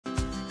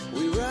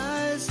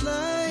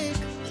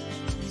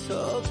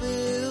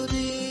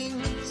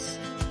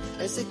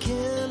as the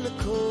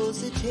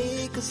chemicals, they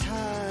take us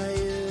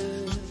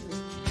higher.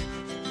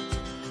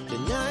 The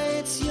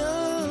night's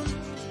young,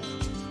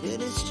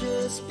 and it's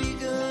just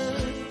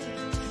begun,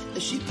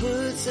 as she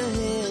puts her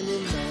hand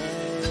in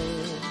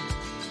mine.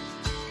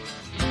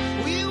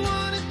 We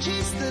wanna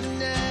chase the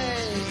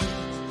night,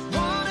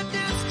 wanna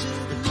dance to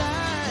the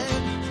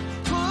light,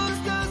 pull the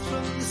stars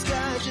from the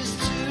sky, just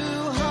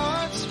two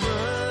hearts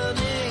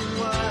running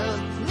wild.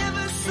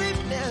 Never sleep,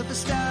 never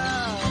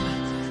stop,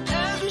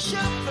 as we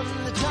shout from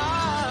the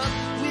top.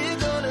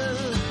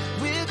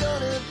 We're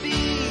gonna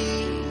be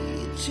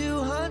two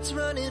hearts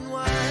running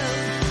wild.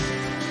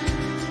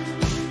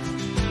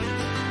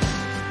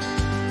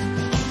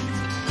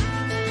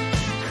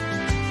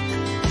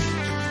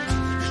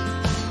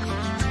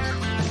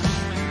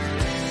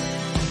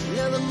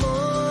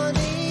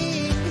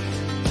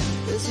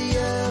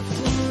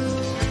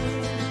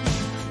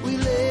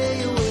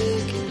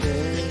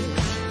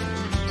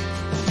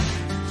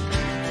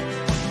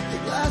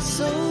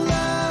 So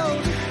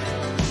loud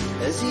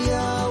as the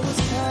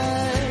hours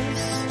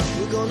pass,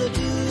 we're gonna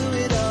do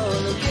it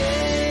all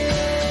again.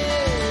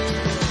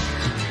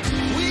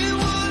 We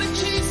wanna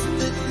chase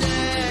the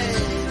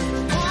night,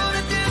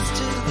 wanna dance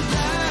to the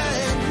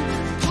light,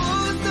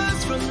 pull the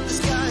stars from the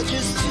sky,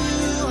 just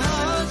two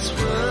hearts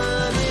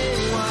running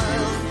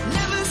wild.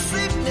 Never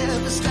sleep,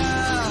 never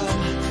stop,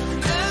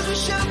 as we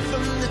shout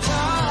from the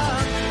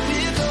top.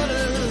 We're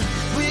gonna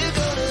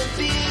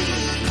be,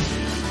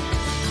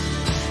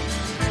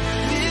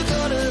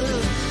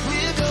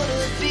 we're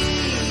gonna be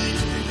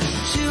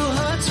two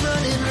hearts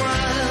running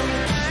wild.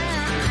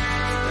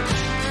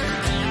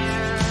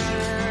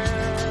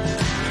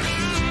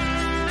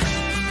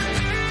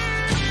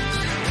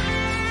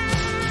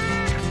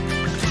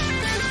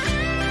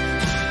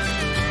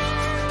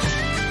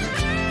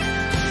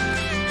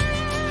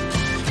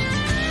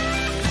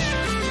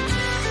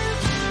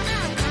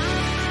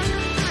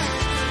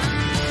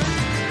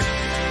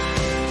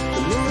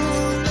 The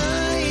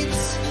moonlight,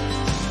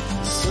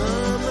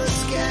 summer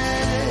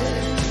sky,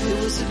 it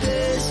was the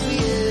best we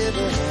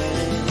ever had.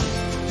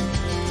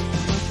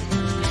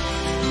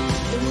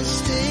 And we'll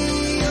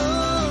stay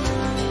young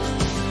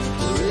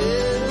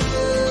forever,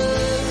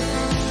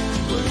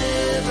 we'll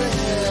never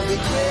have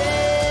regrets.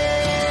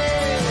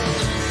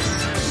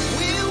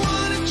 We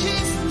wanna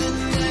chase the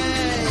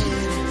night,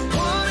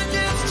 wanna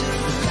dance to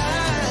the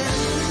light,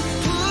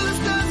 pull the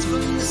stars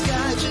from the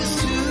sky, just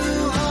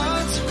two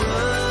hearts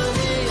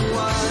running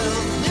wild.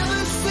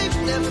 Never sleep,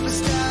 never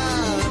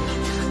stop,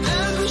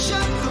 as we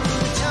shout from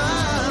the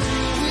top.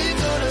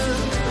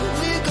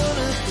 We're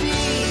gonna be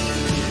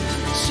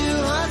two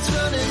hearts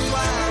running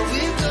wild.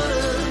 We're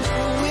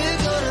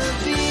gonna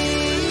be,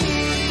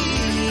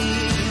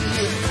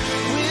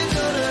 we're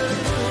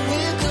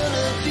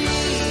gonna be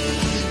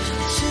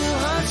two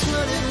hearts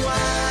running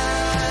wild.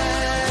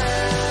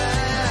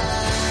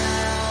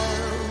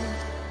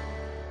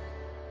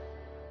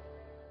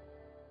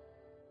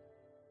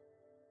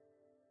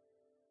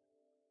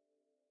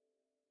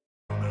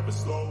 I'll never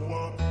slow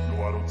up, no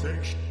I don't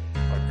take shit.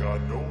 I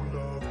got no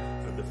love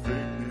for the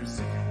fakeness.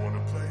 If you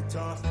wanna play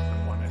tough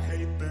and wanna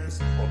hate this,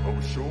 I'll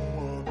always show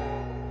up.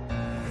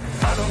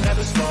 I don't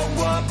ever slow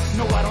up,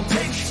 no I don't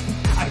take shit.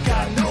 I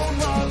got no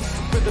love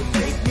for the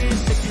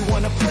fakeness. If you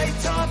wanna play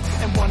tough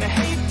and wanna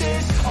hate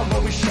this, I'll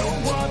always show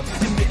up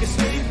and make a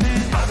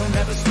statement. I don't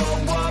ever slow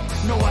up,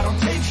 no I don't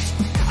take shit.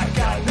 I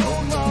got no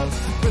love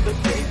for the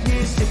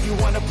fakeness. If you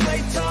wanna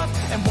play tough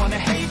and wanna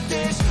hate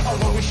this,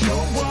 I'll always show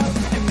up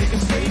and make a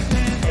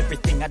statement.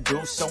 Everything I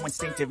do so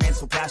instinctive and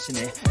so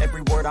passionate.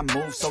 Every word I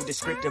move so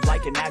descriptive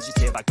like an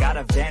adjective. I got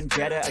a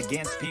vendetta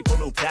against people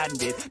who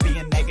patented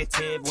being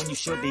negative when you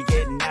should be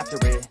getting after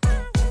it.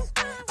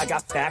 I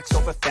got facts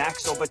over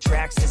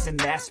tracks, this and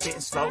that,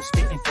 spitting slow,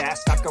 spitting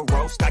fast. I could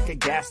roast, I could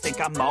gas, think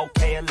I'm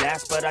okay at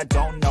last, but I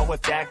don't know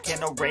if that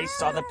can erase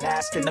all the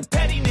past. And the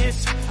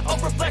pettiness, a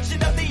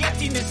reflection of the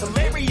emptiness.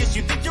 Hilarious,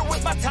 you think you're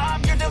worth my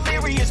time, you're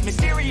delirious.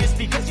 Mysterious,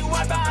 because you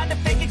hide behind a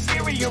fake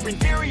exterior.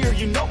 Inferior,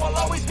 you know I'll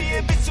always be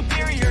a bit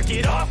superior.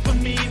 Get off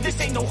of me, this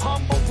ain't no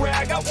humble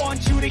brag. I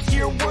want you to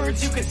hear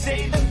words, you can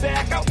say them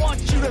back. I want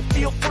you to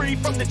feel free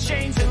from the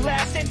chains that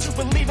last, and to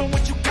believe in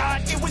what you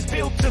got, it was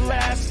built to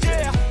last,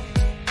 yeah.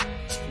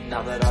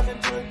 Now that I've been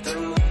put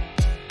through,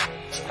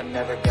 I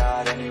never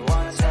got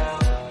anyone's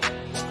help.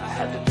 I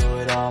had to do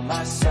it all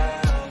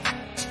myself.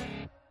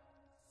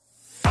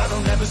 I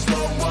don't ever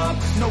slow up,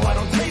 no I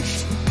don't take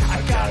shit.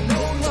 I got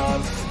no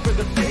love for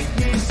the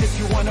fakeness. If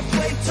you wanna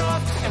play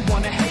tough and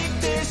wanna hate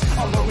this,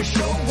 I'll always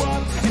show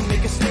up and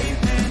make a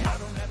statement. I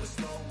don't ever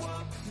slow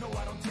up, no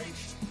I don't take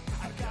shit.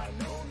 I got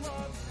no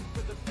love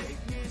for the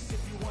fakeness.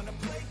 If you wanna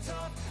play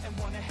tough and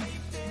wanna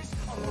hate this,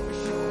 I'll always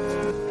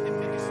show up and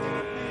make a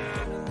statement.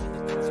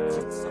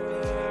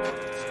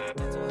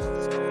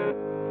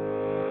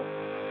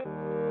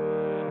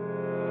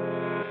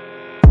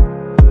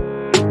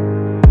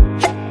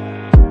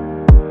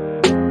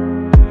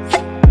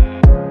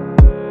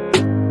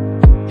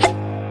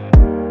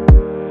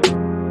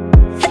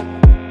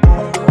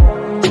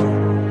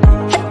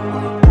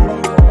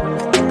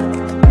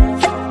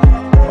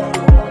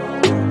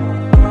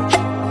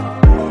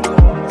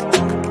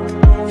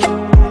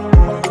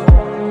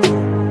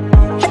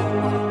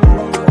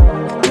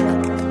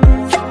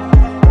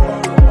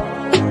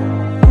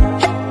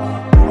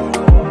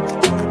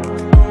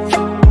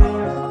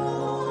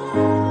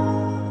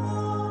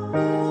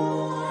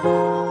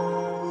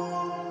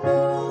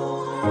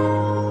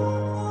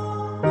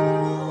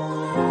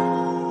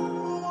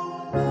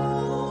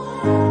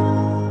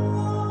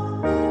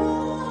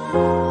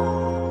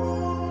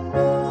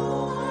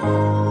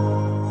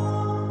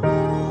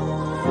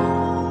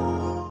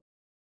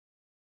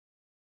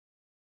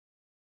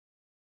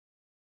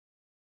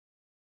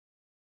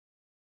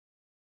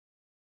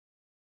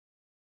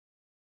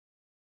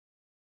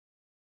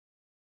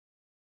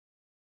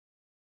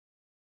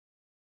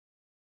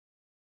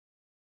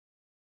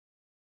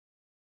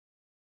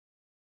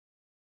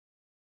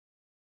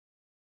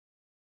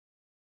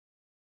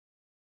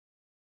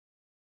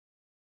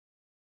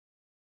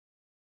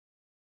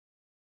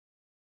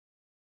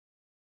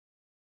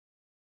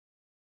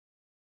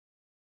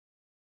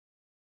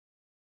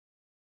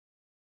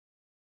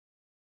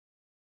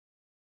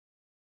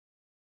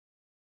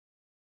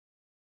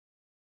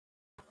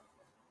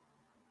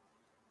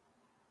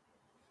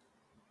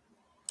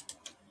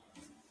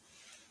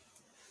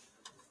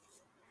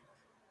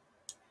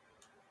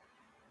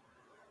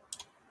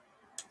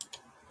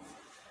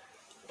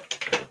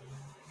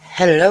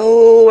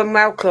 Hello and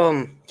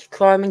welcome to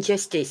Crime and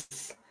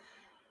Justice.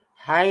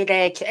 Hi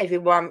there to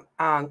everyone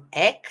on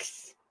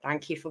X.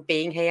 Thank you for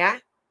being here.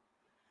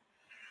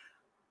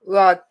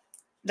 Right,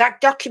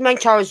 that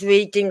document I was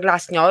reading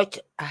last night,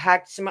 I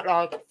had something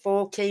like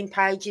 14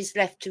 pages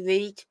left to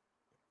read.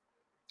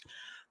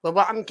 Well,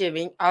 what I'm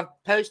doing, I've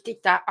posted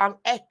that on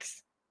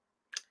X.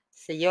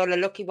 So you're the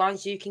lucky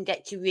ones, you can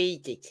get to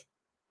read it.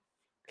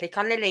 Click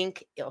on the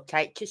link, it'll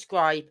take to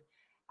Scribe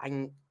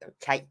and it'll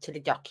take to the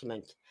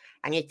document.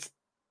 And it's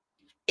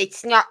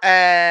not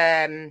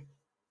got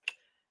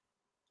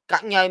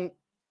no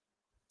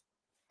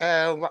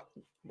well,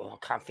 I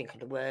can't think of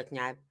the word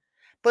now,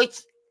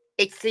 but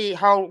it's the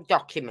whole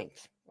document,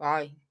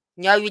 right?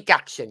 No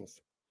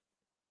redactions.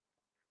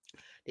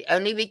 The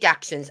only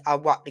redactions are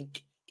what the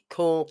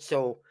courts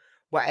or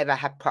whatever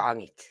have put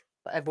on it,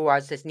 but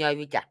otherwise there's no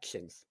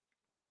redactions.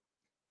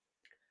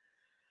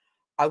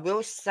 I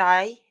will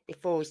say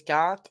before we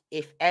start,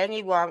 if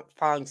anyone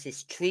finds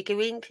this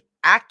triggering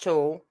at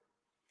all,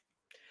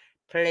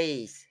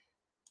 please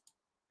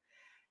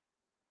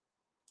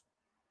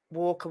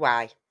walk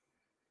away.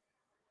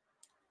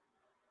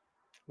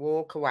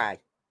 Walk away.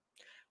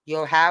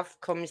 Your health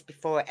comes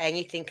before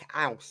anything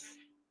else.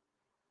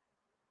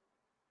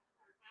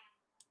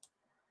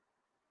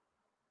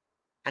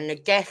 And the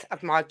death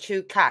of my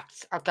 2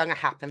 cats are going to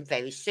happen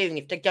very soon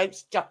if they don't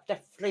stop the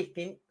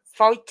flipping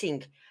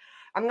fighting.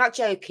 I'm not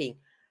joking.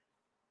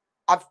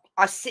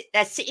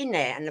 They're sitting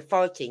there and they're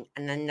fighting,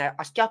 and then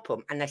I stop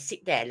them and they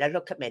sit there and they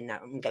look at me and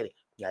I'm going,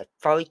 no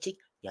fighting,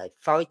 no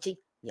fighting,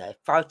 no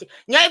fighting,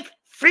 no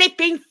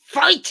flipping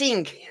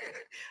fighting.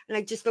 And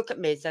they just look at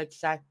me and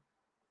say,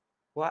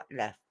 what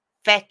the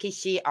feck is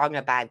she on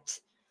about?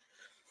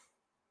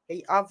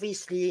 They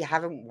obviously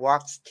haven't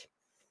watched.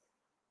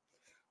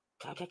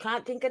 God, I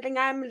can't think of the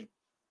name of the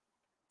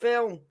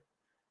film.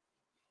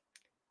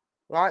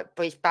 Right,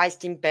 but it's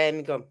based in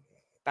Birmingham.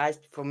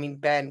 Based in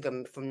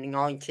Birmingham from the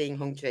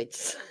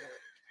 1900s.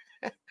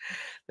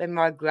 When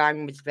my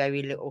gran was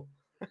very little.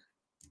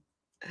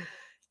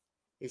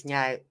 Is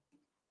now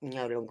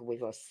no longer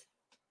with us.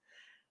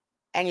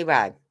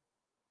 Anyway.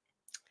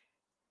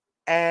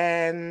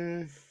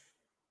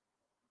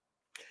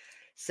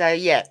 So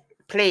yeah,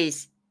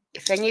 please,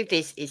 if any of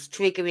this is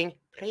triggering,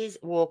 please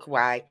walk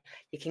away.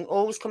 You can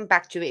always come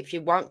back to it if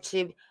you want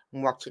to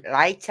and watch it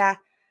later.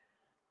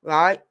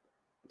 Right?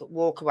 But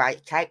walk away.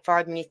 Take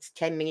 5 minutes,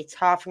 10 minutes,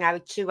 half an hour,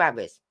 2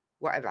 hours,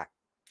 whatever.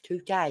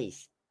 2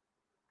 days.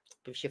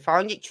 But if you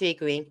find it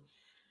triggering,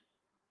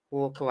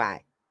 walk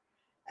away.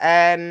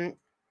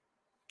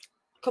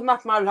 Come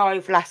off my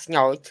live last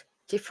night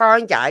to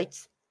find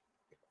out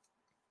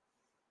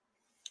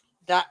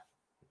that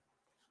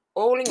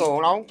all in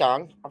all, hold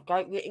on, I've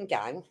got it written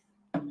down.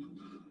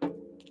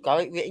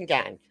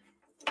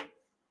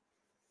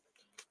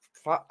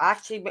 I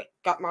actually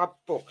got my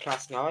book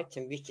last night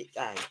and wrote it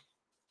down.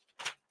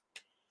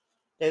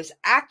 There's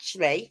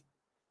actually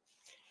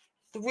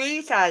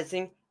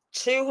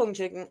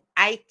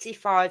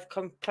 3,285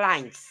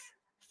 complaints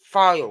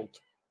filed,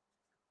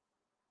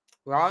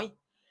 right?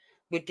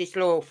 With this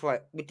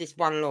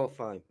one law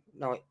firm,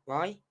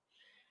 right?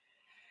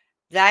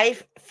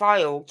 They've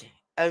opened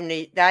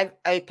only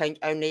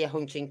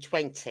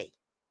 120.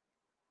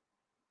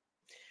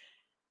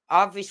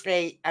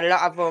 Obviously, a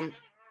lot of them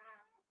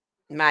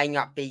may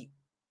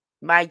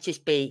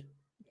just be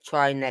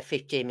trying their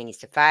 15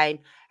 minutes of fame.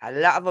 A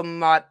lot of them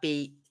might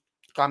be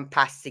gone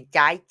past the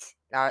date,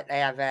 like they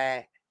have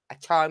a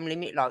time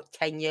limit, like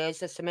 10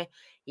 years or something.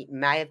 It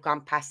may have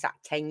gone past that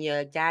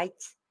 10-year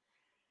date.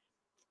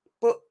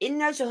 But in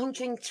those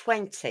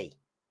 120,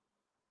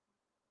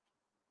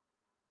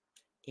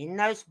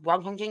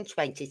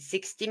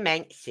 60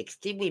 men,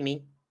 60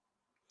 women,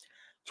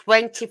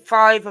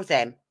 25 of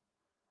them,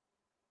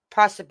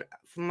 possibly,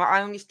 from what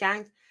I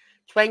understand,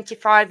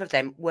 25 of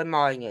them were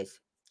minors,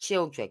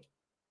 children.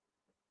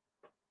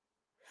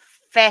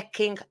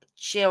 Fucking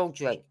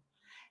children.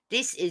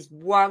 This is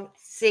one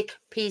sick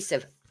piece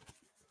of...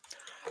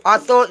 I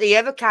thought the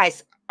other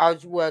case I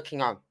was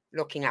looking at,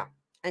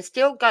 and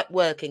still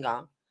working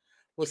on,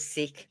 was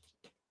sick.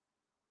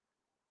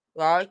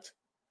 Right?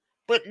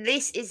 But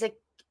this is a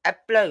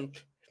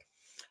bloke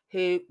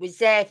who was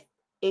there,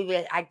 who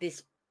had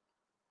this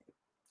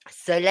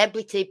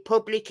celebrity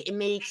public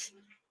image.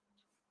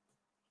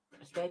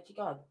 I swear to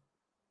God.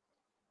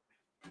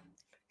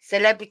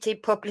 Celebrity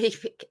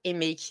public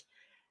image,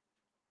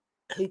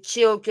 who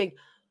children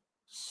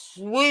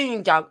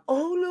swooned on.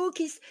 Oh, look,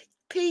 it's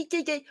P.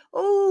 Diddy.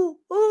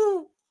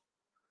 Oh.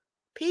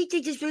 P.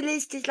 Diddy's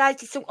released his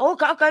latest song. Oh,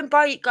 gotta go and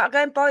buy it.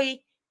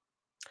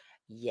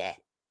 Yeah.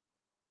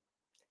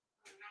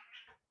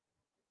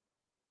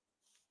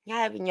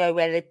 Now we know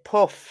where the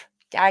Puff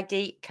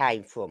Daddy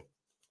came from.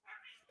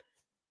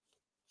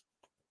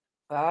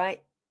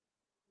 Right?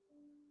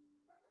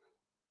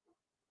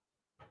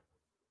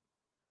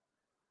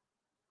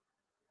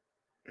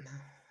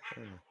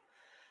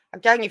 I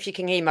don't know if you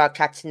can hear my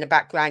cats in the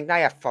background.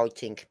 They are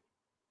fighting.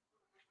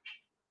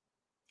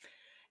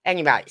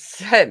 Anyway,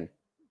 so,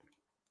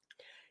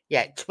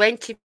 yeah,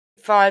 25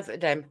 5 of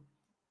them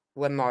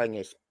were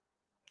minors.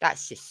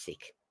 That's just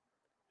sick.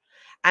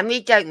 And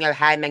we don't know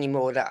how many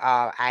more there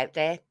are out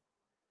there.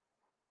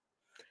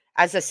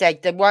 As I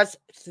said, there was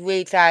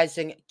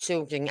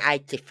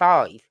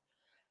 3,285,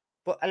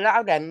 but a lot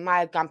of them might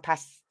have gone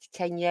past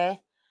 10 years.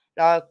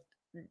 Like,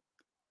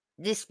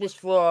 this was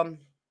from,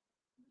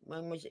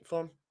 when was it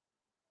from?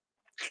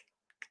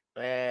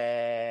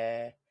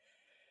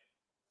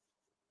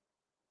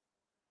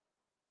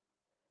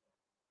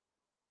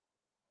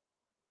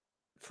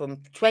 From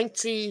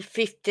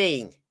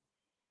 2015.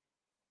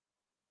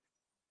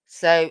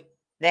 So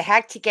they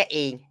had to get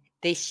in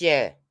this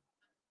year,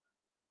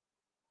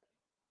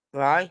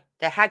 right?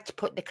 They had to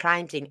put the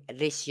claims in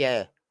this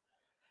year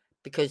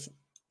because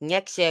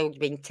next year would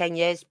have been 10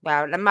 years.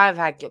 Well, they might have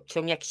had up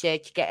till next year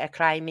to get a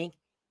claim in,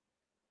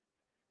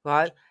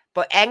 right?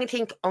 But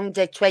anything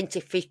under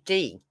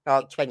 2015,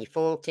 like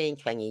 2014,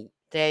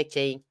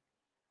 2013,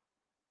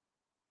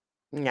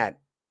 no,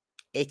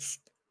 it's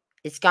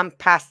gone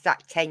past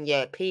that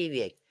 10-year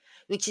period,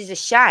 which is a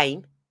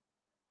shame.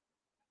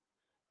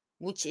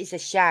 Which is a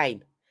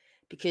shame,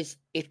 because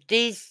if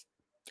these,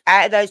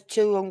 out of those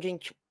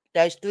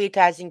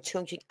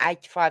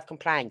 3,285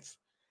 complaints,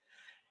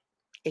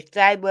 if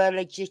they were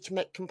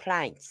legitimate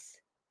complaints,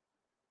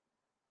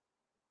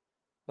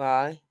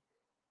 right?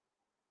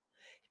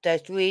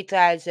 Those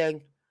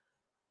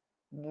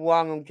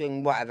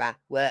 3,100 whatever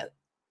were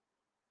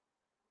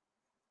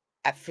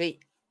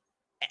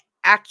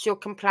actual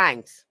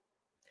complaints.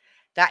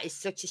 That is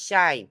such a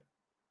shame,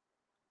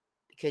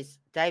 because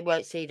they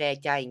won't see their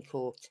day in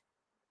court.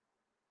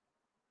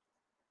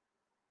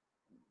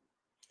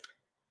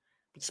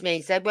 Which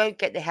means they won't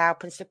get the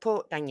help and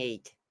support they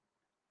need.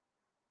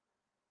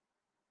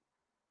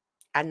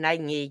 And they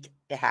need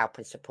the help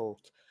and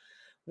support.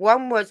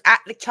 One was,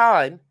 at the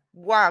time,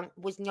 one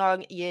was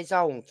 9 years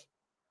old.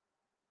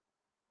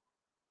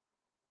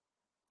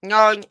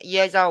 9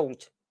 years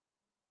old.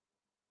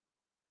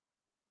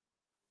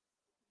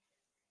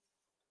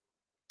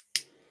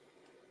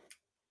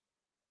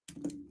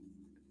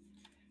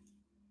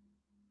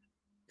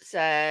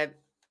 So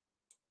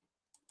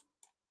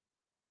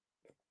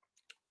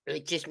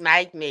it just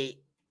made me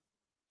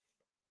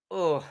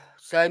so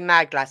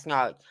mad last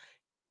night.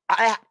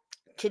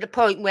 To the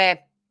point where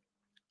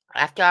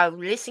after I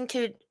listened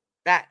to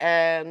that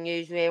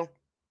newsreel,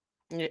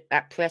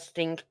 that press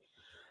thing,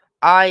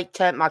 I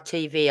turned my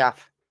TV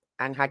off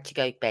and had to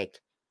go to bed.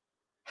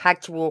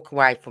 Had to walk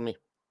away from it.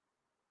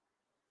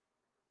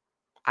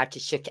 I had to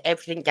shut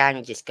everything down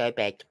and just go to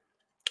bed.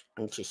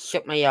 And just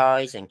shut my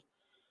eyes, and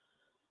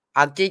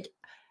I did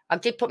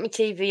put my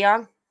TV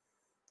on,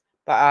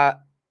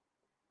 but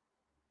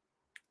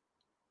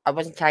I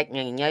wasn't taking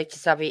any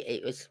notice of it.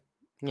 It was,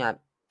 I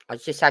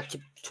just had to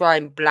try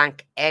and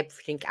blank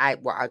everything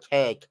out what I'd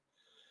heard.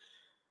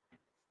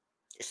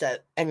 So,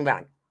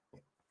 anyway,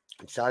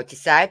 I'm sorry to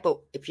say, but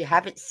if you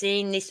haven't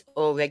seen this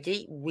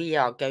already, we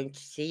are going to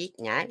see it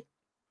now.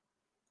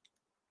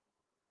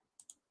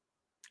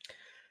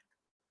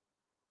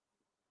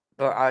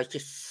 But I was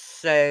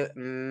just so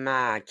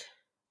mad.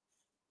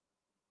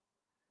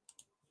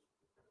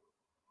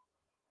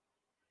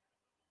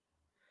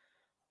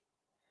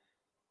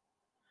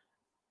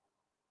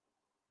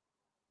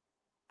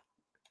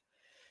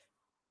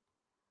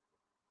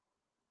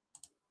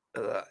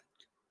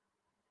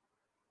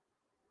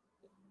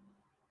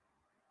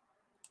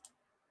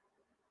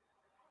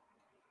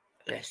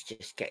 Let's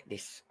just get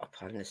this up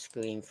on the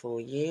screen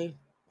for you.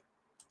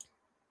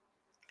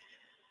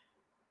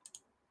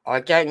 I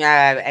don't know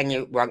how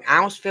anyone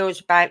else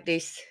feels about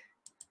this.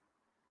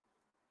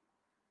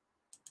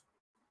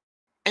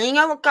 And you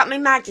know what got me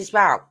mad as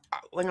well?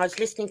 When I was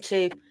listening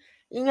to,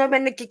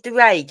 when they did the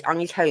raid on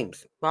his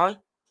homes, right?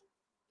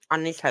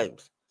 On his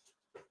homes.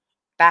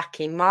 Back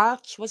in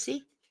March, was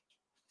he?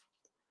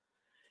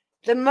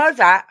 The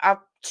mother of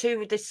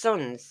 2 of the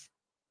sons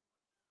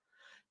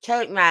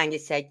turned around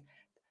and said,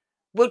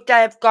 would they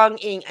have gone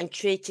in and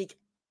treated...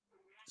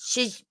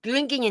 She's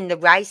bringing in the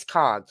race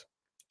card.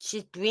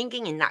 She's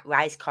bringing in that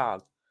race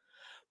card.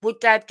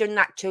 Would they have done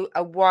that to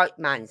a white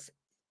man's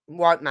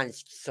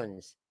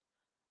sons?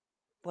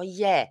 Well,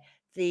 yeah,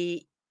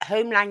 the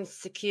Homeland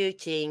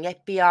Security and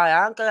FBI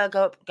aren't going to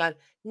go up and go,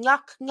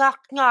 knock, knock,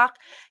 knock.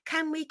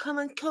 Can we come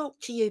and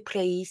talk to you,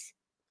 please?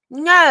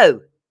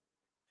 No.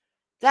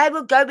 They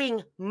were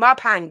going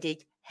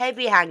mob-handed,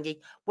 heavy-handed,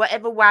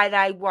 whatever way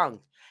they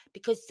want.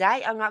 Because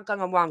they are not going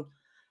to want,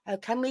 oh,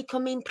 can we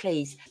come in,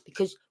 please?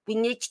 Because we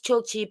need to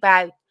talk to you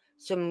about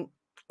some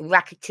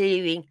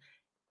racketeering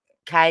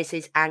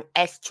cases and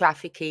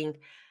trafficking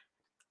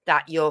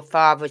that your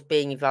father's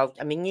being involved.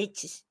 I mean,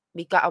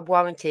 we got a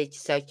warranted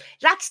search.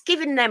 That's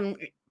giving them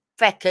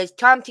feckers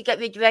time to get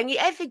rid of any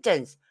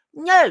evidence.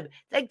 No,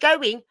 they're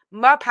going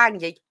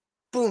mob-handed.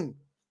 Boom.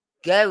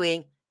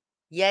 Going.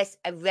 Yes,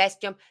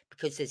 arrest them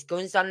because there's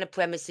guns on the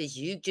premises.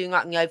 You do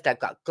not know if they've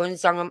got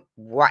guns on them,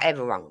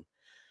 whatever on them.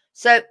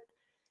 So,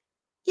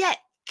 yeah,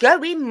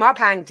 going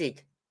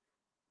mob-handed.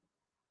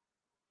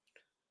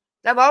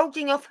 They're old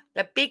enough.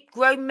 They're big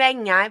grown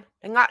men now.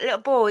 They're not little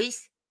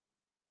boys.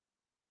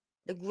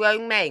 The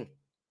grown men.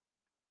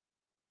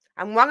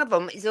 And one of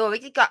them has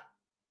already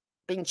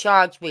been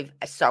charged with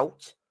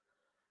assault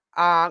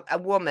on a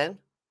woman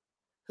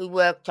who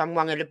worked on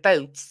one of the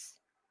boats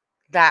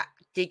that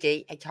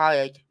Diddy had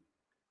hired,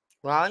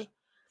 right?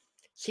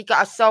 She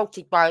got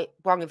assaulted by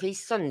one of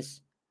his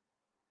sons.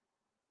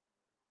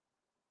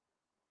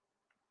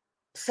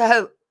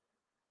 So,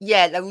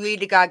 yeah, they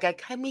really gotta go,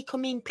 can we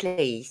come in,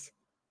 please?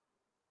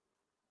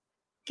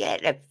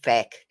 Get the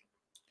feck.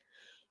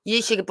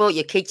 You should have brought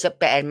your kids up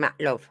better than that,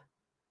 love.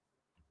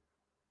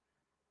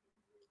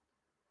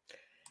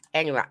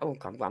 Anyway, oh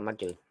God, what am I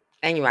doing?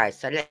 Anyway,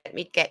 so let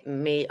me get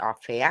me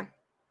off here.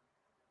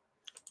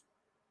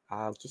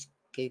 I'll just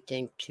go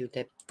down to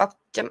the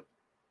bottom.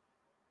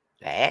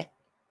 There.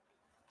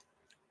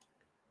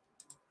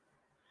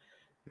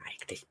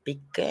 Make this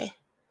bigger.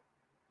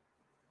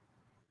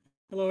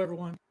 Hello,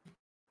 everyone.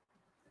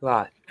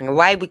 Right, and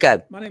away we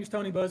go. My name is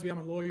Tony Busby. I'm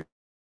a lawyer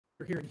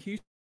here in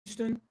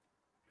Houston.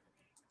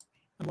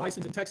 I'm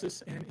licensed in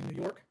Texas and in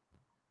New York.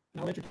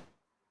 And I'll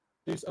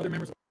introduce other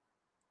members of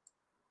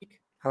the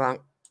Hold on.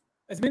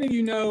 As many of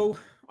you know,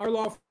 our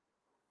law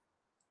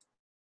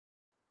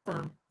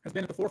firm has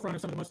been at the forefront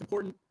of some of the most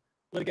important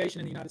litigation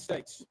in the United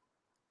States.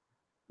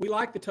 We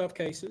like the tough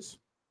cases.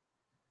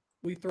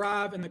 We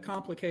thrive in the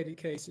complicated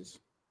cases.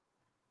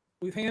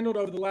 We've handled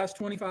over the last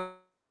 25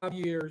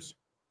 years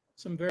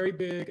some very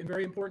big and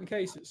very important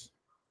cases.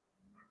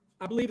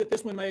 I believe that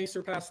this one may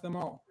surpass them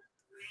all.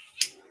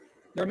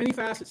 There are many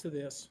facets to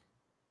this.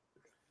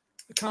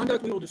 The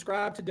conduct we will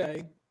describe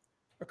today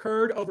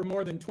occurred over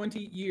more than 20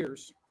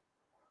 years.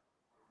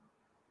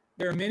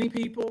 There are many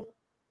people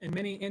and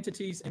many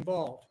entities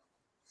involved.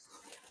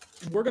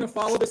 And we're going to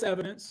follow this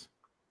evidence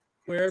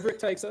wherever it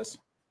takes us.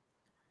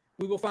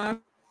 We will find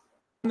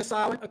the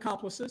silent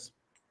accomplices.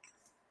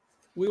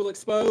 We will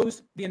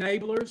expose the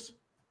enablers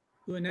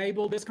who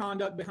enable this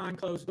conduct behind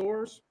closed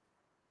doors.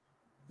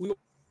 We will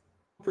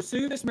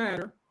pursue this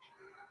matter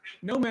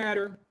no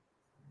matter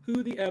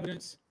who the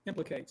evidence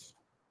implicates.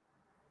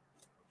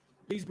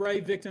 These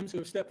brave victims who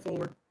have stepped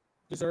forward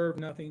deserve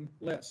nothing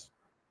less.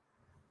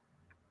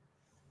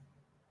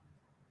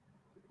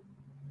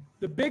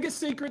 The biggest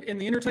secret in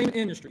the entertainment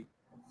industry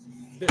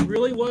that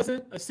really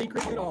wasn't a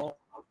secret at all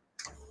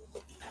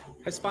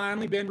has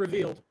finally been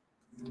revealed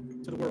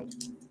to the world.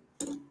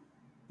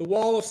 The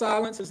wall of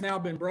silence has now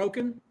been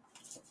broken,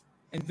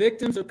 and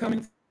victims are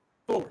coming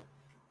forward.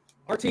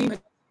 Our team has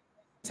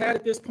had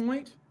at this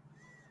point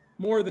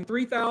more than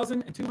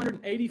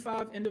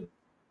 3,285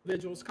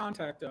 individuals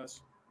contact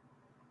us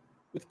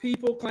with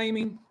people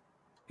claiming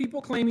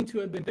to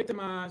have been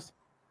victimized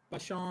by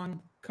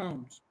Sean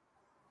Combs.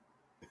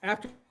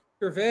 After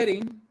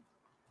vetting,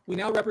 we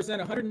now represent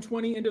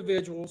 120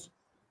 individuals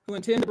who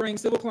intend to bring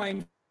civil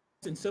claims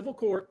in civil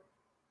court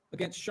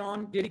against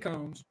Sean Diddy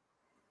Combs,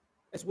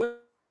 as well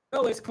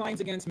as claims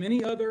against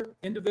many other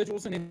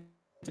individuals and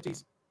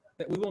entities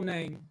that we will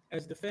name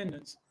as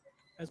defendants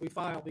as we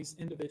file these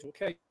individual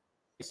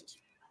cases.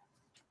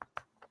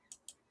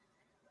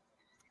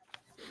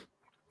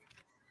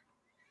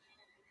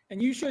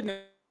 And you should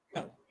know,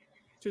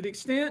 to the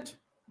extent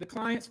the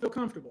clients feel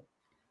comfortable,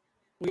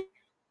 we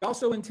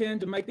also intend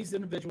to make these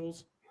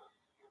individuals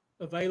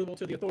available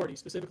to the authorities,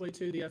 specifically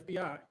to the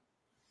FBI.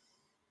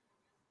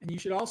 And you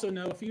should also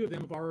know a few of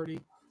them have already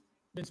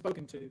been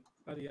spoken to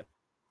by the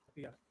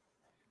FBI.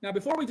 Now,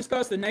 before we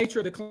discuss the nature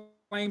of the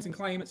claims and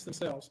claimants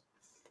themselves,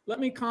 let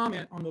me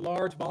comment on the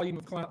large volume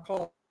of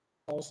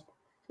calls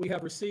we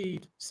have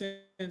received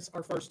since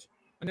our first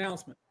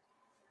announcement.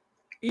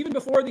 Even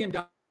before the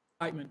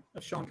indictment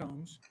of Sean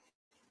Combs,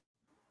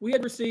 we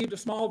had received a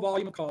small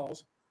volume of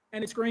calls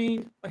and it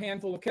screened a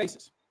handful of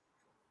cases.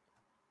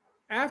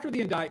 After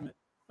the indictment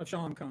of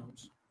Sean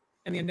Combs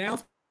and the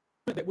announcement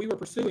that we were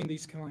pursuing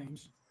these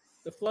claims,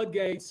 the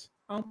floodgates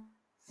opened.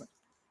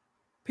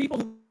 People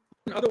who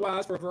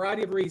otherwise, for a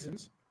variety of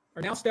reasons,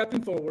 are now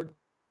stepping forward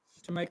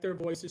to make their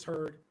voices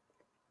heard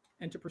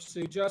and to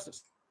pursue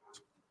justice.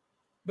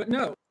 But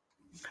no.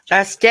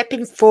 They're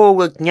stepping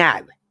forward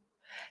now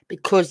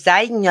because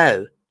they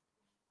know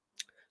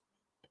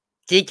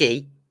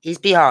Diddy is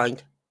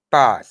behind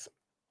bars.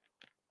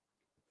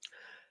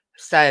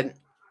 So,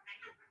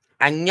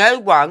 and no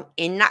one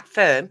in that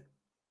firm,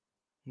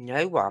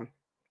 no one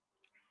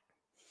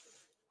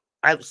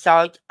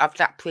outside of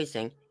that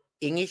prison,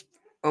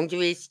 under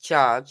his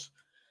charge,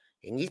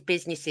 in his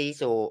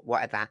businesses or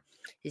whatever,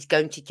 is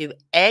going to do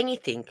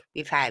anything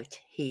without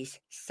his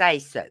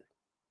say-so.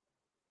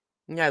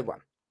 No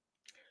one.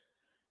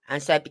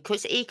 And so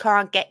because he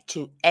can't get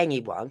to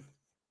anyone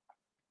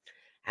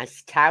and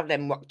tell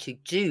them what to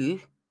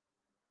do,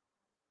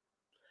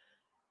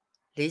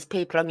 these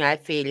people are now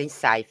feeling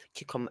safe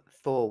to come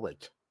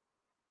forward.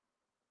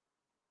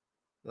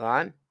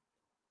 Right?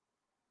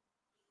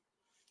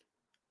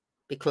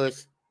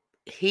 Because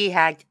he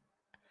had,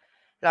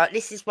 like,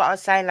 this is what I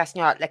was saying last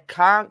night, they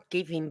can't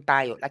give him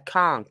bail. They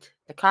can't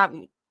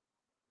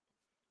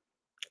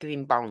give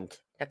him bond.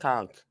 They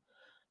can't.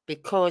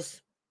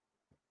 Because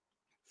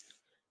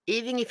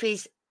even if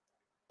he's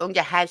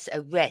under house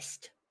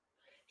arrest,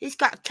 He's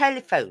got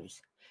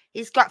telephones.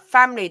 He's got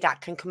family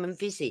that can come and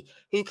visit,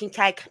 who can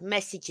take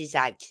messages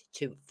out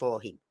for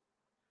him,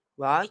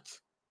 right?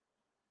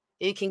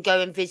 Who can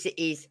go and visit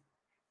his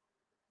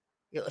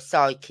little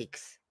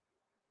sidekicks,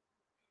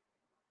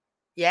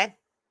 yeah?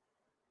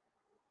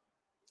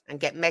 And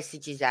get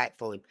messages out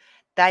for him.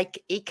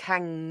 He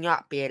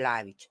cannot be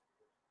allowed.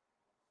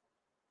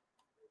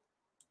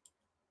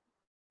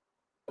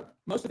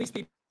 Most of these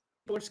people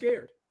are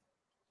scared.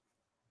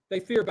 They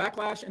fear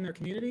backlash in their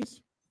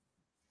communities.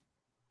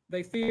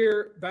 They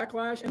fear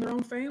backlash in their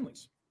own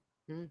families.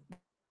 Mm.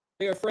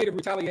 They are afraid of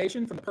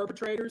retaliation from the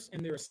perpetrators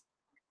and their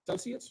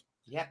associates.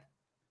 Yep.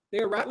 They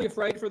are rightly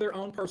afraid for their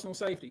own personal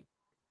safety.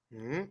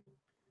 Mm.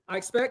 I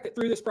expect that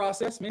through this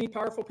process, many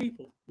powerful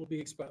people will be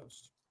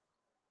exposed.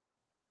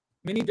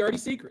 Many dirty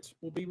secrets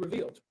will be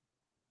revealed.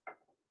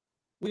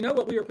 We know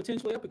what we are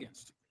potentially up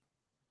against.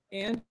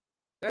 And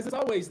as is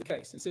always the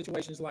case in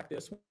situations like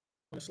this, when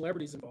a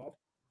celebrity is involved,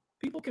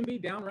 people can be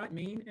downright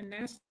mean and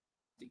nasty.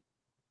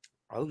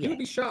 Oh, yeah. You would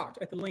be shocked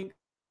at the length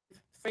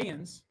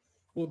fans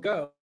will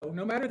go,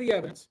 no matter the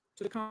evidence,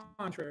 to the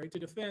contrary, to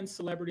defend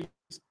celebrities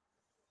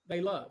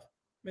they love.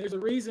 I mean, there's a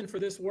reason for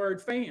this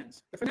word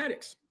fans. They're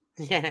fanatics.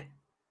 Yeah.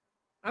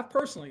 I've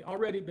personally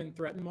already been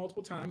threatened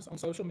multiple times on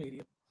social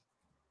media.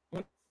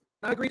 When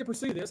I agreed to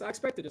pursue this, I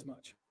expected as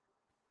much.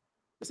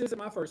 This isn't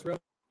my first rodeo.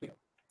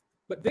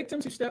 But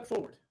victims who step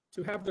forward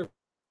to have their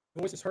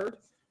voices heard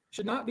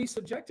should not be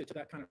subjected to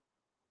that kind of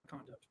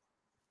conduct.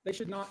 They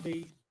should not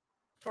be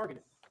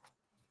targeted.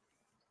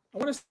 I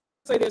want to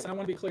say this, and I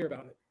want to be clear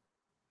about it.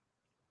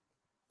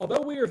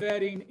 Although we are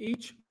vetting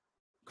each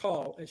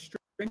call as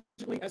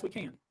stringently as we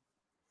can,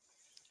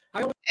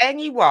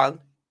 anyone,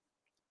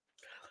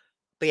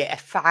 be it a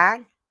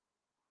fan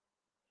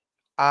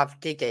of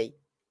Diddy,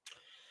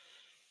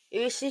 who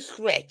is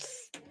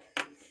threats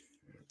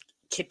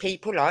to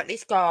people like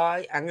this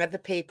guy and other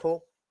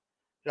people,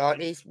 like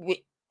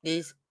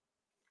these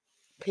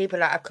people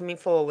that are coming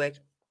forward,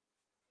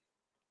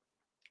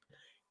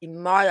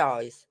 in my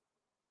eyes,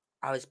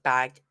 are as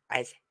bad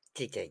as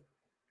Diddy.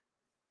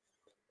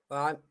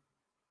 Right?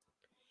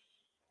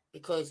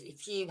 Because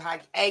if you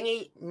had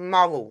any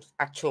morals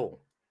at all,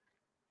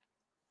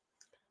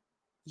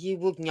 you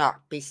would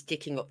not be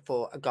sticking up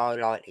for a guy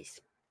like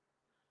this.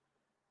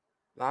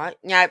 Right?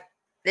 Now,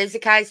 there's a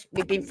case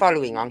we've been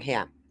following on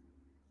here.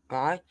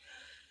 Right?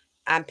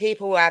 And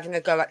people were having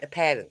a go at the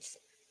parents.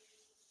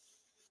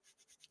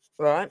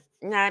 Right?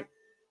 Now,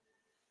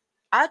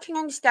 I can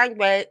understand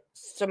where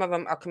some of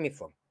them are coming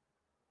from.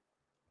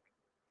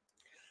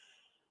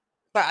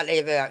 But I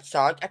leave it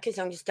outside. I can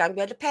understand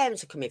where the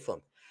parents are coming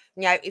from.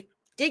 Now, if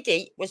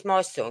Diddy was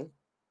my son,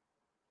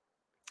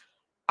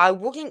 I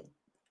wouldn't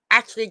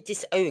actually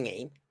disown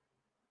him.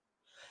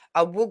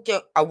 I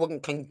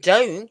wouldn't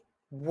condone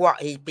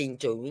what he's been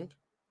doing.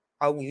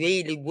 I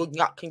really would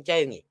not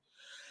condone it.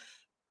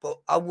 But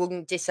I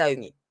wouldn't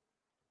disown him.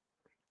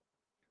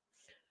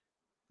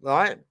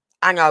 Right?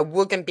 And I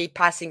wouldn't be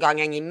passing on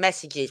any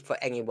messages for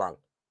anyone.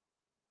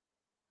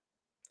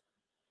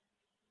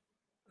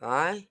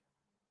 Right?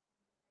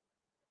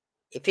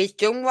 If he's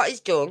done what he's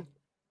done,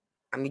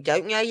 and we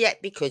don't know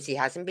yet because he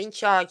hasn't been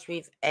charged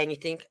with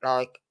anything,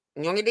 like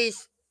none of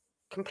these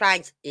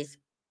complaints is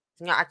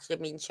not actually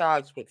been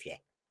charged with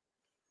yet.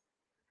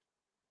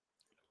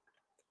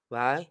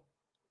 Right?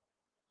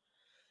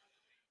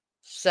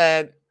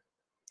 So,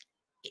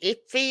 if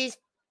he's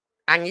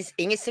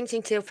innocent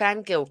until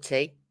found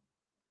guilty,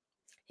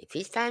 if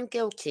he's found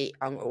guilty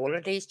on all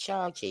of these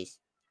charges,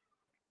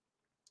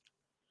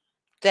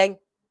 then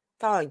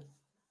fine.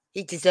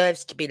 He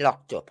deserves to be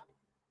locked up.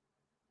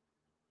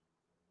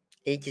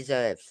 He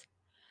deserves.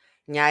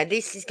 Now,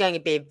 this is going to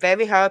be a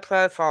very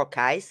high-profile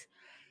case.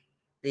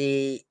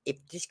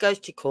 If this goes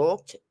to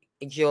court,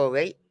 a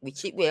jury,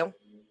 which it will,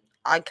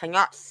 I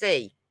cannot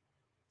see.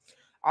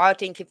 I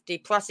think if the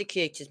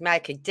prosecutors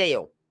make a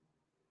deal,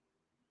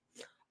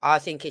 I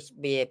think it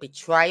will be a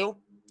betrayal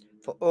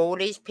for all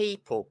these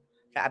people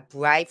that have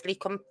bravely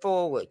come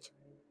forward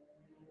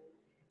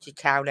to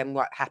tell them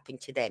what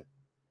happened to them.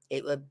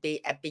 It would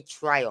be a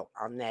betrayal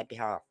on their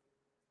behalf.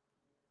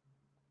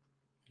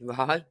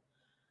 Right?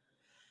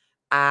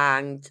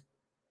 And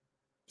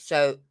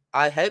so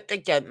I hope they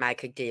don't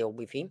make a deal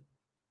with him.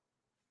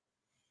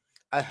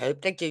 I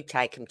hope they do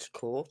take him to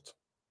court.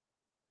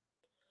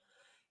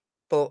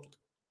 But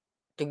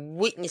the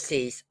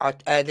witnesses,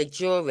 the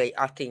jury,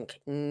 I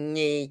think,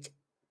 they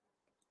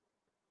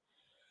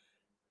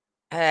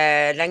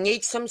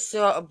need some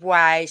sort of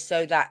way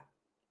so that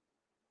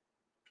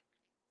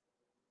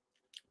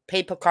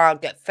people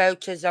can't get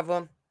photos of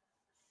them.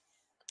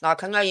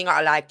 Like, I know you're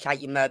not allowed to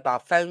take your mobile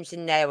phones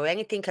in there or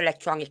anything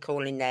electronic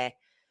all in there.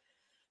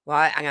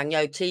 Right? And I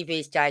know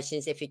TV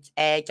stations, if it's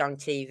aired on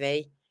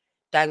TV,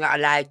 they're not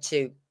allowed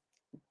to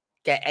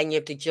get any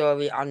of the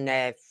jury on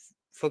their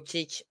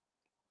footage.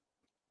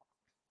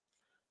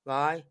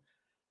 Right?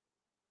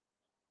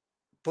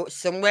 But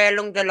somewhere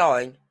along the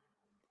line,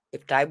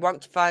 if they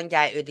want to find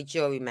out who the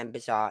jury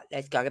members are,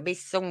 there's got to be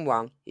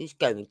someone who's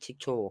going to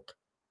talk.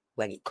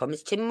 When it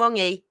comes to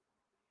money,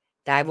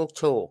 They will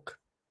talk.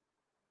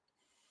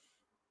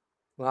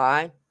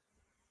 Right?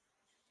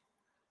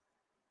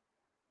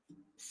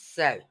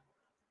 So,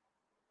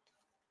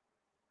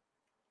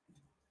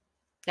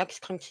 let's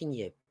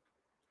continue.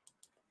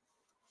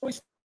 We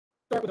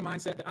start with a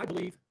mindset that I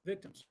believe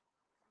victims.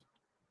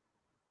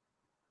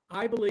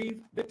 I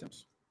believe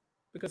victims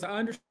because I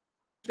understand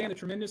the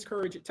tremendous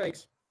courage it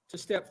takes to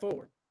step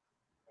forward.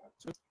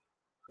 So if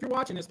you're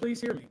watching this,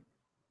 please hear me.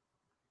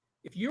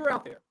 If you're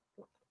out there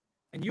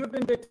and you have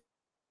been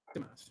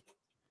victimized,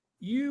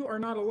 you are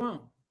not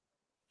alone.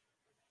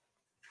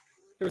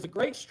 There is a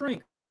great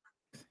strength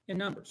in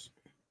numbers.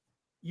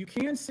 You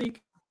can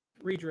seek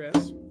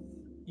redress.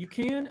 You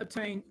can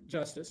obtain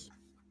justice.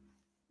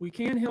 We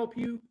can help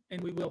you,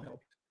 and we will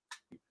help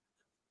you.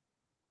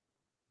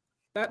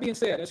 That being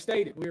said, as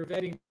stated, we are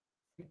vetting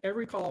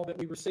every call that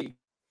we receive.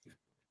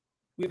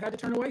 We've had to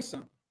turn away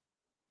some.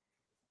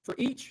 For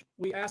each,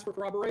 we ask for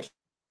corroboration.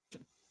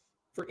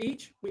 For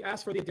each, we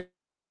ask for the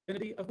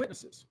identity of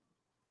witnesses.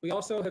 We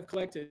also have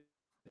collected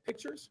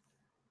pictures,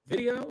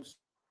 videos,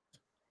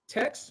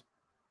 texts.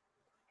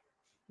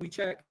 We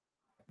check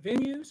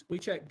venues. We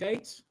check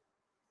dates.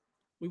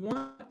 We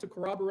want to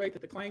corroborate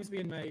that the claims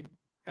being made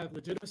have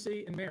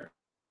legitimacy and merit.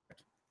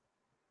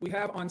 We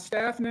have on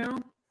staff now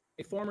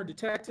a former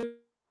detective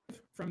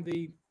from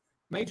the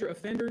Major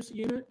Offenders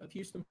Unit of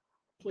Houston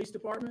Police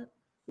Department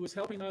who is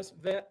helping us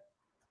vet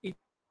each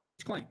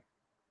claim.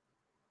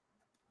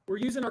 We're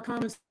using our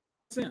common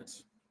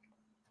sense.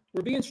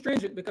 We're being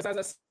stringent because, as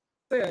I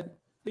said,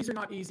 these are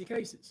not easy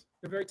cases.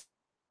 They're very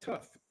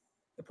tough.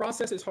 The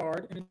process is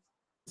hard, and in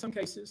some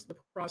cases, the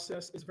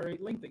process is very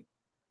lengthy.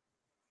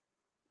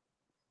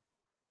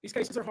 These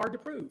cases are hard to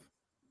prove.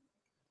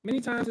 Many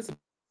times, it's the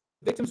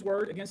victim's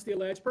word against the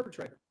alleged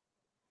perpetrator.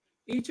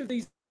 Each of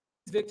these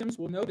victims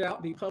will no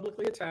doubt be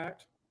publicly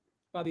attacked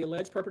by the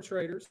alleged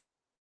perpetrators,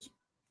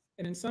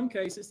 and in some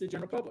cases, the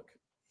general public.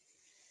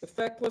 The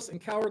feckless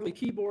and cowardly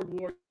keyboard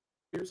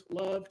warriors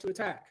love to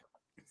attack.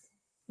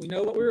 We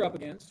know what we're up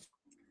against.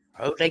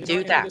 Oh, they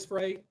do that. This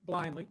fray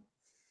blindly.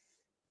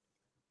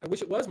 I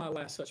wish it was my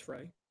last such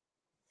fray.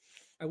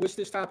 I wish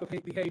this type of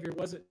behavior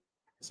wasn't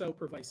so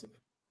pervasive,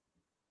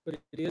 but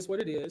it is what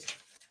it is,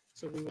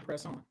 so we will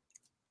press on.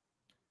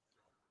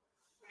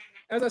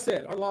 As I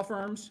said, our law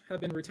firms have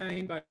been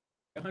retained by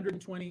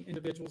 120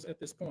 individuals at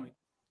this point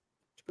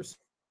to pursue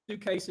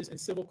cases in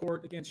civil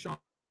court against Sean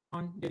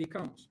Diddy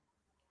Combs.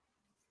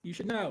 You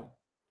should know,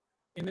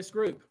 in this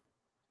group,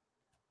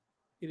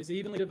 it is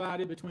evenly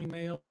divided between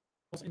males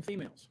and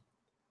females.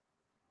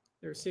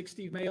 There are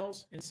 60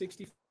 males and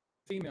 60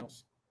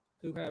 females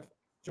who have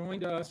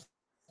joined us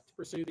to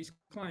pursue these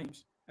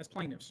claims as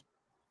plaintiffs.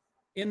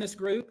 In this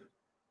group,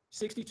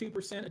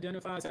 62%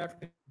 identify as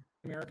African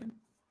American,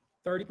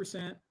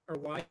 30% are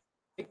white,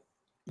 the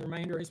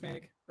remainder are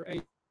Hispanic or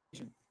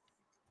Asian.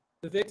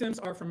 The victims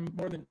are from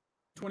more than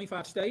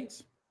 25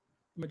 states.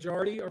 The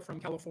majority are from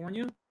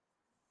California,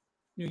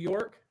 New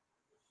York,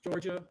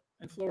 Georgia,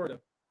 and Florida.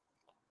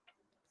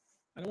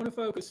 I don't want to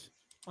focus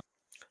on...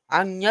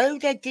 I know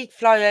they did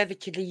fly over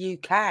to the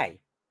UK.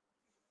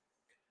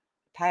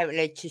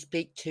 Apparently to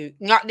speak to,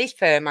 not this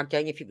firm, I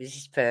don't know if it was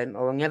this firm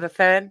or another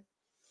firm,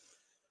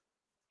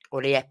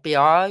 or the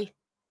FBI,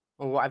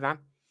 or whatever.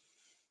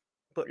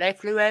 But they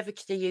flew over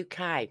to the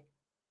UK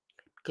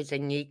because they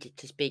needed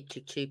to speak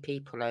to two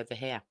people over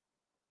here.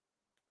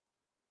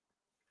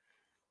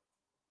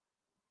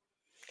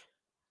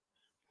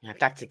 Now, if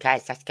that's the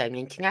case, that's going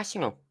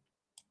international.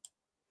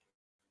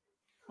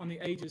 On the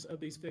ages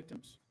of these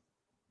victims.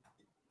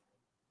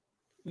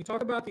 When we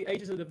talk about the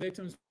ages of the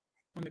victims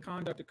when the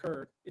conduct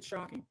occurred, it's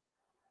shocking.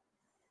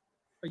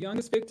 Our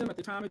youngest victim at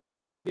the time of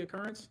the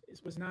occurrence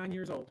was 9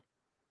 years old.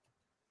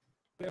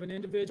 We have an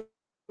individual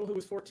who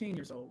was 14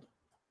 years old.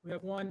 We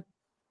have one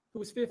who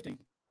was 15.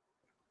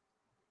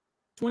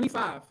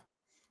 25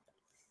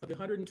 of the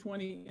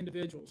 120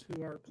 individuals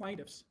who are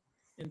plaintiffs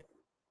in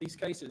these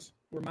cases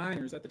were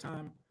minors at the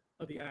time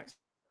of the acts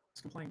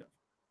complained of.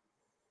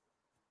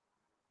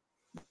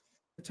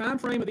 The time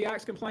frame of the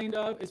acts complained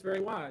of is very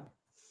wide.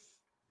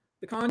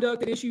 The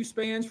conduct at issue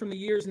spans from the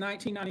years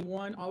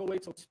 1991 all the way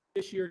till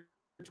this year,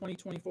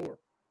 2024.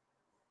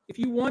 If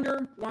you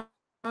wonder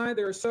why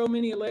there are so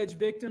many alleged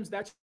victims,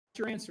 that's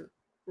your answer.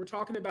 We're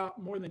talking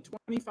about more than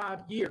 25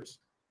 years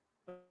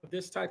of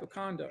this type of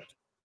conduct.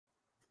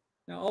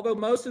 Now, although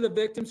most of the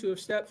victims who have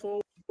stepped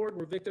forward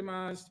were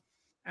victimized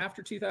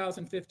after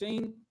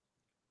 2015,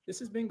 this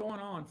has been going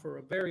on for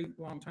a very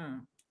long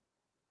time.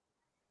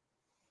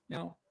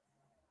 Now,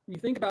 when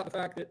you think about the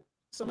fact that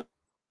some of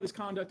this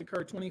conduct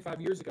occurred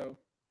 25 years ago,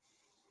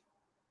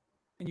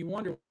 and you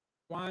wonder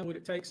why would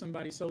it take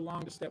somebody so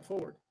long to step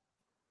forward,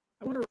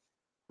 I want to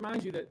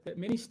remind you that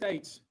many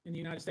states in the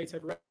United States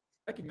have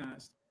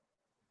recognized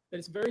that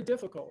it's very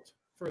difficult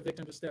for a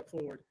victim to step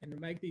forward and to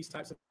make these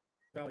types of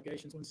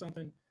allegations when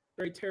something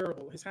very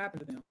terrible has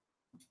happened to them.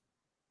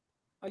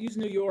 I'll use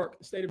New York,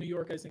 the state of New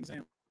York, as an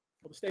example.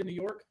 The state of New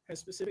York has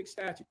specific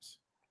statutes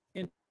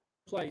in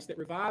place that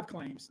revive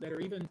claims that are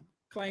even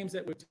claims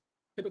that would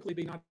typically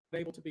be not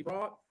able to be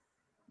brought.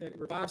 that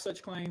revive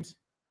such claims,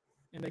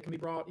 and they can be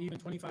brought even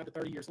 25 to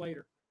 30 years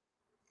later.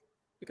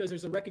 Because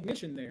there's a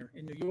recognition there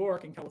in New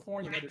York and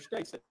California and other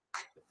states that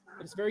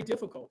it's very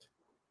difficult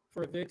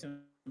for a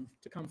victim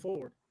to come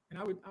forward. And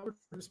I would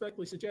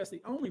respectfully suggest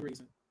the only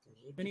reason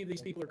many of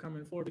these people are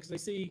coming forward because they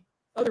see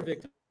other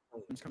victims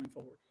coming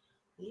forward.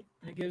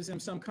 And it gives them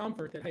some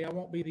comfort that, hey, I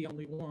won't be the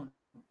only one.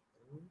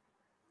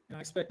 And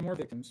I expect more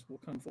victims will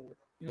come forward.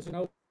 You know, there's an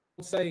old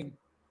saying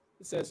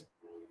that says,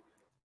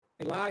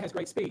 a lie has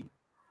great speed,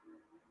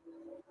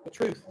 but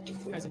truth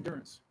has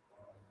endurance.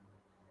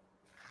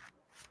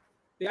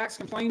 The acts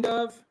complained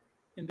of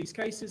in these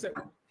cases that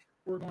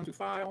we're going to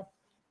file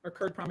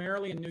occurred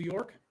primarily in New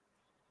York,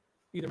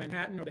 either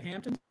Manhattan or the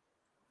Hamptons,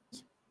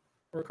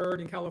 or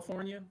occurred in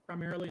California,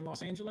 primarily in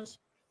Los Angeles,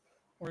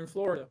 or in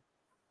Florida,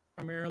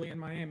 primarily in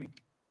Miami.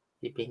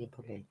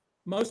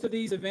 Most of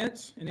these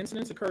events and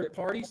incidents occurred at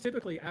parties,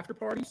 typically after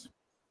parties,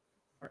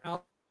 or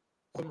album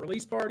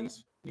release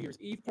parties, New Year's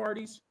Eve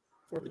parties,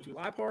 4th of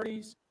July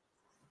parties,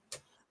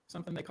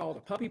 something they called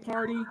a puppy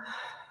party,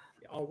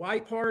 the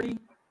all-white party,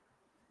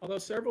 although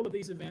several of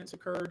these events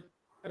occurred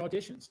at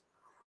auditions.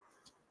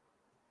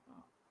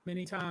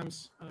 Many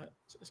times,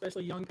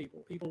 especially young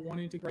people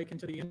wanting to break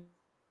into the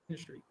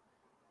industry,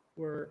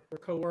 were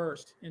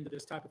coerced into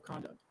this type of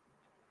conduct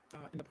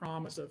in the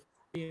promise of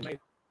being made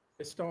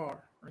a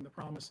star, or in the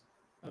promise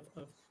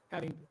of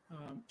having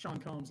Sean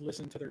Combs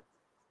listen to their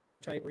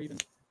tape, or even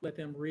let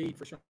them read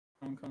for Sean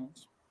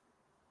Combs.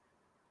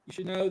 You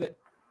should know that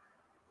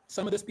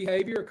some of this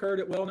behavior occurred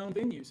at well-known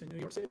venues in New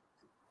York City.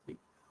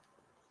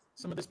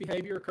 Some of this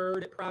behavior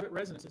occurred at private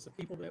residences of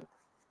people that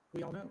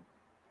we all know.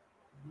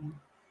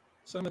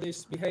 Some of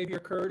this behavior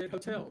occurred at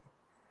hotels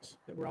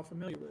that we're all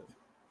familiar with.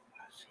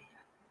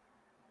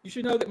 You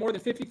should know that more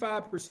than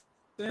 55%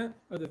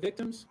 of the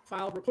victims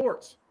filed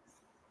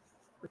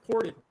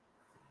reported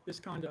this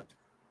conduct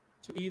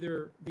to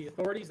either the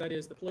authorities, that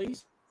is the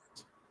police,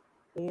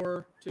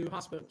 or to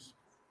hospitals.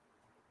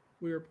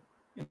 We're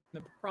in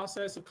the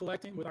process of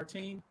collecting with our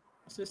team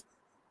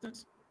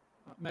assistants,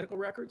 medical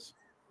records,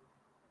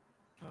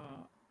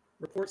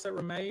 reports that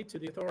were made to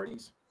the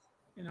authorities,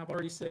 and I've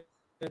already said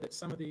that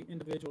some of the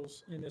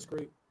individuals in this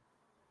group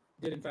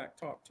did in fact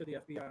talk to the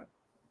FBI.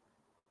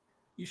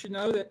 You should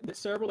know that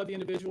several of the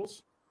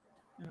individuals,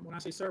 and when I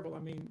say several, I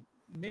mean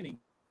many,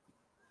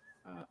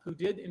 who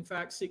did in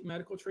fact seek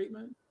medical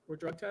treatment were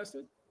drug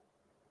tested,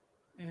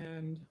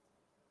 and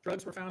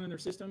drugs were found in their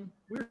system,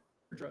 weird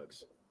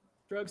drugs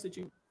that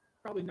you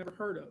probably never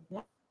heard of.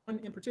 One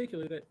in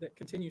particular that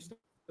continues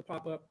to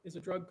pop up is a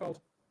drug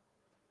called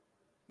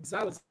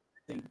xylazine,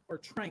 or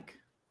trank,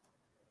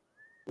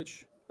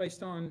 which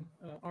based on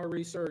our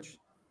research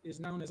is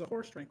known as a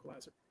horse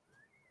tranquilizer.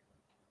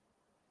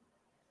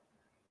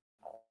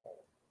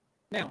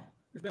 Now,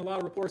 there's been a lot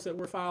of reports that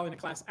we're filing a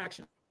class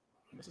action.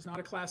 This is not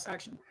a class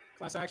action.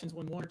 Class action is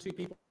when one or two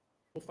people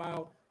will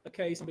file a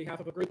case on behalf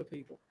of a group of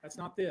people. That's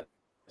not this.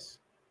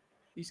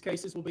 These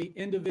cases will be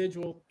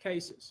individual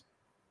cases.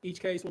 Each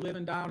case will live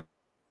and die on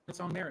its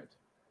own merit.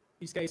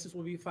 These cases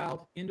will be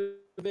filed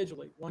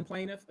individually, one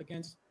plaintiff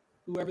against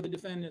whoever the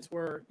defendants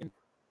were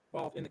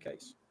involved in the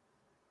case.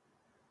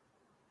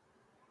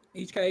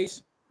 Each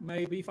case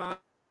may be filed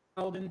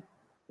in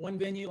one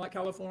venue like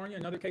California.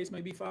 Another case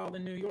may be filed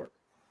in New York.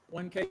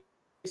 One case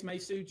may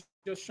sue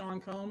just Sean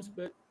Combs,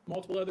 but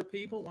multiple other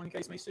people. One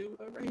case may sue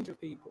a range of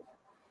people.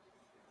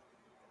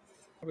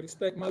 I would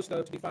expect most of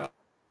it to be filed,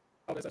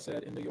 as I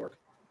said, in New York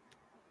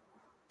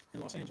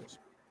and Los Angeles.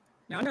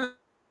 Now, I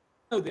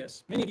know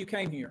this. Many of you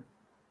came here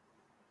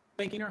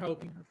thinking or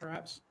hoping, or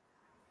perhaps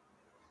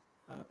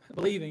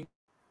believing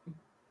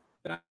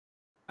that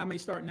I may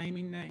start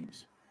naming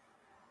names.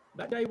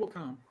 That day will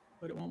come,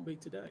 but it won't be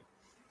today.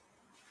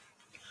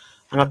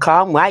 And I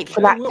can't wait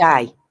for that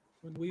day.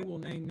 When we will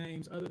name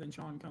names other than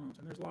Sean Combs,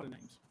 and there's a lot of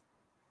names.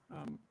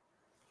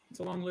 It's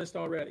a long list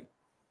already.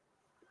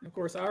 And of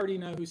course, I already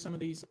know who some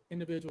of these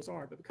individuals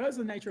are, but because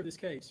of the nature of this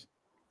case,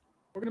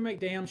 we're going to make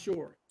damn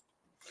sure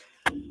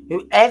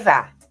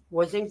whoever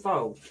was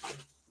involved,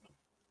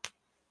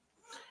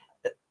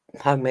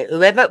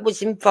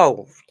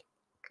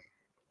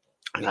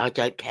 and I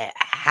don't care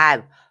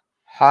how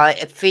high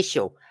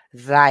official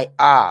they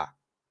are,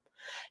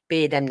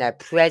 be them the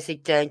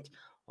president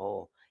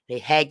or the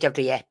head of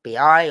the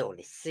FBI or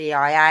the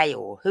CIA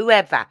or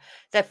whoever,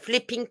 the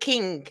flipping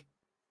king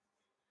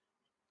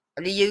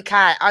of the UK,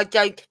 I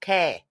don't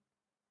care.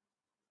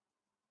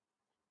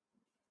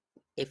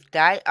 If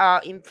they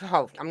are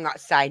involved, I'm not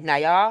saying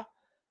they are.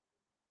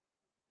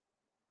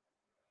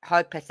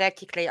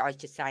 Hypothetically, I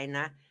should say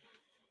that,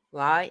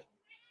 right?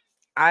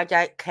 I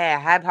don't care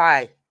how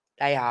high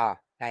they are.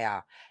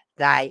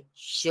 They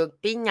should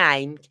be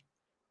named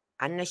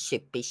and they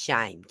should be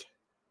shamed.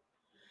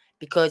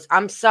 Because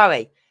I'm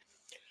sorry,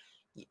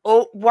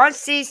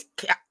 once these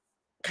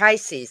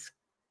cases,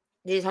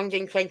 these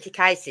 120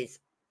 cases,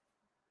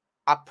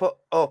 are put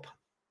up,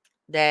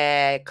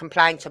 the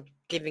complaints of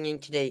giving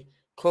into the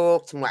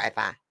courts and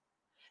whatever,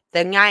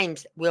 the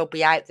names will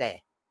be out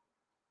there.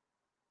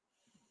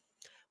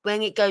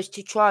 When it goes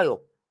to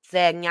trial,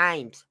 their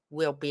names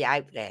will be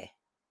out there.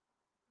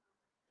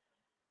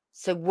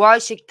 So why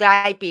should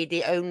they be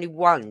the only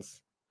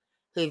ones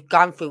who've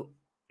gone through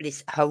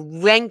this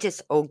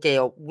horrendous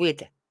ordeal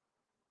with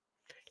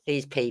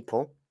these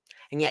people?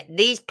 And yet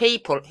these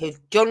people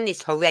who've done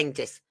these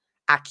horrendous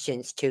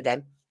actions to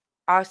them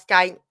are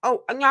staying,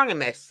 oh,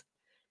 anonymous.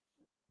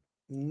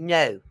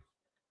 No.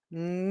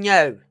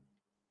 No.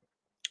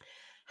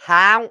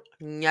 How?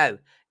 No.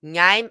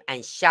 Name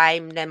and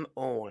shame them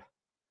all.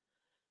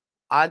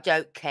 I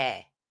don't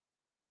care.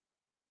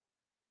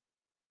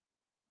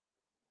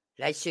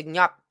 They should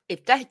not,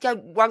 if they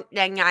don't want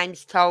their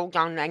names told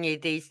on any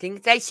of these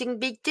things, they shouldn't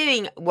be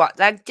doing what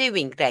they're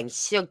doing then,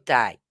 should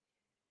they?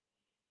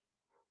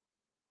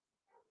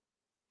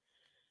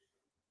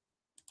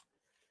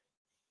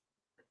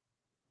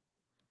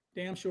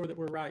 Damn sure that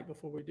we're right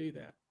before we do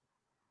that.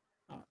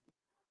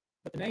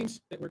 But the names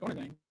that we're going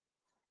to name,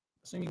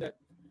 assuming that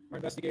our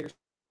investigators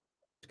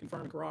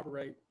confirm and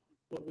corroborate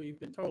what we've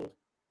been told,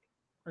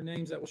 are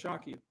names that will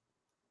shock you.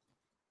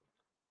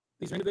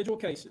 These are individual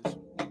cases.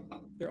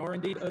 There are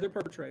indeed other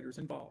perpetrators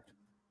involved.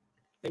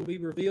 They will be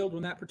revealed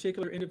when that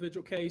particular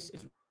individual case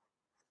is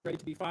ready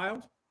to be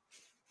filed.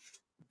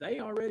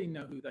 They already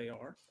know who they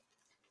are.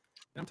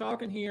 And I'm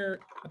talking here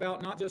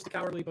about not just the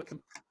cowardly, but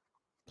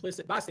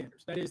complicit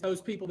bystanders. That is,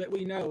 those people that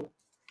we know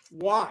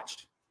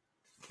watched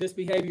this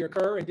behavior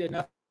occur and did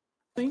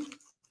nothing.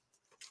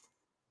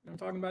 I'm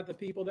talking about the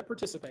people that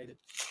participated,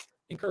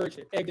 encouraged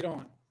it, egged it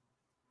on.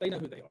 They know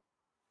who they are.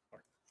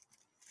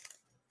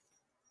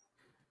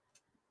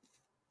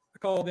 I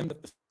call them the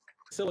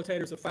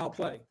facilitators of foul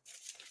play,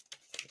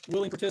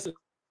 willing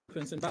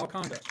participants in foul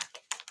conduct.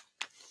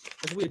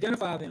 As we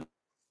identify them,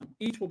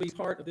 each will be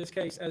part of this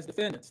case as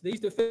defendants.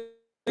 These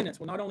defendants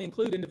will not only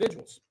include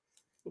individuals,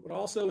 but would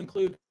also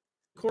include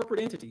corporate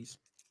entities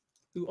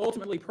who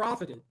ultimately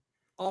profited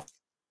off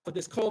of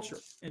this culture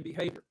and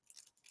behavior.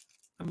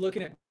 I'm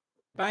looking at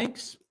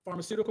banks,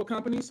 pharmaceutical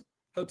companies,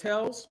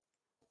 hotels.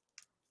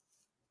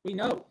 We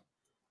know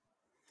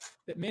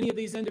that many of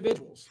these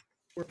individuals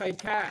were paid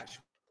cash.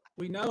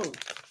 We know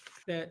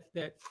that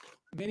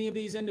many of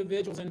these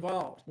individuals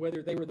involved,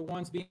 whether they were the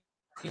ones being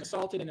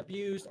assaulted and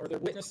abused, or they're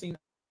witnessing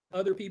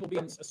other people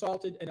being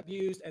assaulted and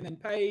abused and then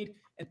paid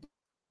and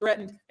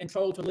threatened and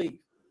told to leave.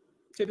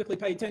 Typically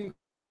paid 10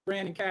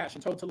 grand in cash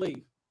and told to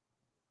leave.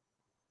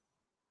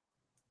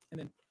 And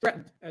then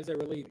threatened as they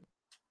were leaving.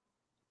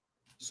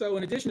 So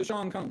in addition to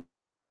Sean Combs,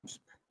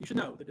 you should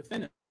know the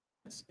defendants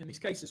in these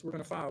cases we're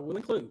going to file will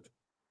include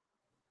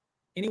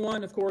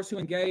anyone, of course, who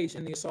engaged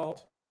in the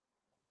assault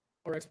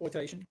or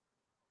exploitation,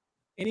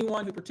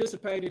 anyone who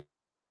participated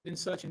in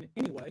such in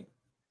any way,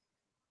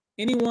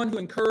 anyone who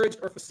encouraged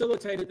or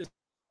facilitated this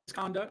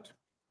conduct,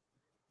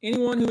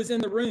 anyone who was in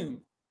the room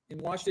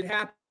and watched it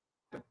happen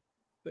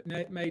but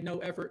made no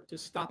effort to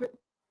stop it,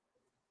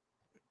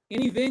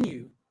 any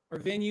venue or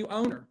venue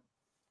owner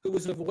who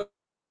was aware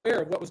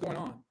of what was going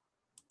on.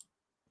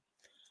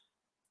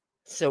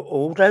 So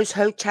all those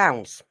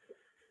hotels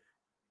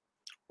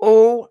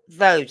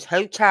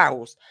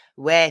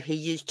where he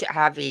used to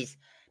have his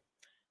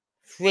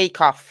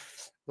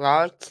freak-offs,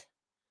 right,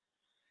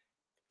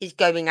 he's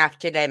going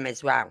after them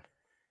as well.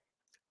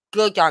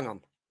 Good on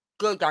them.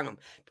 Good on them.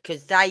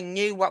 Because they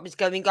knew what was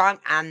going on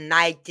and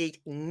they did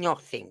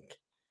nothing.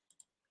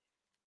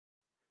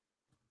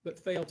 But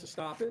failed to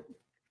stop it.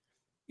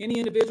 Any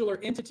individual or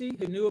entity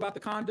who knew about the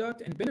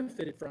conduct and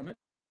benefited from it,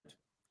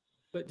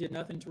 but did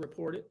nothing to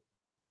report it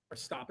or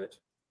stop it.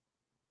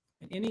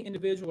 And any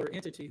individual or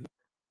entity who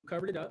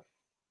covered it up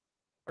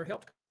or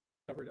helped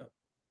cover it up.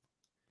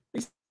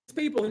 These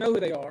people who know who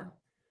they are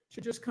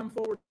should just come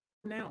forward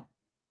now.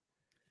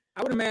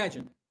 I would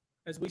imagine,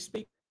 as we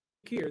speak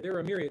here, there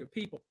are a myriad of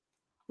people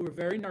who are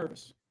very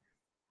nervous.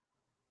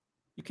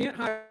 You can't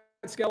hide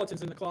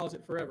skeletons in the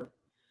closet forever.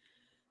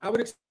 I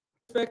would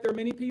expect there are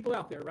many people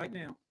out there right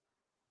now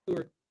who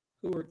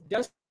are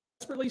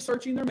desperately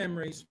searching their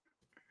memories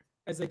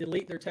as they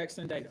delete their texts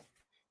and data.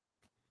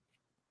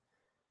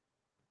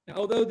 Now,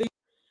 although these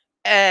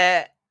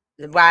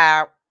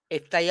well,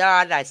 if they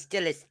are, they're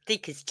still as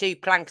thick as two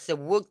planks of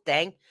wood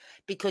then,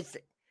 because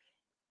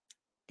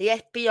the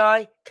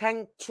FBI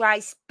can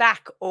trace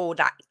back all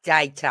that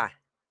data.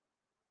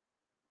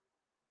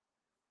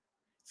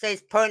 So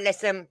it's pointless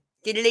them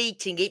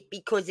deleting it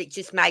because it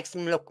just makes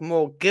them look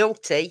more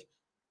guilty.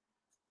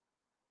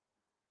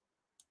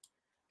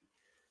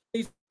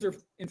 These are,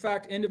 in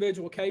fact,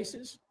 individual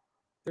cases.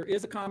 There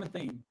is a common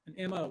theme,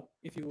 an MO,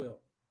 if you will.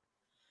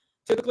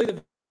 Typically,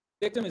 the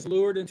victim is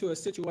lured into a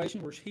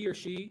situation where he or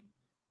she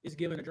is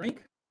given a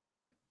drink.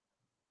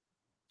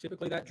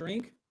 Typically, that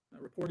drink,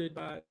 reported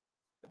by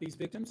these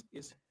victims,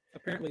 is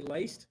apparently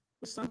laced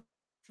with something.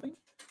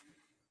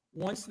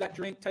 Once that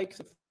drink takes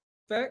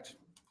effect,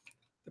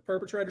 the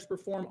perpetrators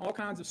perform all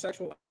kinds of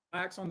sexual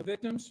acts on the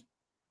victims,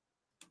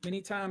 many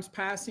times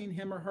passing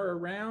him or her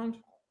around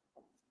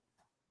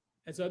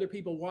as other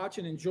people watch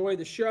and enjoy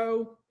the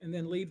show, and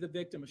then leave the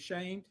victim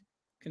ashamed,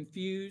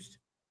 confused,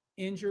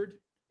 injured,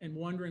 and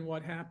wondering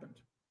what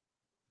happened.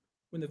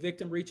 When the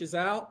victim reaches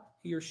out,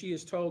 he or she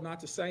is told not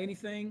to say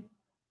anything,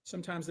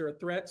 Sometimes there are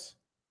threats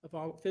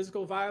of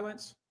physical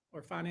violence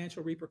or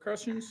financial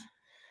repercussions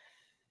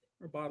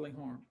or bodily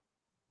harm.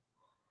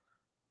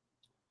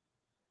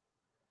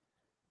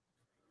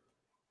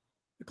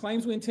 The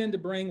claims we intend to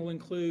bring will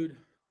include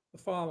the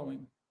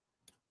following: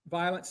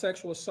 violent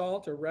sexual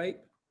assault or rape,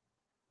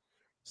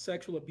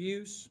 sexual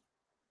abuse,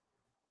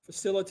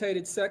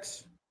 facilitated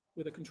sex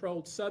with a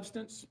controlled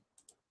substance,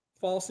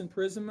 false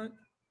imprisonment,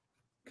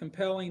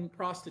 compelling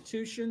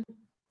prostitution,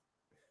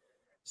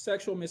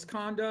 sexual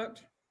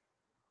misconduct,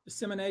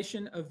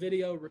 dissemination of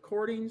video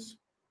recordings,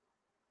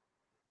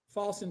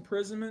 false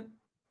imprisonment,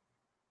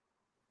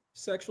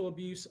 sexual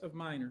abuse of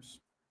minors.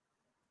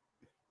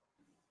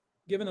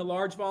 Given the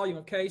large volume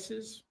of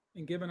cases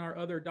and given our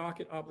other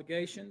docket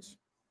obligations,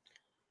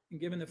 and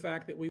given the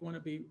fact that we want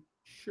to be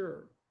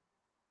sure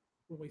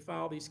when we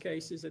file these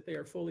cases that they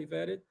are fully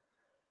vetted,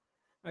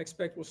 I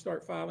expect we'll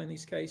start filing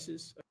these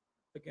cases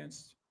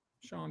against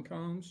Sean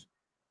Combs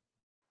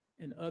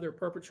and other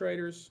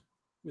perpetrators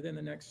within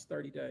the next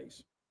 30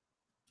 days.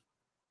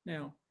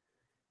 Now,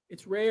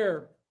 it's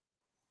rare,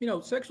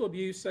 sexual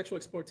abuse, sexual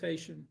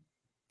exploitation,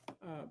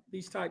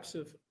 this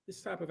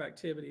type of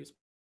activity is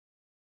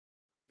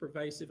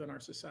pervasive in our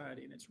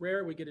society, and it's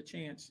rare we get a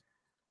chance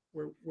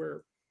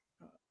where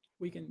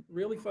we can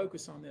really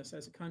focus on this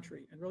as a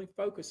country and really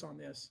focus on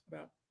this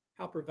about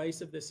how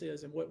pervasive this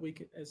is and what we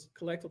as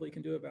collectively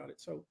can do about it.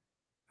 So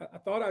I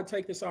thought I'd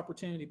take this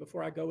opportunity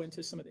before I go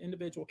into some of the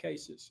individual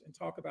cases and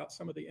talk about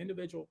some of the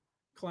individual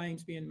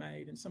claims being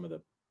made and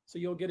so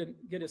you'll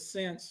get a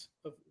sense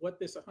of what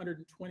this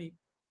 120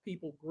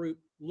 people group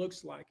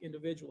looks like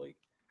individually.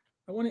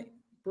 I want to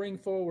bring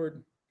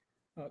forward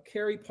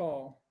Carrie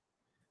Paul.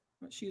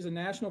 She's a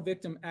national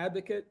victim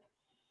advocate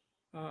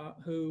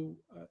who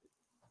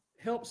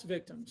helps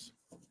victims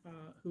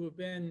who have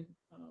been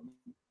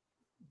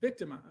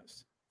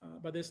victimized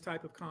by this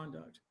type of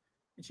conduct.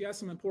 And she has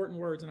some important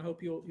words, and I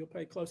hope you'll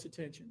pay close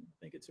attention. I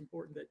think it's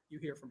important that you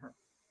hear from her.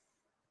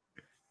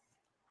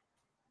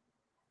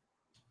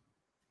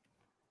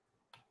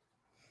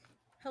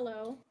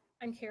 Hello,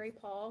 I'm Carrie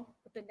Paul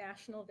with the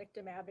National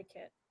Victim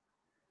Advocate.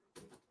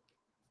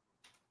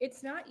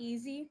 It's not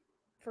easy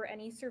for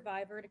any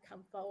survivor to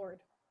come forward.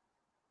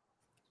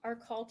 Our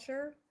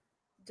culture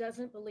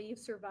doesn't believe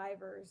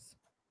survivors.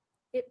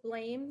 It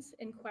blames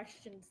and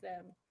questions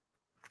them.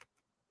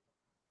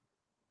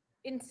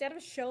 Instead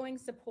of showing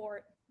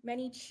support,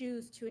 many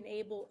choose to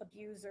enable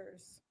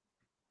abusers.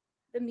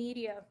 The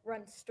media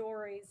runs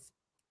stories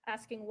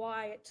asking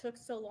why it took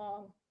so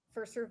long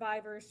for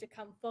survivors to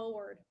come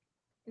forward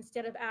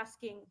instead of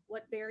asking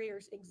what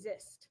barriers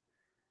exist.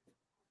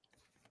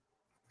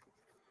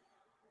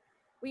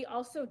 We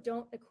also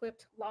don't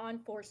equip law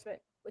enforcement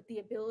with the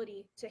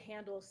ability to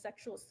handle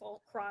sexual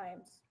assault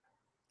crimes.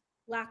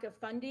 Lack of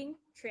funding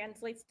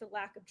translates to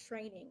lack of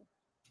training.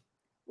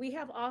 We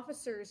have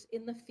officers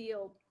in the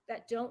field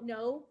that don't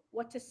know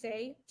what to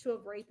say to a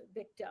rape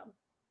victim,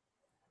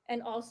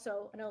 and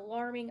also an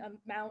alarming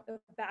amount of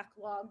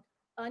backlogged,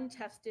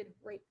 untested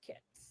rape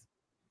kits.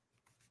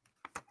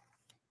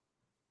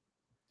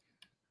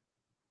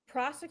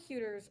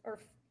 Prosecutors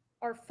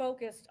are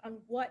focused on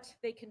what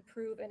they can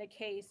prove in a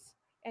case,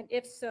 and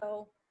if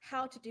so,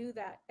 how to do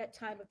that at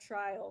time of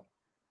trial.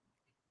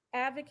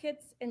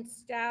 Advocates and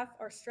staff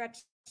are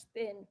stretched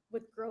thin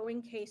with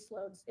growing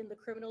caseloads in the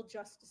criminal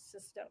justice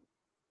system.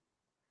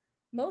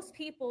 Most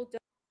people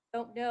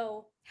don't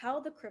know how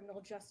the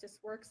criminal justice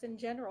works in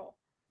general.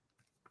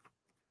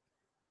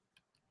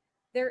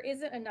 There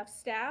isn't enough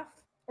staff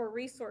or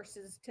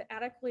resources to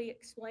adequately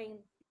explain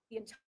the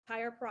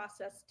entire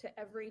process to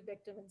every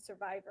victim and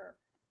survivor.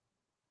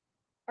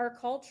 Our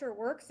culture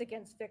works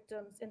against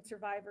victims and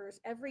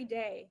survivors every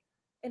day,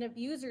 and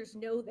abusers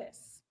know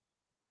this.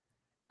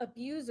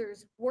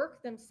 Abusers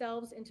work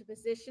themselves into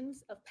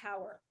positions of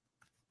power,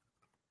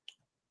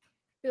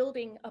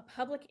 building a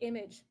public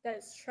image that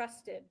is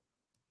trusted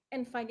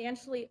and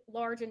financially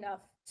large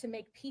enough to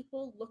make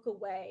people look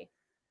away.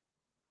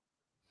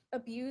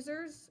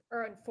 Abusers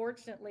are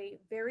unfortunately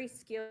very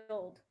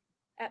skilled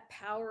at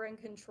power and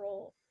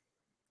control,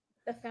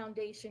 the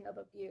foundation of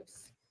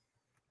abuse.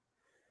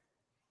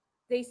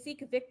 They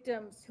seek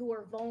victims who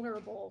are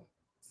vulnerable,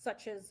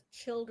 such as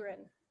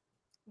children,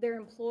 their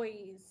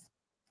employees,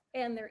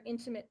 and their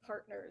intimate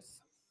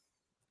partners,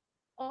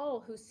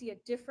 all who see a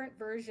different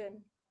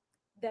version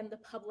than the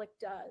public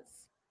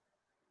does,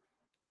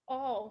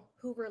 all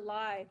who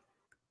rely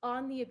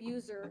on the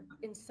abuser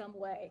in some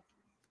way.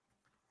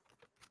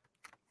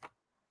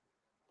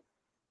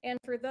 And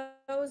for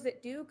those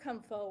that do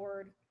come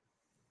forward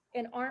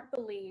and aren't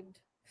believed,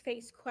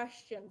 face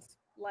questions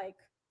like,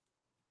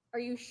 are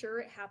you sure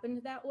it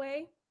happened that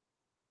way?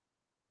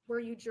 Were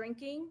you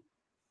drinking?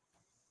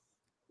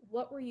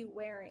 What were you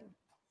wearing?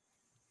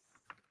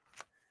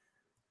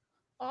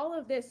 All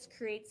of this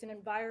creates an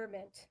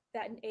environment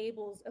that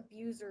enables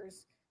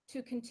abusers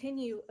to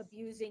continue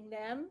abusing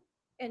them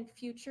and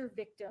future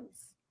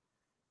victims.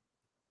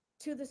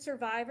 To the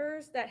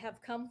survivors that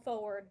have come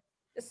forward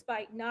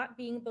despite not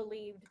being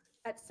believed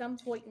at some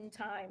point in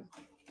time,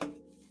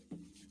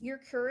 Your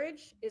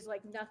courage is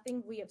like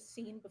nothing we have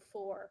seen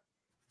before.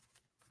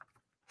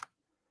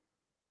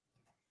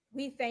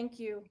 We thank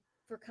you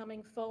for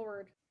coming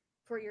forward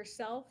for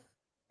yourself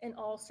and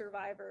all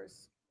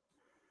survivors.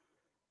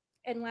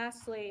 And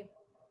lastly,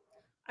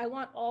 I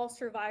want all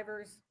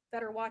survivors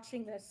that are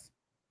watching this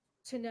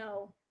to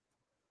know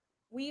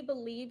we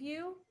believe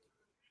you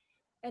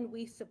and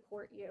we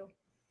support you.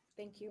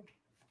 Thank you.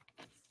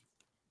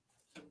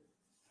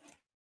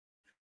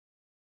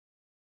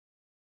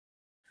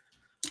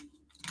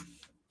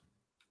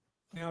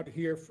 Now to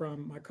hear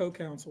from my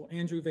co-counsel,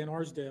 Andrew Van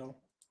Arsdale.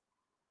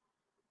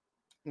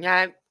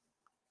 Now,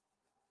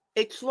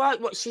 it's right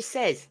what she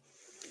says.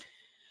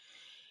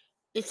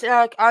 It's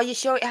like, are you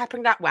sure it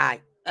happened that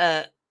way?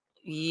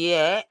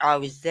 Yeah, I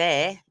was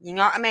there. You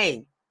know what I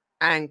mean?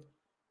 And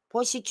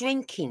was he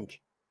drinking?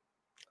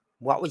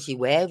 What was he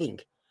wearing?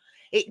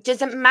 It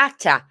doesn't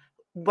matter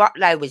what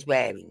they was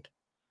wearing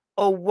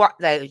or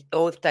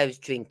or if they was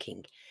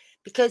drinking,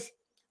 because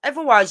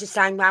otherwise you're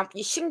saying, well,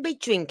 you shouldn't be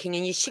drinking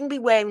and you shouldn't be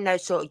wearing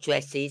those sort of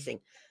dresses and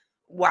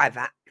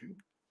whatever.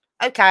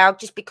 Okay, I'll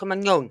just become a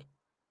nun.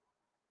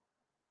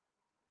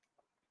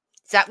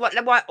 Is that what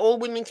they want all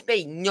women to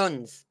be?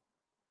 Nuns.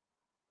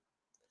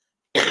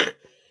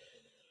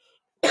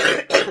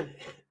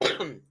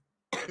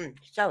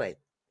 Sorry.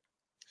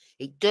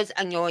 It does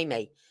annoy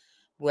me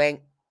when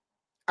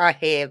I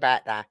hear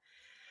about that.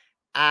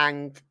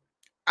 And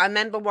I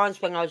remember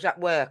once when I was at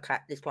work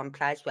at this one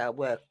place where I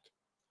worked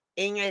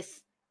in a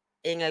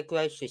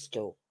grocery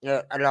store,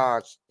 a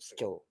large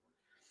store.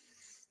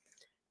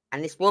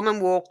 And this woman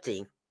walked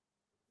in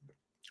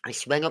and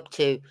she went up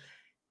to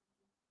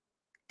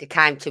the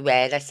counter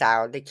where they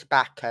sell the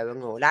tobacco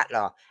and all that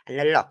lot and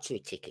the lottery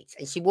tickets.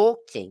 And she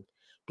walked in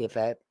with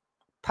her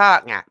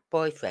partner,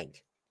 boyfriend.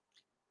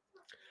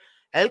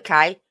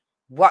 Okay,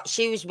 what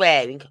she was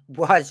wearing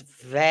was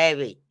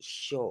very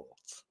short.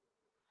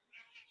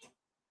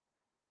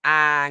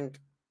 And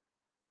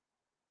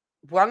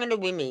one of the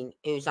women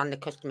who was on the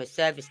customer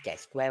service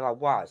desk where I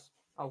was,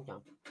 hold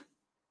on,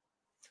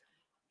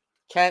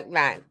 turned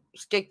round,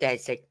 stood there and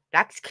said,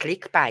 that's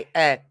clickbait,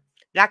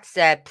 that's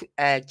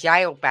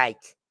jailbait.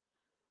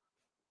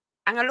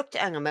 And I looked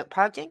at her and I went,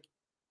 pardon? I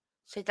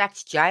said,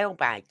 that's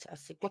jailbait. I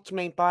said, what do you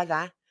mean by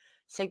that? I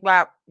said,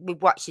 well,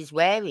 with what she's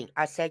wearing.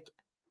 I said,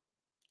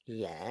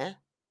 yeah.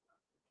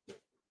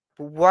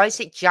 But why is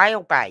it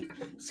jailbait?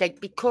 I said,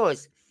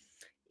 because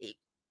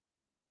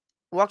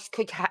what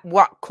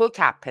could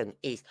happen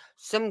is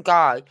some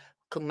guy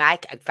could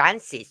make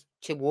advances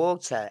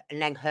towards her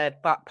and then her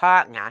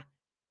partner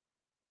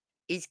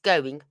is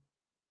going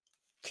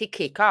to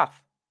kick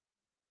off.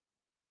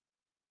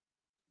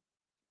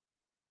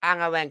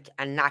 And I went,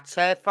 and that's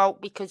her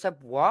fault because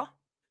of what?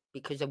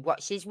 Because of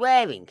what she's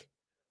wearing.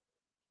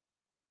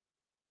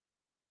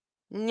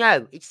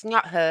 No, it's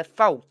not her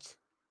fault.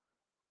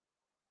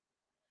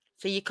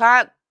 So you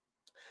can't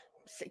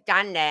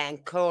stand there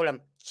and call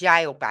them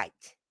jailbait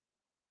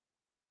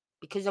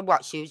because of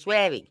what she was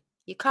wearing.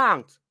 You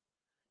can't.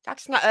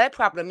 That's not her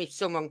problem if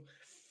someone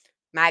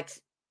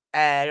makes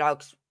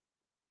likes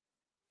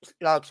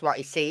what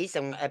he sees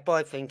and her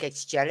boyfriend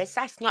gets jealous.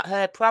 That's not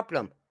her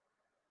problem.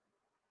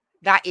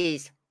 That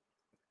is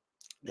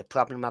the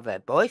problem of her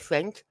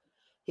boyfriend,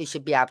 who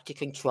should be able to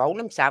control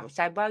himself and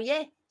say, well,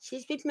 yeah,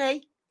 she's with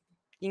me.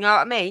 You know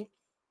what I mean?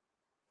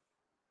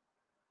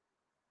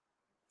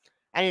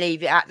 And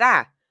leave it at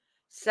that.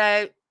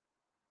 So,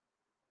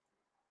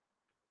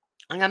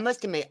 and I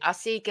must admit, I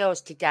see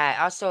girls today.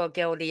 I saw a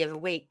girl the other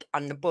week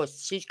on the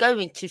bus. She's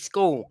going to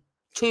school.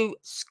 And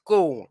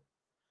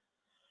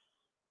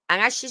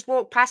as she's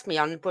walked past me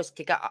on the bus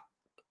to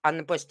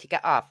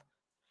get off,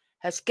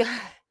 her skirt,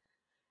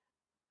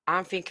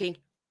 I'm thinking,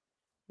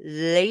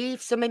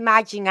 leave some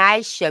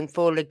imagination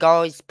for the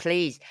guys,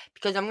 please.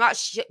 Because I'm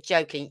not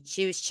joking.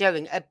 She was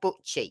showing her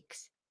butt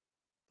cheeks,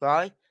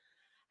 right?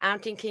 And I'm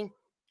thinking,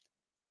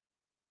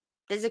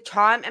 there's a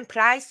time and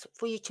place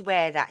for you to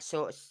wear that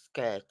sort of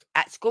skirt.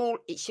 At school,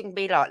 it shouldn't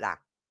be like that,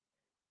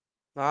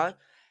 right?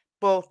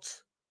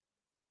 But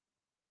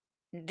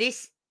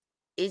this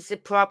is the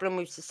problem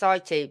with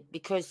society,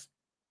 because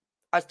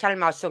I was telling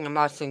my son, and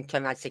my son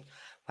turned around and said,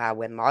 well,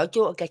 when my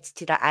daughter gets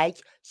to that age,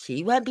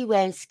 she won't be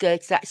wearing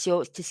skirts that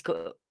short to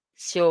school.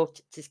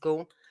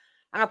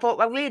 And I thought,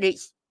 well, really,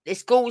 it's the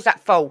school's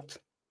at fault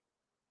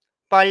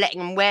by letting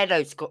them wear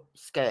those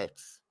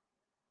skirts.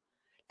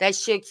 They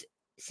should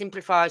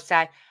simplify and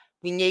say,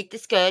 we need the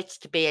skirts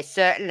to be a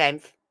certain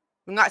length.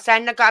 We're not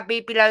saying they've got to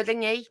be below the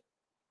knee.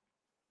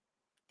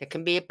 They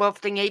can be above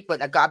the knee,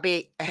 but they've got to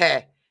be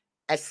a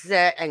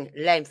certain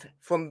length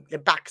from the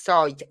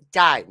backside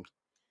down,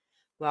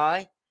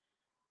 right?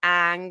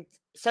 And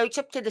so it's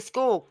up to the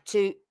school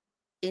to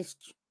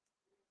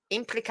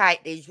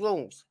implicate these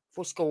rules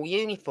for school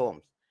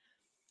uniforms.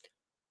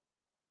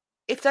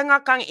 If they're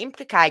not going to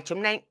implicate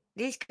them, then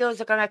these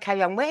girls are going to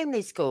carry on wearing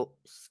these short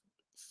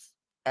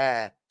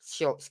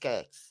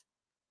skirts,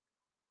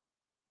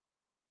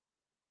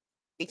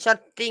 which I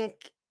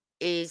think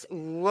is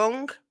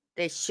wrong.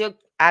 They should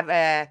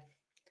have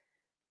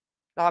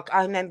like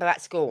I remember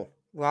at school,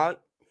 right?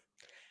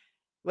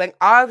 When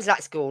I was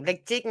at school,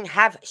 they didn't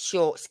have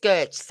short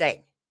skirts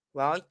then,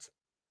 right?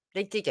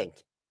 They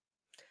didn't.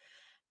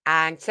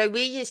 And so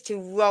we used to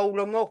roll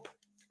them up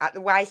at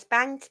the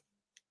waistband,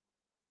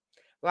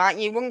 right?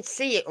 You wouldn't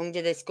see it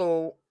under the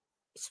school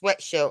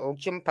sweatshirt or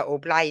jumper or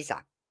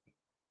blazer.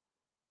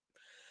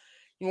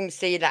 You wouldn't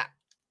see that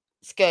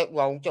skirt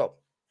rolled up.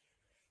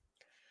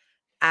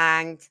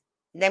 And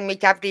then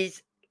we'd have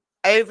these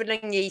over the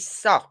knee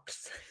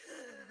socks.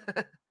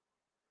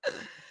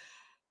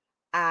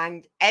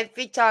 And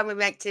every time we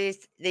went to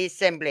the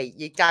assembly,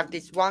 you'd have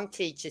this one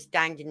teacher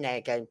standing there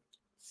going,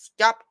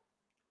 "Stop,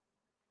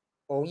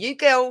 all you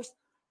girls,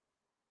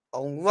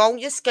 unroll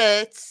your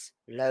skirts,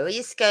 lower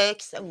your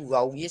skirts, and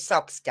roll your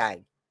socks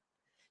down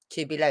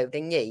to below the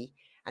knee,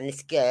 and the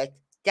skirt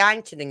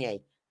down to the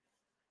knee."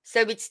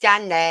 So we'd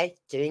stand there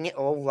doing it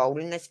all,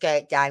 rolling the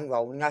skirt down,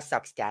 rolling our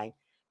socks down.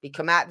 We'd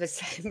come out of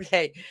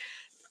assembly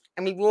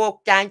and we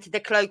walked down to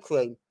the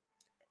cloakroom,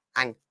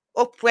 and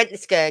up went the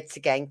skirts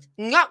again.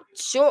 Not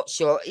short,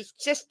 it's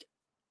just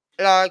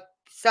like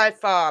so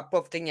far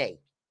above the knee,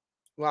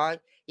 right?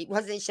 It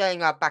wasn't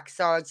showing our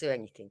backsides or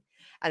anything.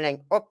 And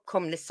then up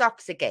come the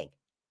socks again,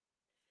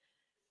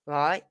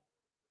 right?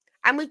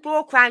 And we'd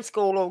walk around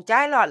school all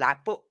day like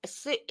that. But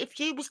if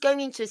you was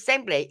going into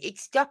assembly, it'd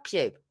stop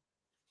you.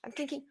 I'm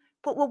thinking,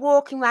 but we're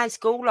walking around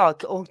school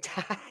like all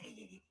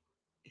day.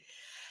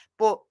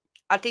 But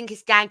I think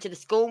it's down to the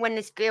school. When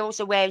the girls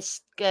are wearing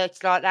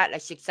skirts like that, they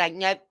should say,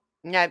 "Nope,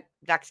 no,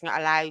 that's not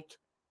allowed.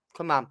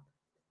 Come on."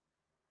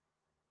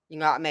 You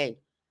know what I mean?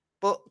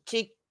 But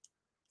to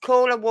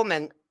call a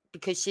woman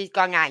because she's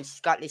gone out and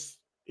she's got this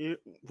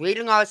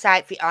really nice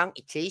outfit on,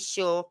 it is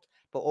short,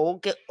 but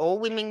all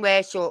women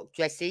wear short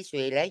dresses,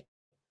 really.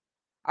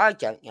 I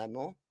don't know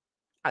more.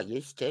 I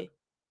used to.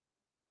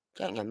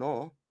 Don't know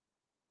more.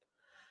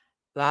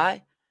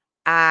 Right?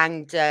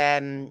 And,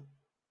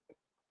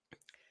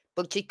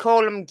 but to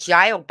call them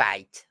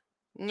jailbait,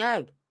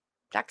 no,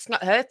 that's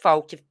not her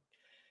fault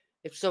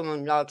if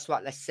someone likes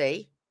what they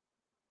see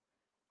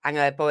and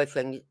her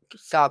boyfriend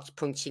starts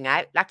punching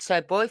out. That's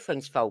her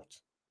boyfriend's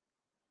fault.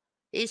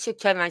 He should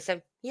turn around and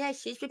say, "Yeah,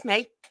 she's with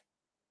me.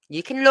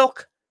 You can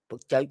look,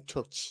 but don't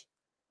touch."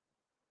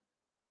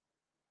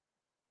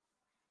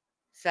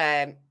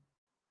 So,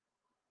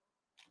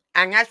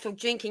 and as for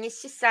drinking,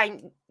 it's just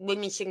saying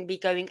women shouldn't be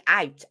going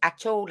out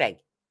at all then.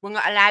 We're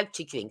not allowed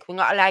to drink. We're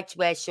not allowed to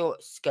wear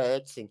short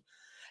skirts and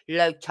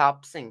low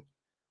tops and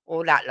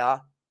all that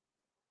lot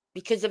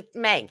because of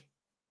men.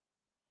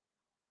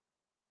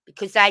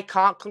 Because they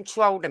can't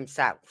control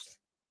themselves.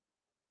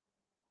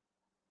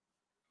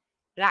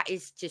 That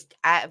is just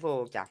out of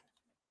order.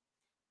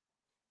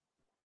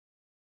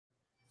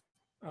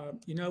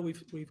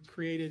 We've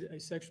created a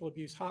sexual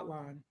abuse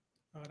hotline,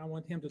 and I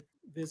want him to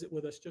visit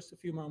with us just a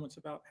few moments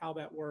about how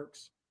that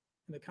works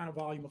and the kind of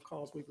volume of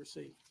calls we've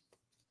received.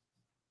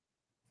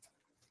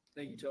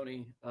 Thank you,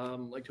 Tony.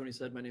 Like Tony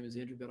said, my name is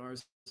Andrew Ben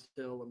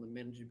Arstill. I'm the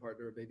managing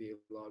partner of ABA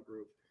Law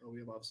Group. We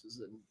have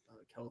offices in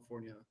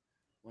California,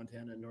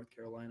 Montana, and North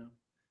Carolina.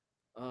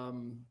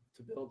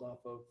 To build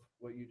off of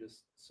what you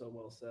just so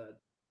well said,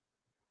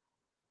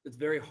 it's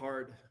very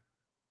hard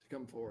to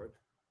come forward.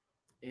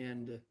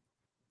 And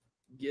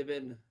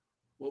given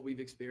what we've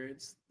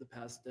experienced the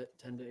past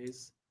 10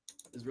 days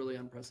is really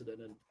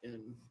unprecedented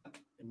in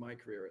my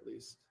career, at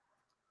least.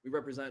 We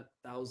represent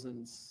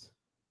thousands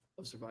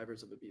of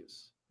survivors of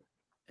abuse,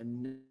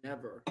 and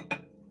never,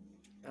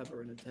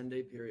 ever in a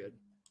 10-day period.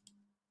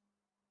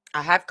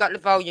 I have got the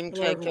volume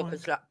Hello, turned up everyone.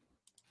 as well.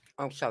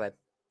 Oh, sorry.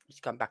 It's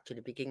gone back to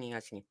the beginning,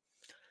 hasn't it?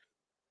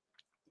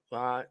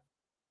 Right.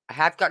 I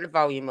have got the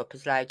volume up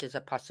as loud as I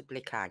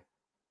possibly can.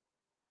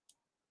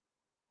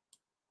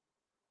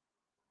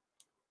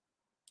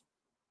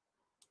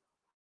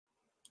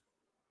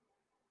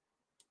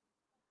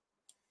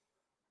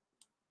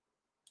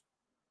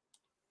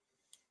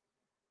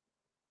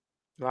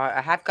 Right,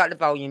 I have got the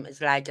volume as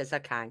loud as I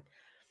can.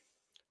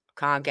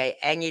 Can't get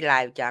any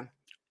louder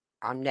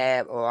on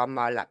there or on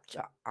my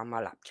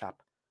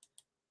laptop.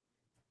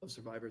 Of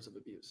survivors of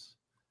abuse,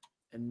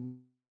 and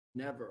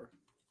never,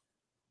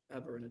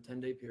 ever in a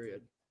 10-day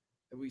period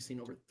have we seen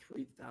over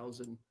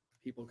 3,000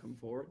 people come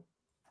forward,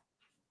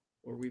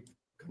 or we've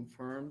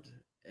confirmed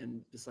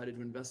and decided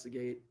to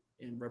investigate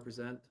and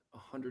represent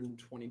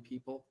 120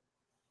 people,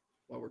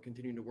 while we're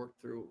continuing to work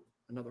through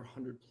another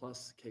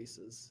 100+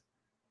 cases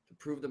to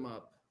prove them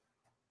up,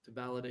 to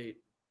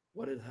validate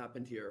what had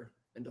happened here,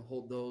 and to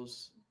hold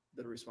those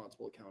that are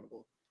responsible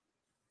accountable.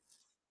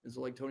 And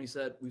so, like Tony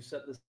said, we've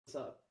set this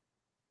up.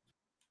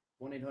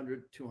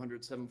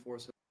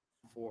 1-800-200-7474.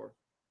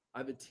 I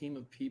have a team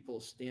of people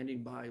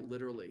standing by,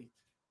 literally.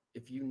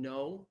 If you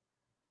know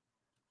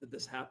that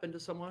this happened to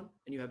someone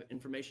and you have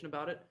information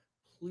about it,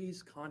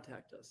 please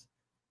contact us.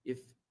 If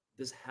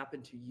this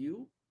happened to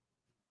you,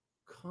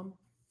 come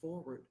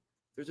forward.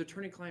 There's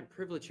attorney-client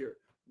privilege here.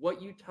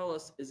 What you tell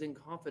us is in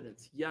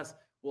confidence. Yes,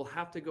 we'll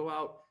have to go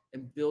out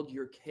and build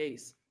your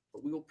case,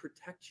 but we will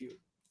protect you.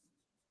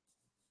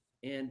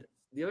 And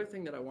the other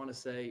thing that I want to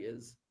say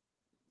is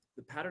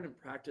the pattern and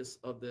practice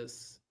of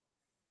this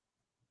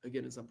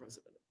again, is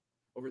unprecedented.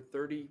 Over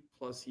 30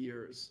 plus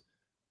years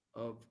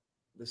of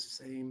the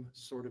same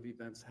sort of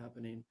events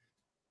happening,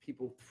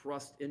 people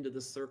thrust into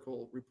the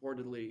circle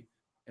reportedly,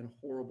 and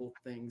horrible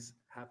things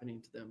happening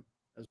to them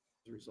as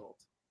a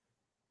result.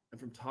 And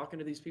from talking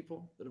to these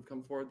people that have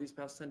come forward these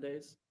past 10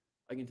 days,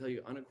 I can tell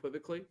you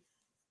unequivocally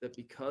that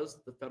because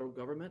the federal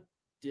government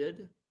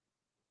did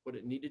what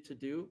it needed to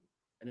do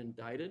and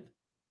indicted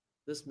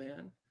this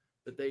man,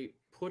 that they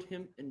put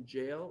him in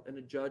jail and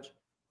a judge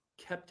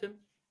kept him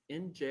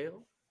in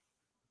jail,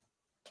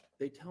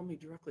 they tell me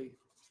directly,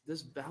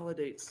 this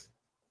validates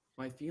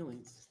my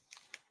feelings.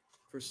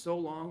 For so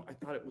long, I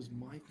thought it was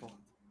my fault.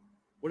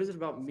 What is it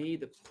about me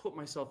that put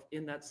myself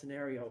in that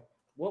scenario?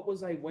 What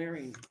was I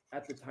wearing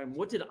at the time?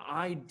 What did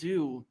I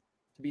do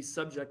to be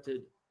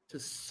subjected to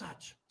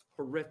such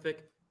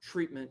horrific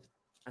treatment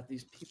at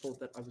these people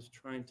that I was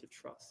trying to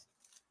trust?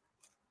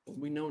 Well,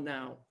 we know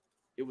now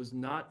it was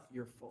not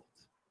your fault.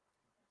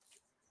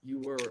 You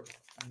were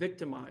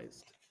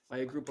victimized by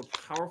a group of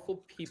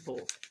powerful people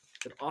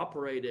that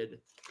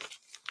operated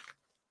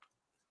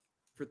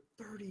for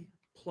 30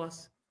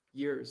 plus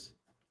years,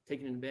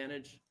 taking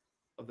advantage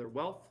of their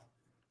wealth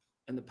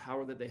and the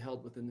power that they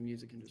held within the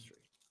music industry.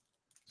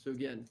 So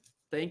again,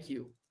 thank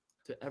you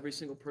to every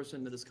single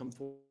person that has come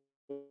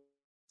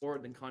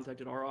forward and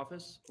contacted our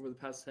office over the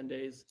past 10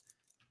 days.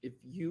 If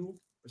you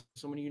or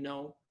someone you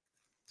know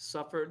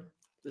suffered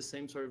the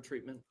same sort of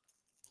treatment,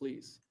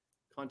 please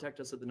contact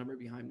us at the number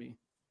behind me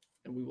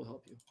and we will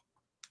help you.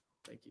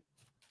 Thank you.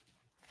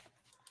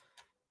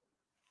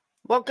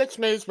 What gets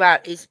me as well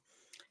is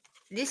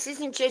this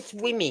isn't just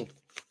women,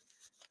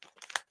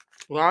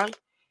 right?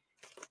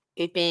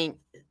 Who've been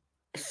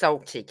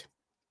assaulted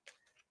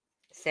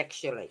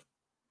sexually.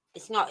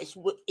 It's not.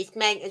 It's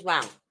men as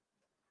well.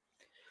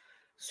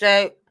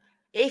 So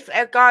if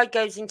a guy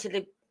goes up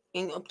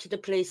to the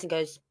police and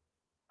goes,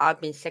 "I've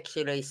been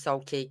sexually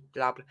assaulted,"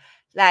 blah blah,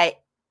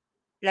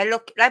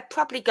 they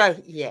probably go,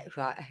 "Yeah,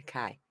 right,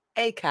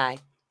 okay."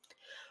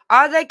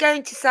 Are they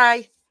going to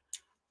say,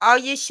 "Are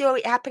you sure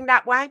it happened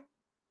that way?"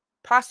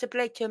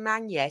 Possibly to a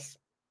man, yes.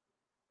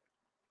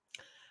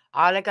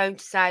 Are they going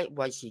to say,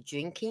 "Was you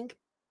drinking?"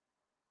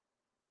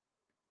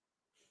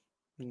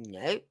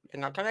 No,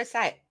 they're not going to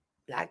say it.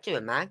 Like to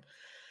a man.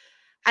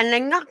 And they're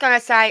not going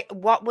to say,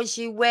 "What was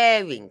you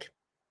wearing?"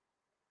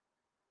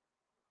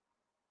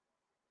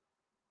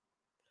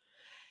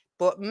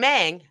 But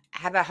men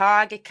have a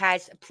harder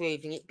case of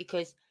proving it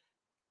because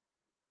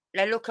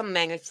they look at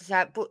men and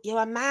say, "But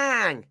you're a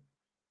man.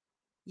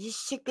 You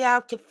should be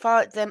able to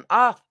fight them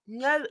off."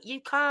 No, you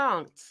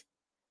can't.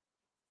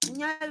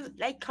 No,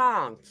 they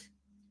can't.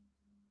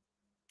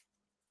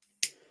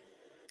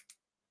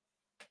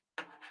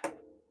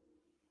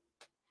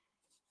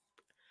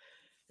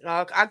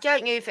 Like, I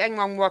don't know if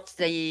anyone watched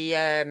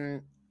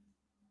the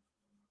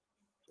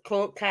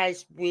court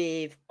case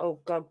with, oh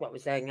God, what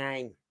was her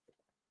name?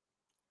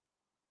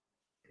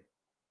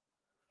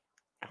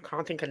 I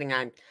can't think of the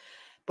name.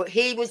 But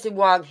he was the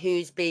one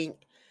who's been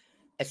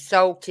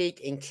assaulted,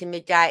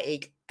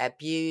 intimidated,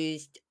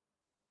 abused,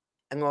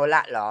 and all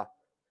that lot.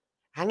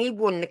 And he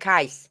won the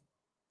case.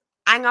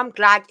 And I'm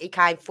glad he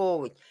came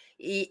forward.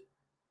 He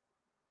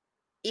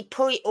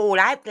put it all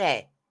out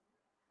there.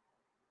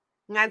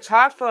 Now it's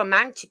hard for a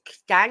man to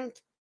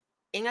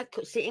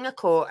sit in a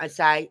court and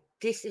say,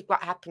 "This is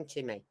what happened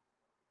to me."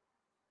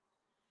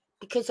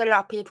 Because a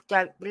lot of people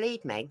don't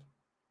believe me.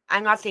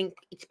 And I think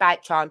it's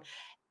about time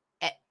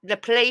the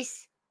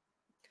police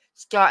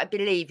started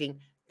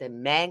believing the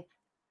men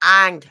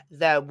and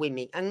the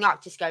women and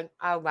not just going,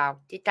 "Oh,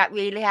 well, did that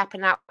really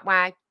happen that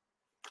way?"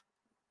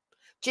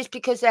 Just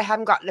because they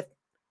haven't got the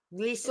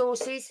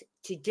resources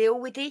to deal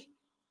with it.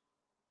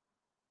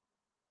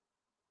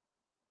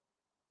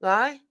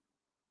 Right?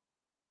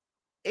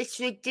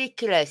 It's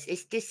ridiculous.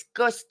 It's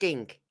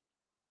disgusting.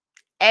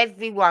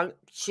 Everyone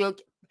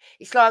should.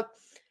 It's like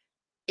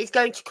it's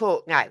going to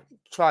court now,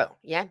 trial,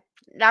 yeah?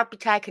 They'll be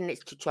taking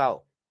this to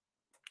trial.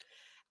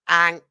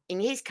 And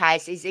in his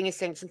case, he's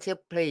innocent until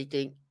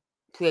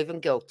proven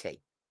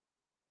guilty.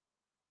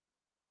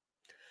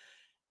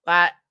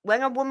 But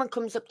when a woman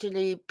comes up to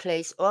the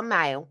police or a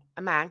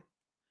man,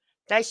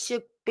 they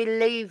should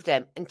believe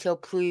them until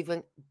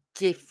proven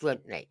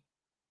differently.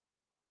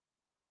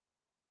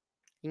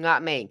 You know what I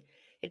mean?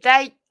 If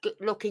they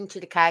look into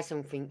the case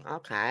and think,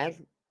 okay,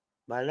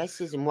 well, this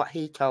isn't what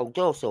he told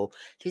us, or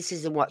this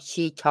isn't what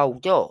she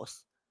told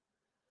us,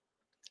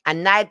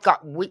 and they've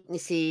got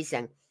witnesses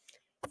and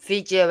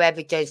video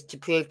evidence to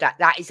prove that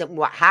that isn't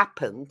what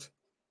happened,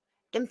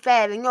 then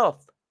fair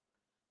enough.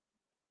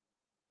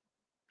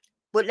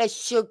 But they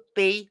should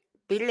be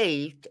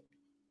believed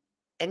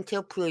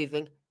until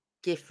proven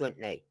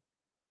differently.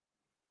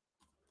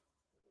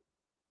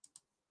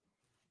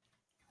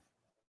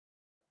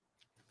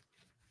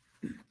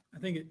 I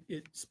think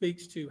it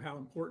speaks to how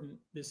important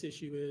this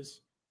issue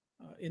is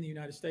in the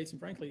United States and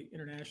frankly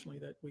internationally,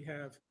 that we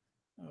have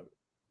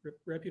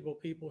reputable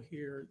people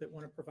here that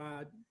want to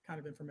provide kind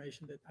of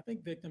information that I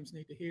think victims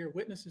need to hear,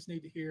 witnesses need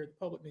to hear, the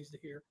public needs to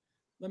hear.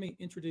 Let me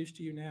introduce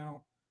to you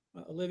now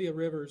Olivia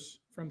Rivers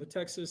from the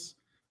Texas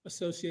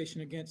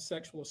Association Against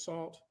Sexual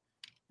Assault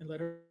and let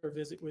her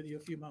visit with you a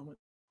few moments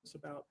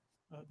about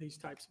these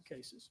types of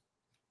cases.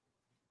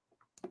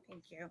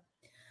 Thank you.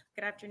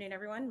 Good afternoon,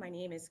 everyone. My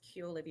name is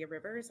Q Olivia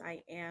Rivers.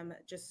 I am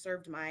just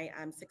served my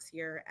 6th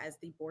year as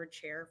the board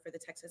chair for the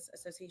Texas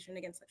Association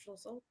Against Sexual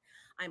Assault.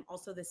 I'm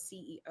also the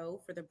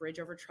CEO for the Bridge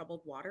Over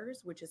Troubled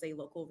Waters, which is a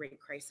local rape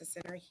crisis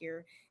center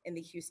here in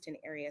the Houston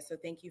area. So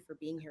thank you for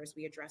being here as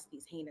we address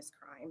these heinous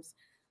crimes.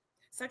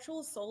 Sexual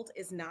assault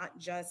is not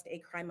just a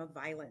crime of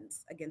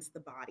violence against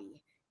the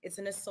body. It's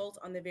an assault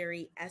on the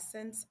very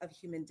essence of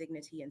human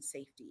dignity and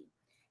safety.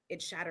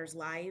 It shatters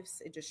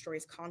lives, it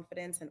destroys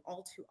confidence, and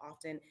all too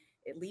often,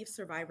 it leaves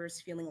survivors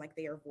feeling like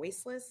they are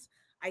voiceless,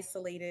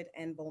 isolated,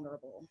 and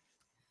vulnerable.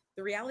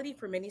 The reality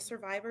for many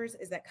survivors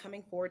is that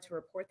coming forward to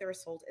report their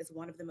assault is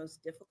one of the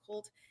most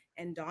difficult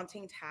and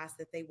daunting tasks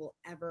that they will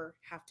ever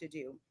have to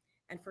do.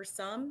 And for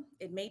some,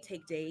 it may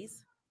take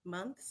days,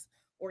 months,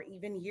 or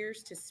even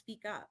years to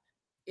speak up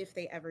if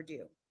they ever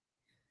do.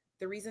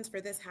 The reasons for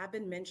this have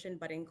been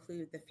mentioned, but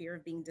include the fear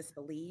of being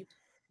disbelieved,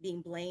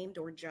 being blamed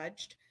or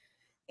judged,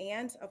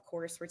 and of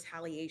course,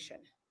 retaliation.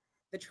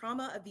 The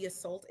trauma of the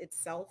assault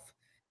itself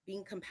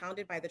being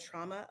compounded by the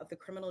trauma of the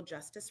criminal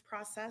justice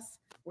process,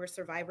 where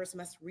survivors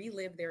must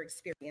relive their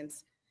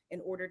experience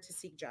in order to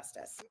seek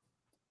justice.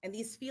 And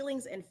these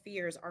feelings and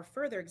fears are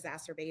further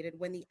exacerbated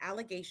when the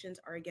allegations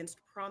are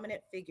against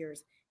prominent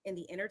figures in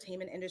the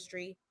entertainment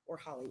industry or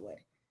Hollywood.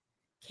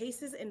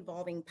 Cases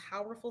involving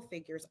powerful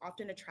figures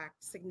often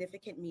attract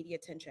significant media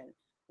attention,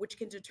 which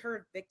can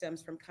deter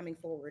victims from coming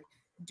forward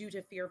due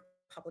to fear of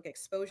public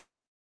exposure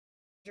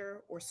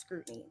or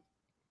scrutiny.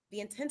 The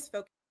intense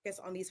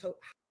focus on these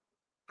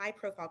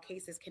high-profile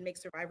cases can make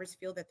survivors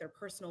feel that their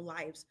personal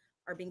lives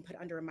are being put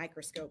under a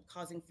microscope,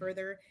 causing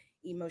further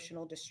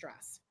emotional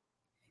distress.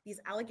 These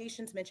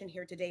allegations mentioned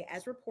here today,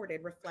 as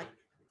reported,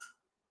 reflect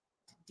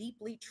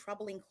deeply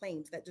troubling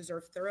claims that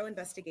deserve thorough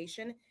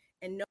investigation,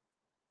 and no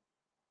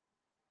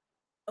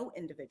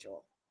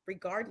individual,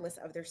 regardless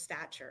of their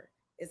stature,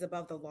 is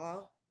above the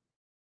law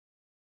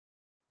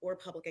or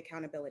public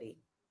accountability.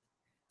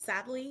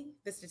 Sadly,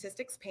 the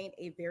statistics paint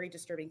a very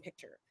disturbing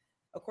picture.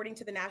 According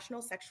to the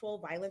National Sexual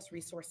Violence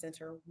Resource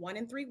Center, 1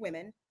 in 3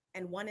 women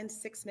and 1 in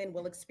 6 men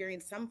will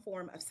experience some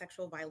form of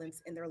sexual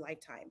violence in their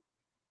lifetime.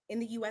 In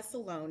the US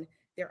alone,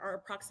 there are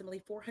approximately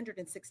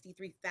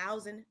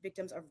 463,000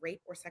 victims of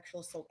rape or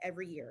sexual assault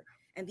every year,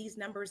 and these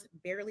numbers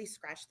barely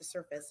scratch the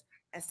surface,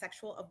 as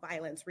sexual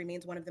violence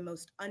remains one of the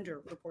most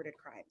underreported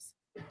crimes.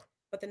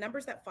 But the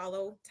numbers that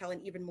follow tell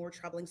an even more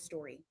troubling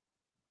story.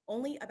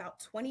 Only about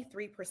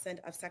 23%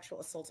 of sexual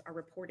assaults are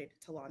reported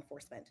to law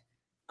enforcement.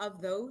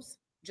 Of those,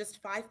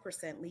 just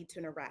 5% lead to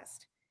an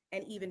arrest,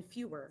 and even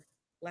fewer,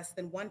 less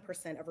than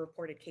 1% of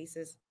reported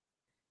cases,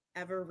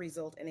 ever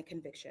result in a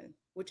conviction,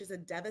 which is a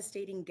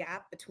devastating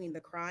gap between the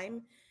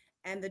crime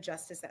and the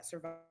justice that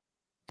survives.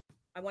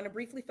 I want to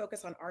briefly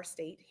focus on our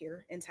state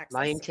here in Texas.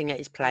 My internet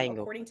is playing up.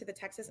 According to the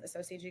Texas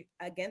Association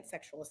Against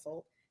Sexual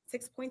Assault,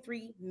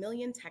 6.3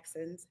 million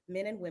Texans,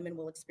 men and women,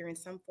 will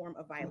experience some form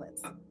of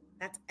violence.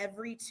 That's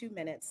every 2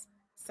 minutes,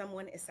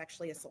 someone is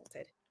sexually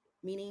assaulted,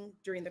 meaning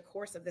during the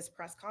course of this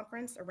press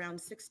conference,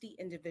 around 60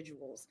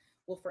 individuals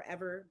will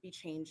forever be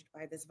changed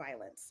by this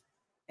violence.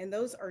 And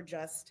those are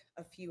just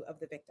a few of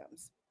the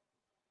victims.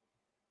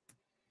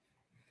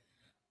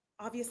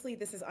 Obviously,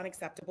 this is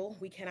unacceptable.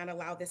 We cannot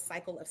allow this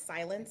cycle of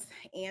silence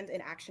and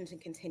inaction to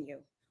continue.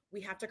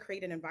 We have to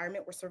create an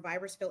environment where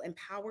survivors feel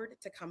empowered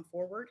to come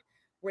forward,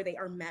 where they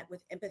are met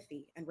with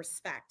empathy and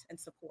respect and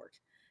support,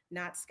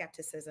 not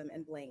skepticism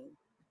and blame.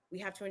 We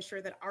have to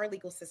ensure that our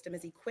legal system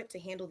is equipped to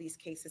handle these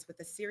cases with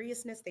the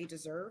seriousness they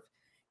deserve,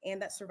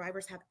 and that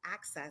survivors have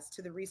access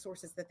to the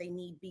resources that they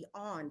need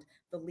beyond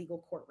the legal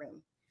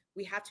courtroom.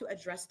 We have to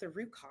address the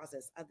root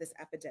causes of this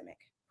epidemic: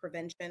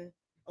 prevention,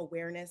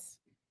 awareness,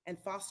 and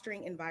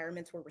fostering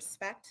environments where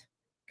respect,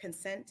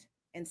 consent,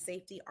 and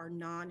safety are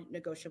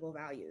non-negotiable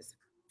values.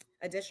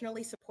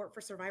 Additionally, support for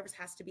survivors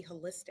has to be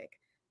holistic.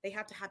 They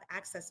have to have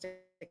access to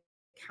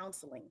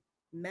counseling,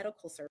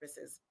 medical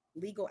services,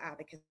 legal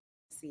advocacy,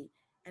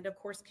 and of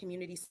course,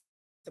 community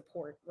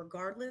support,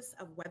 regardless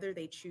of whether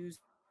they choose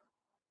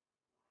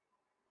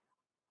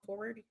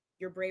forward.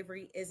 Your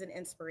bravery is an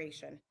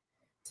inspiration.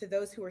 To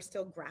those who are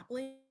still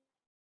grappling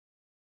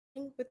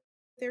with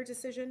their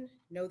decision,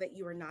 know that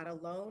you are not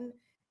alone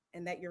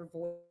and that your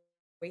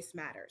voice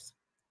matters.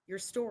 Your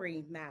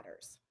story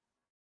matters.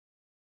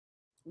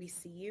 We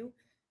see you,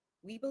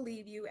 we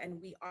believe you, and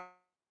we are.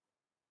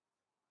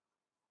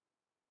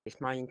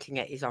 My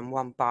internet is on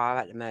 1 bar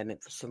at the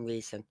moment for some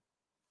reason.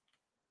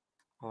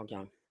 Hold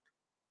on.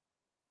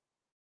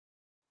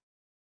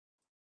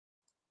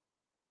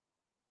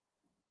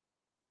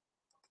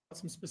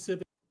 Some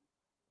specific.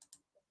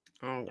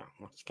 Hold on,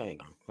 what's going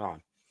on?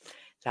 Right.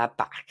 They're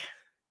back.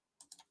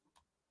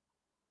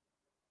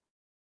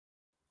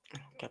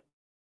 Get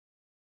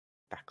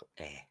back up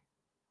there.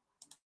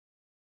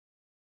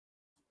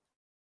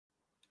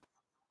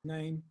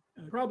 Name.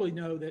 You probably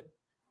know that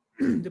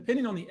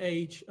depending on the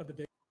age of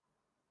the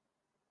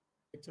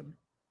victim,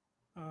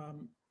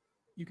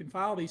 You can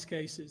file these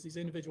cases, these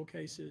individual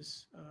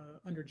cases,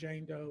 under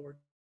Jane Doe or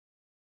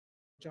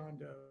John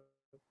Doe.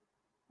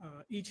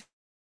 Each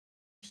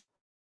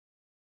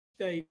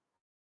state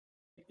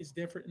is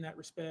different in that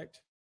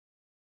respect.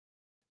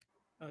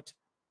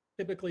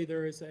 Typically,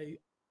 there is a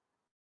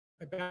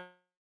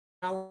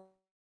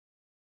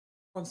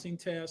balancing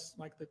test,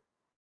 like the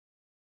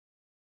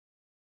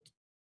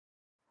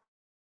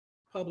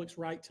public's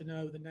right to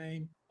know the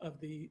name of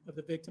the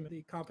victim,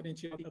 the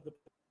confidentiality of the.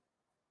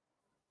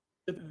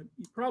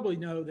 You probably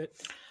know that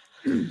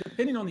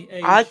depending on the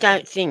age. I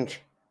don't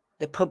think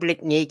the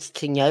public needs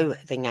to know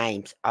the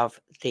names of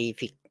the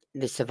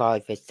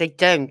survivors. They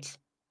don't.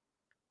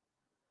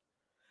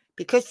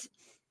 Because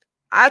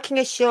I can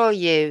assure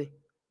you,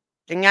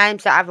 the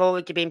names that have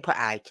already been put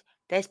out,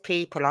 there's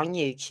people on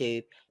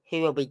YouTube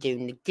who will be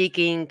doing the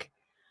digging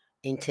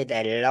into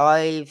their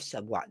lives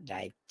and what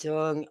they've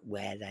done,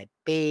 where they've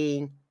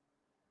been,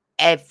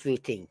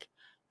 everything.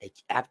 They've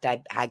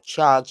had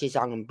charges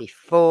on them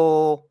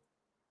before.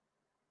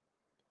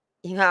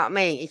 You know what I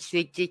mean? It's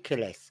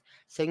ridiculous.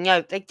 So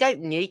no, they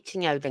don't need to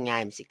know the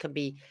names. It can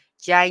be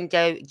Jane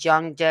Doe,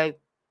 John Doe,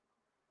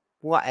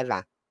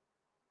 whatever.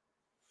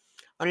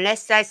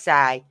 Unless they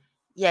say,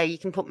 yeah, you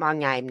can put my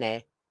name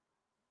there.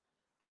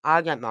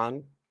 I don't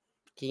mind.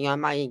 Do you know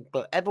what I mean?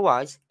 But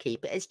otherwise,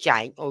 keep it as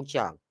Jane or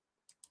John.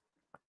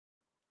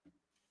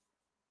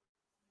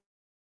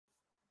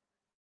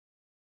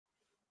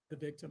 The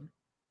victim.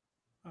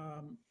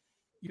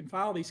 You can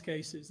file these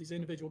cases, these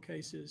individual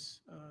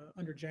cases,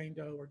 under Jane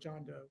Doe or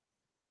John Doe.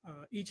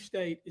 Each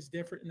state is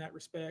different in that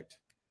respect.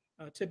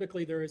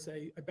 Typically, there is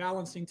a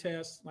balancing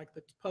test, like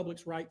the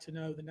public's right to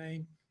know the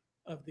name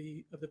of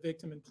the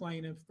victim and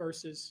plaintiff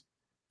versus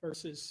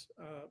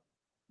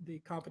the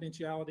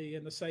confidentiality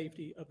and the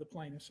safety of the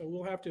plaintiff. So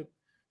we'll have to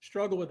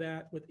struggle with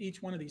that with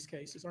each one of these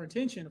cases. Our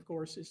intention, of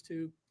course, is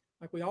to,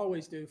 like we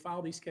always do,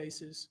 file these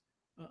cases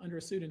under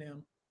a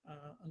pseudonym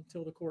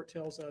until the court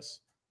tells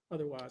us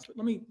otherwise. But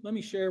let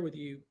me share with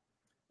you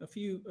a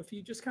few,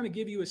 just kind of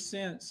give you a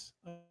sense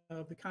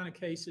of the kind of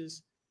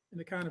cases and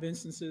the kind of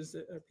instances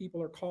that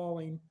people are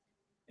calling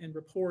and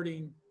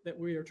reporting that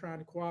we are trying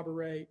to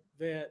corroborate,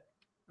 vet,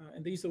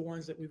 and these are the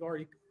ones that we've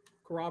already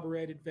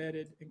corroborated,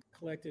 vetted, and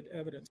collected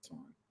evidence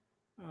on.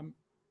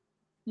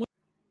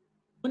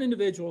 One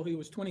individual who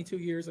was 22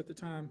 years at the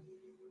time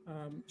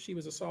she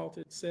was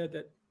assaulted said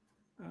that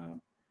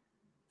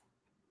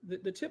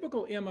the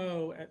typical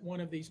MO at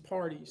one of these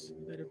parties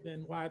that have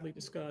been widely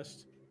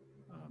discussed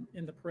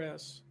in the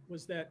press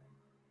was that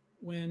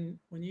when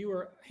you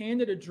were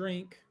handed a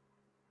drink,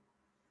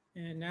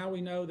 and now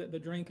we know that the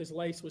drink is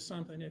laced with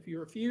something, if you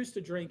refused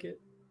to drink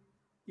it,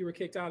 you were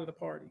kicked out of the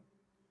party.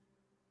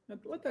 Now,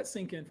 let that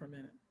sink in for a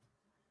minute.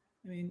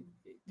 I mean,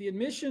 the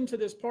admission to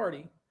this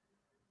party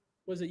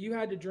was that you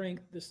had to drink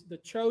the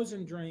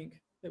chosen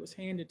drink that was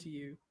handed to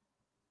you.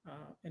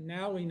 And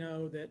now we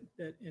know that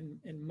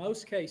in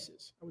most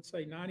cases, I would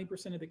say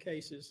 90% of the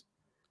cases,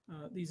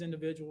 these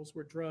individuals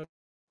were drugged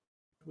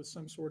with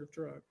some sort of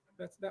drug.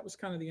 That was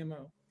kind of the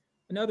MO.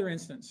 Another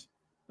instance,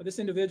 this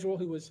individual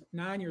who was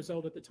 9 years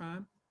old at the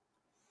time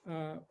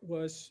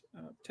was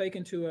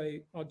taken to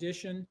a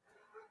audition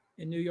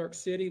in New York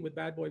City with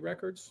Bad Boy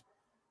Records.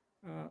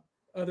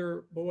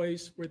 Other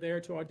boys were there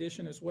to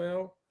audition as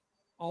well.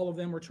 All of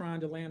them were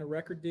trying to land a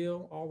record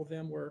deal. All of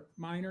them were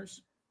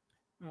minors.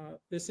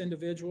 This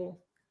individual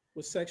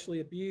was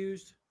sexually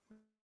abused,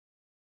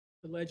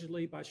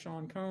 allegedly by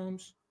Sean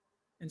Combs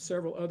and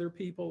several other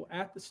people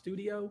at the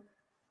studio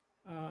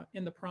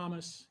in the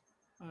promise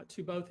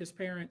to both his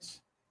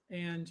parents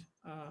and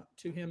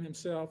to him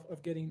himself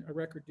of getting a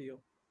record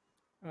deal.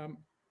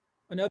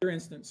 Another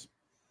instance,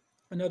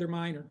 another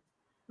minor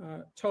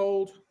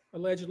told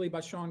allegedly by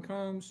Sean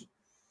Combs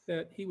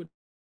that he would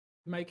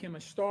make him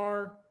a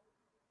star,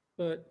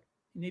 but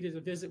he needed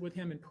to visit with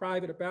him in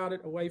private about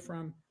it, away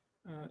from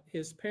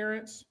his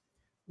parents.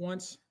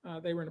 Once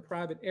they were in a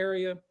private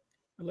area,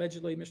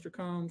 allegedly Mr.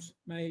 Combs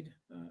made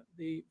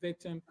the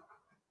victim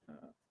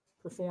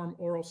perform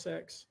oral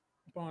sex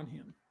upon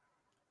him.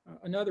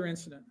 Another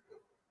incident,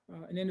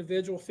 an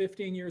individual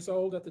 15 years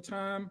old at the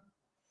time,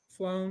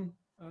 flown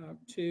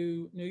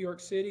to New York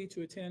City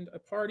to attend a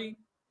party,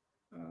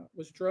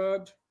 was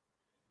drugged,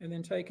 and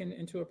then taken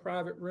into a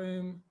private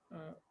room,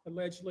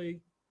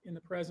 allegedly in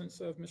the presence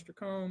of Mr.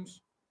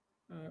 Combs,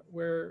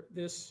 where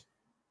this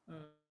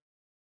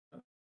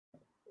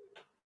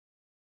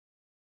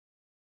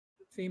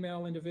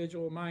female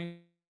individual, minor,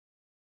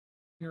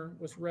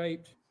 was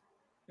raped,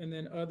 and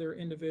then other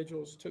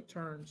individuals took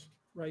turns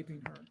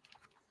raping her.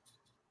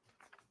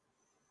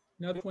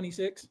 Another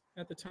 26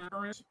 at the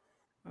time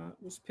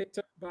was picked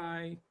up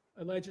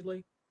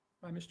allegedly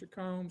by Mr.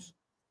 Combs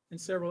and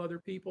several other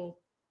people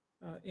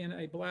in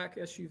a black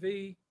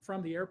SUV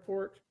from the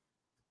airport,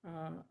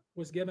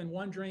 was given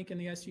one drink in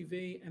the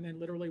SUV, and then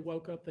literally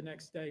woke up the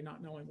next day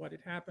not knowing what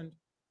had happened,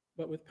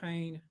 but with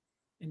pain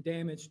and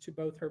damage to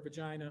both her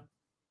vagina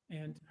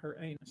and her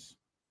anus,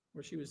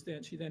 where she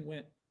then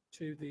went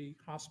to the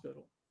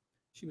hospital.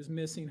 She was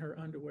missing her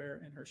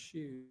underwear and her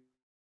shoes.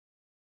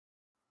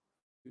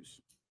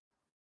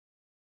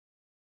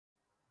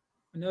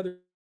 Another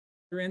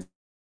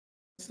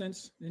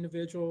instance,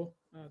 individual,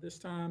 this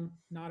time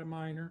not a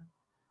minor,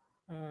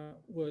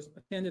 was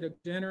attended a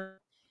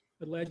dinner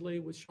allegedly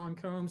with Sean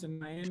Combs in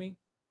Miami.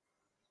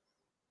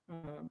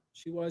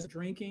 She was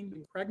drinking,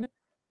 pregnant,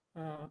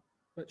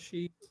 but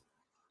she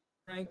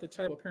drank the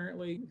table.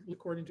 Apparently,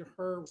 according to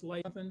her, was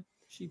late something.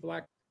 She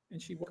blacked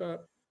and she woke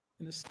up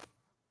in this,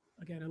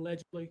 again,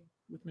 allegedly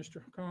with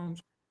Mr.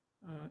 Combs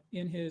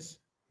in his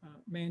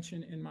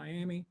mansion in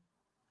Miami.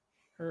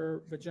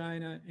 Her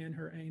vagina and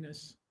her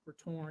anus were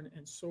torn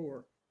and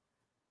sore.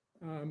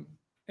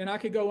 And I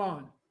could go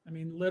on. I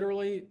mean,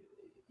 literally,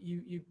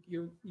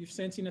 you're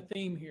sensing a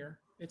theme here.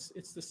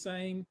 It's the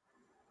same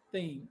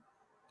theme,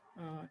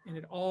 and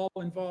it all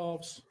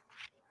involves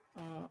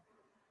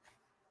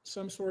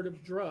some sort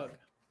of drug.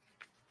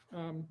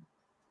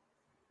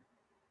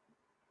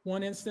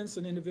 One instance,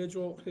 an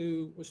individual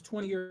who was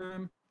 20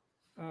 years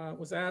old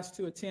was asked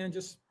to attend,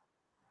 just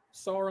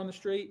saw her on the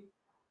street,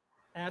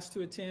 asked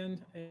to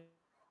attend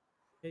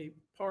a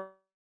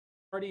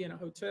party in a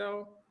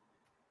hotel.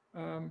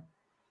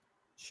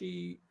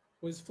 She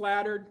was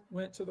flattered,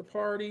 went to the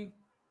party,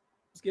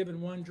 was given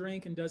one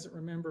drink and doesn't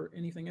remember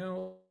anything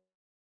else.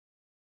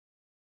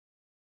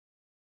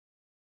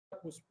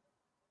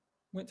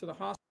 Went to the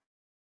hospital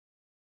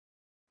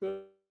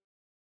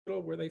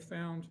where they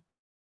found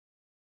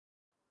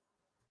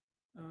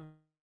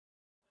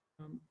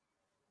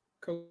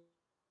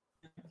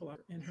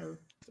in her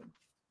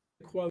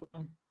quote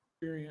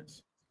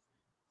experience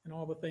and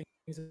all the things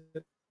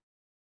that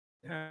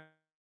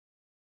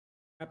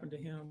happened to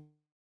him.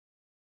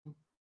 He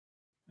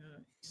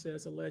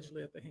says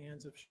allegedly at the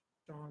hands of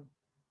Sean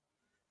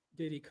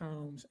Diddy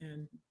Combs,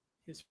 and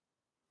his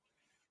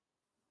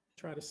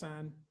try to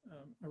sign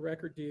a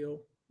record deal.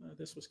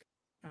 This was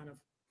kind of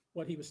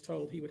what he was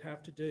told he would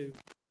have to do.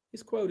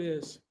 His quote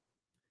is,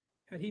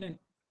 "Had he been,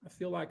 I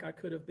feel like I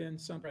could have been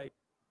somebody.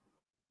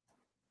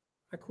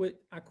 I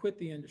quit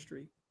the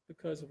industry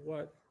because of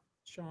what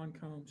Sean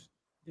Combs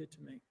did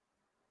to me."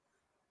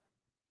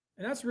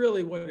 And that's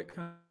really what it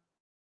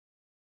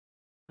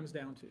comes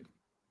down to.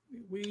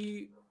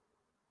 We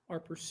are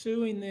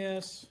pursuing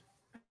this,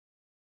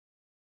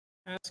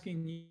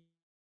 asking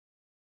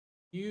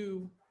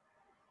you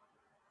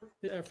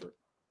the effort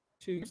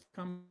to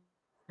come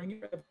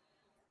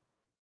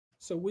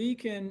so we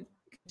can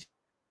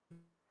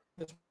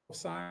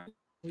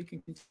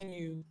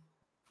continue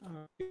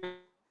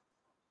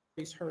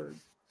case heard.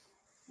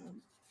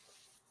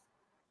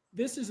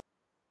 This is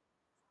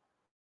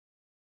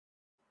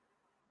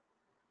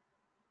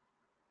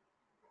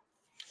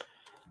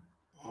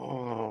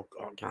oh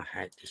God, I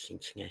hate this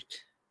internet.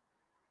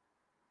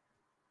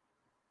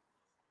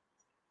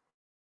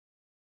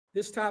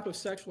 This type of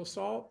sexual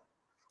assault,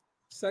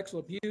 sexual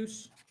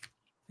abuse,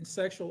 and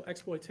sexual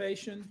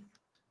exploitation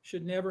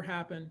should never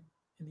happen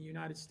in the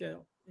United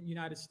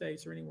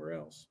States or anywhere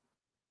else.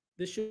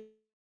 This should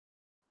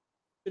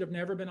have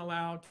never been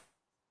allowed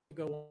to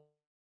go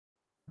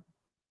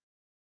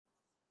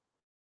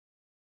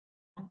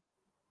on.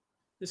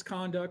 This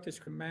conduct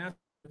is mass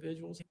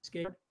individuals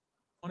scared.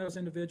 One of those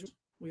individuals,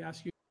 we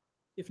ask you,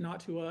 if not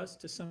to us,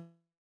 to someone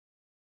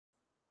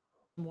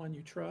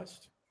you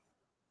trust.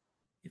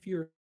 If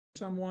you're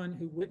someone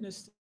who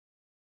witnessed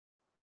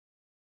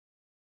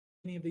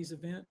any of these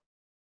events,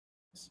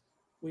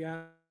 we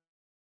ask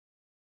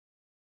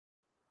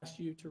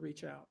you to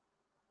reach out.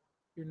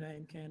 Your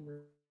name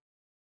can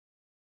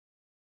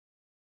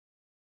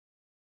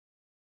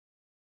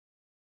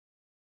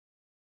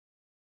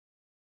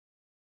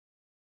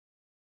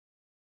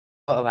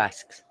What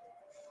asks?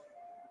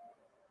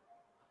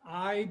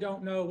 I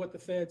don't know what the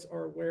feds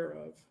are aware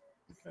of,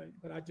 okay,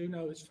 but I do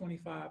know it's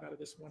 25 out of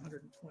this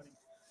 120.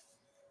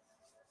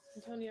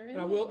 Antonio,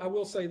 But I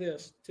will say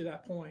this to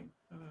that point.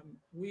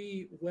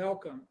 We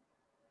welcome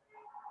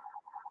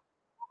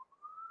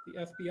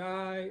the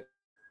FBI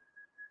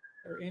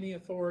or any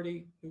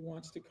authority who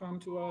wants to come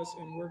to us,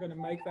 and we're going to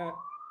make that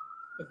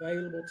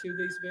available to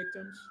these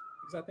victims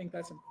because I think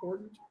that's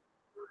important.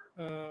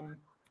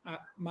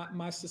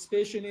 My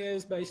suspicion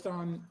is, based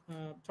on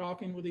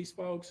talking with these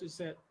folks, is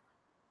that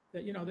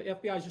you know the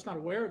FBI is just not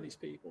aware of these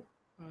people.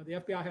 The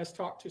FBI has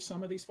talked to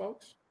some of these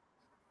folks,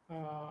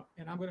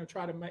 and I'm going to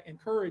try to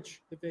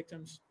encourage the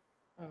victims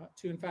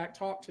to, in fact,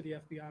 talk to the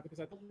FBI because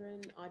I think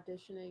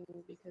auditioning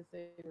because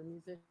they were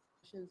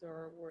musicians,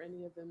 or were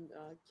any of them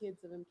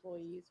kids of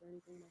employees or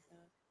anything like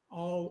that?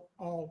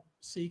 all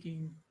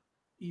seeking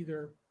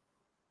either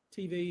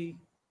TV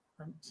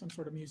or some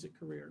sort of music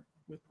career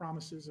with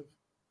promises of,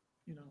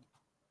 you know,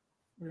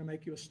 we're going to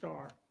make you a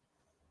star.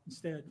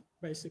 Instead,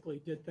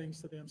 basically did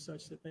things to them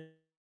such that they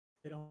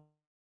don't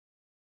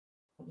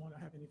want to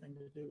have anything to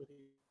do with the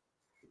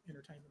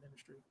entertainment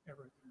industry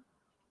ever again.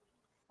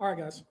 All right,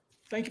 guys.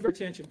 Thank you for your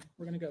attention.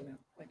 We're going to go now.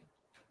 Thank you.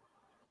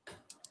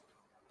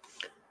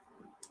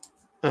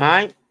 All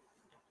right.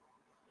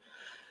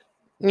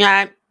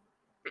 Yeah,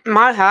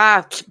 my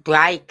heart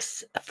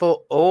breaks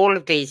for all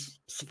of these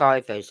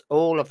survivors,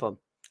 all of them.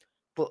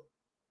 But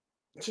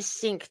just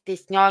think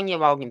this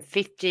 9-year-old and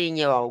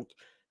 15-year-old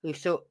who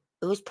thought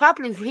it was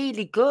probably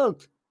really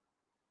good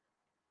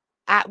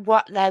at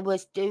what they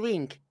was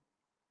doing.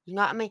 You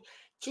know what I mean?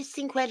 Just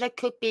think where they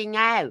could be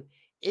now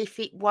if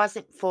it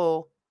wasn't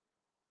for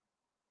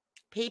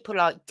people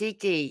like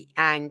Diddy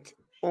and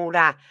all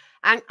that.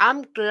 And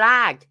I'm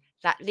glad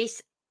that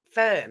this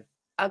firm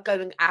are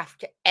going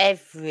after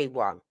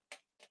everyone.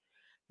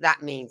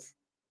 That means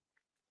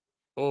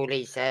all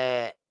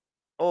the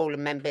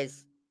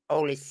members,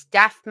 all his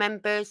staff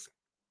members,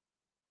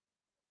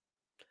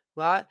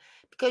 right?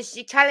 Because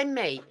you're telling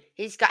me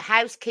he's got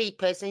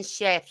housekeepers and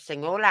chefs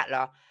and all that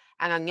lot.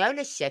 And I know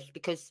the chefs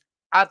because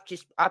I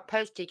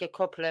posted a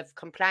couple of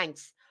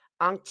complaints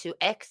onto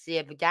X the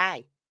other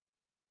day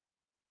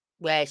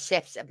where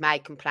chefs have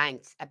made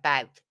complaints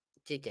about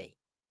Diddy,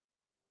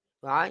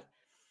 right?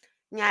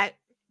 Now,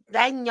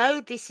 they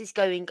know this is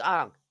going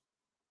on.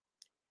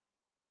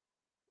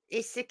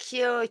 The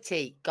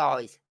security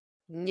guys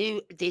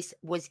knew this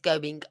was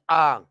going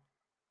on,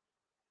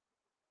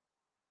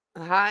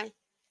 right?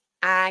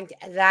 And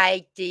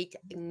they did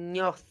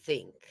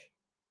nothing.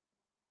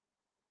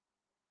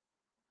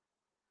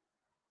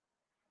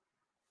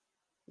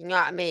 You know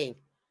what I mean?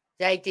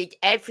 They did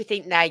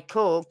everything they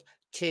could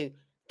to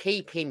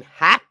keep him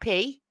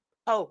happy.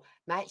 Oh,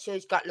 make sure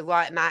he's got the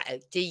right amount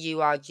of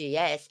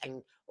DURGS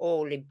and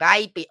all the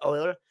baby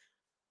oil.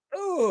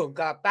 Oh,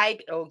 God,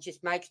 baby oil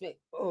just makes me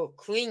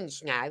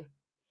cringe now.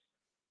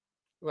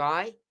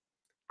 Right?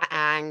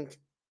 And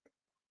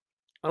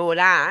all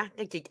that.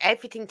 They did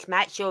everything to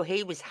make sure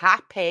he was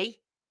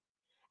happy.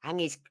 And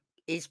his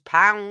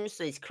pounds,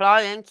 his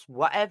clients,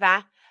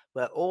 whatever,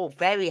 were all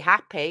very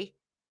happy.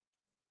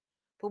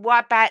 But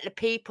what about the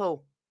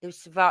people,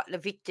 the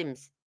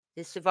victims,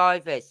 the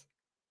survivors?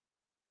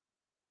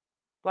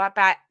 What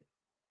about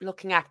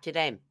looking after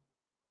them?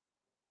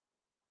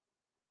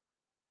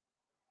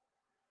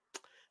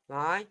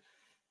 Right?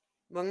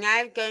 We're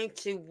now going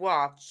to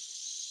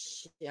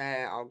watch.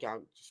 Hold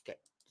on, just get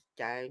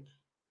down.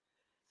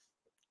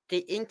 The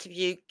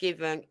interview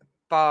given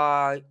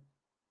by.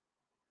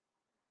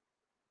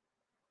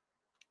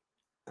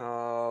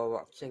 Oh,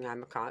 what's her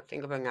name? I can't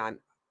think of her name.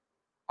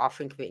 I'll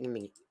think of it in a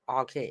minute.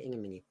 I'll say it in a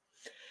minute.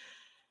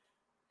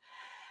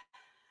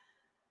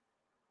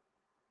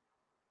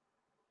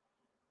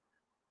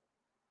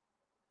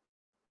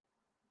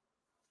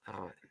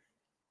 All right.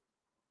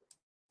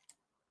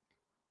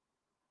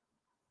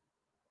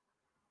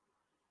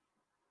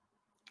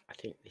 I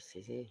think this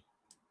is it.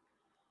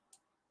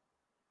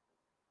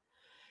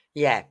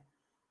 Yeah.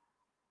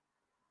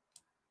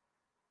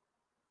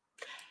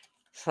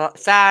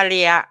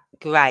 Thalia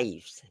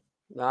Graves,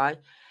 right?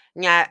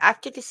 Now,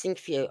 after this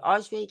interview, I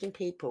was reading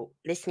people,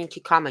 listening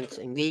to comments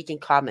and reading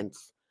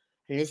comments,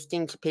 and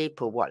listening to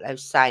people what they were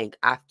saying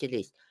after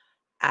this,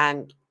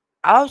 and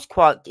I was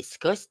quite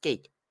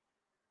disgusted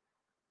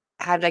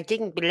how they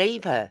didn't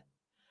believe her.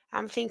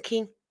 I'm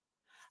thinking,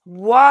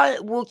 why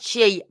would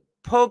she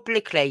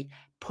publicly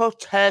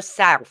put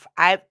herself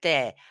out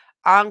there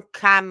on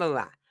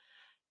camera,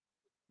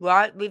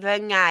 right, with her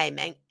name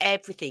and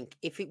everything,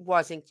 if it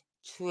wasn't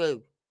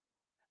true?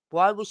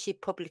 Why would she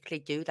publicly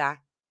do that?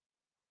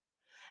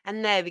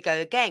 And there we go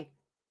again.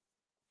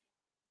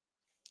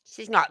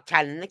 She's not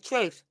telling the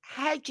truth.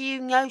 How do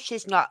you know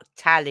she's not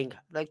telling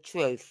the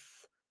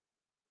truth?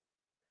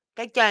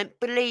 They don't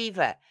believe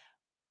her.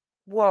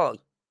 Why?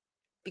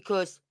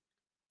 Because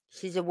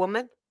she's a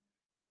woman?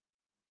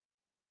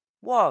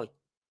 Why?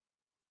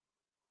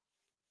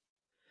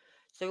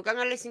 So we're going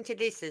to listen to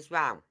this as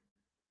well.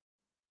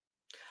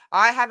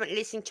 I haven't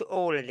listened to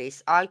all of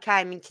this. I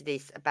came into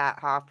this about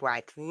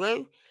halfway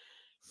through.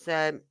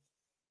 So,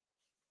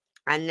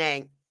 and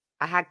then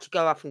I had to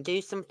go off and do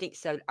something,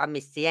 so I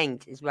missed the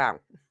end as well.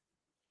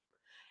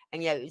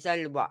 And yeah, it was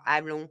only,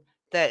 how long?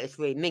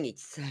 33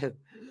 minutes. So.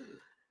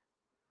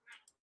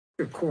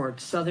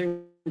 Court,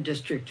 Southern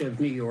District of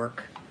New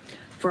York,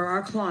 for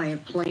our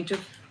client,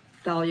 plaintiff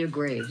Thalia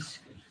Graves,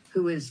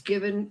 who is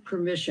given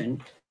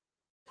permission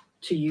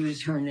to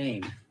use her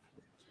name.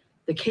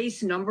 The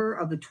case number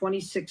of the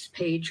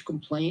 26-page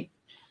complaint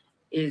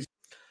is...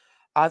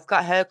 I've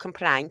got her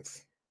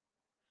complaint,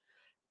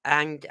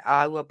 and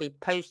I will be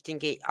posting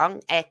it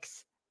on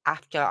X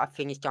after I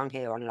finished on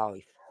here on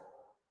live.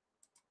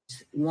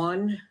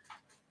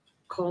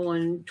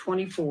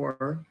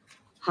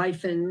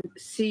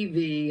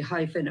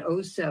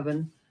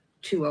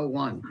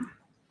 1:24-CV-07-201.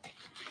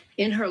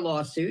 In her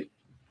lawsuit,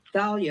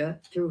 Thalia,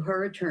 through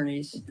her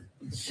attorneys,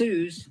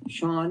 sues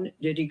Sean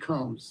Diddy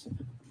Combs,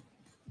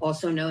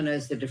 also known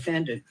as the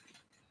defendant,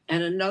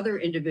 and another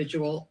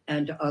individual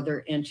and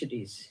other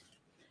entities.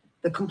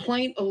 The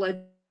complaint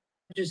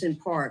alleges in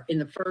part in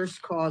the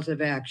first cause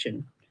of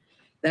action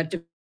that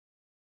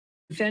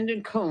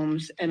defendant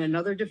Combs and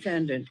another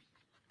defendant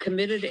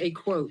committed a,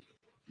 quote,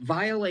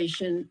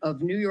 violation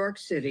of New York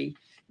City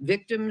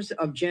Victims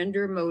of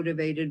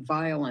Gender-Motivated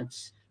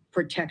Violence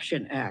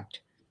Protection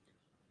Act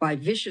by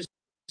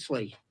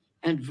viciously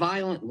and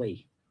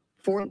violently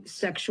forcing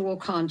sexual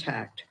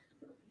contact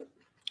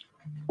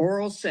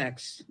oral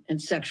sex,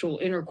 and sexual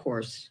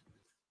intercourse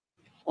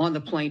on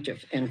the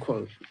plaintiff, end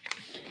quote.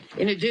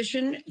 In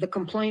addition, the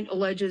complaint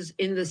alleges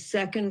in the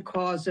second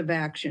cause of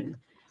action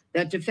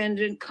that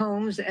defendant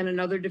Combs and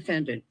another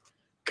defendant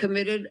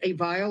committed a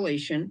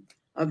violation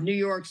of New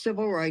York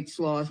civil rights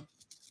law,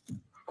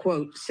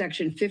 quote,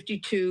 section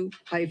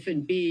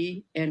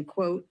 52-B, end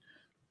quote,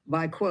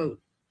 by, quote,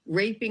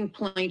 raping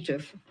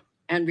plaintiff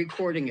and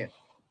recording it.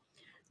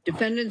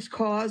 Defendants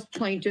caused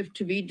plaintiff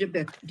to be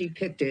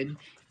depicted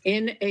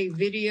in a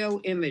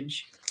video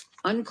image,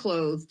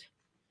 unclothed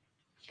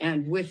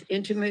and with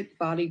intimate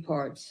body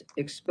parts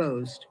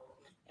exposed,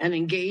 and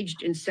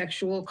engaged in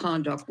sexual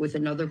conduct with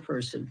another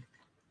person,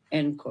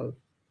 end quote.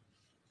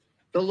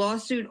 The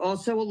lawsuit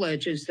also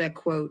alleges that,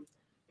 quote,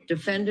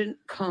 defendant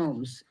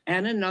Combs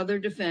and another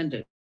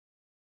defendant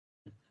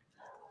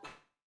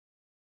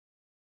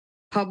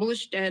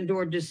published and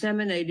or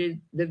disseminated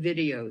the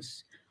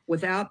videos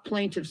without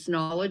plaintiff's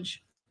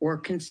knowledge or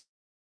consent.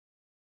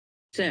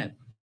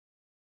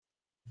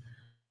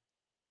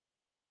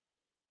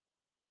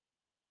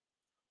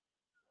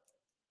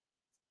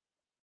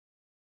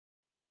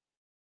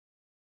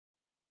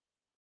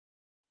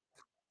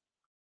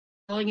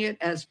 Calling it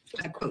as,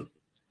 quote,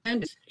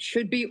 and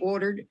should be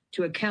ordered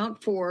to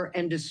account for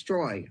and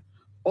destroy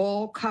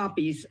all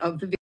copies of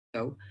the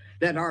video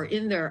that are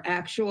in their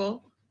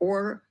actual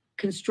or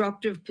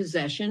constructive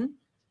possession,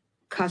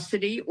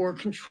 custody, or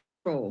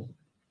control,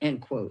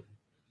 end quote.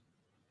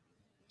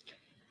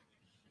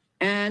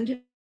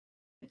 And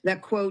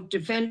that, quote,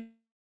 defendant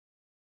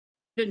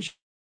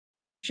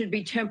should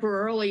be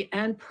temporarily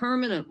and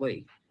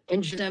permanently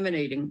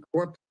disseminating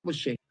or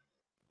publishing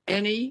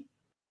any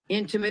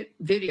intimate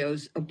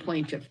videos of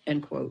plaintiff,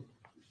 end quote.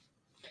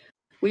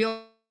 We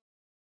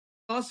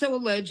also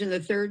allege in the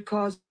third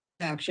cause of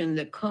action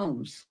that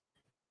Combs,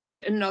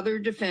 another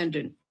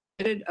defendant,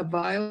 committed a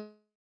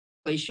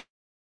violation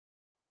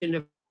of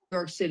New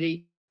York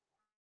City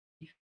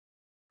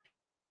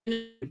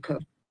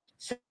Code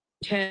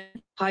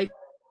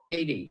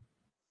 10-80,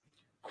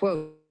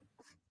 quote,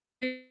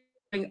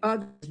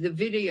 others the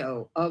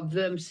video of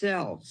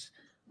themselves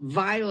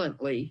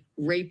violently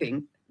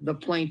raping the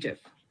plaintiff,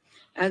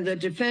 and the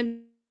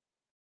defendant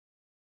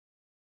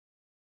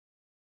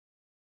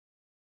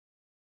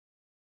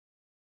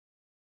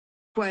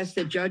requests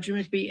that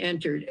judgment be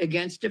entered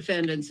against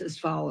defendants as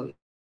follows.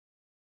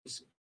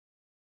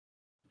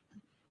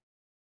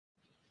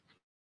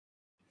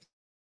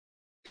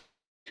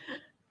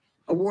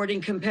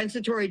 Awarding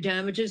compensatory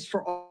damages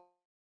for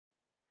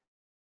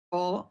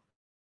all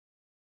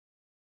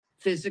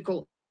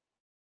physical,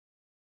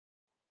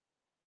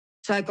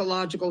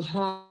 psychological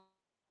harm,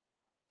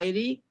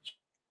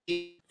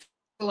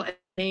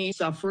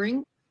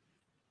 suffering,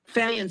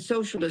 family and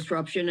social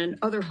disruption, and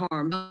other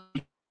harm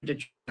to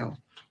child.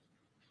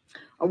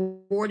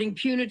 Awarding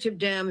punitive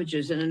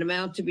damages in an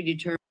amount to be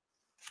determined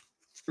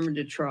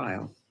at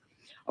trial.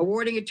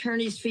 Awarding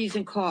attorneys' fees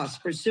and costs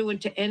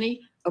pursuant to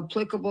any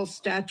applicable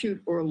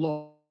statute or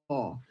law,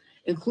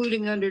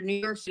 including under New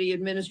York City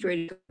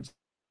Administrative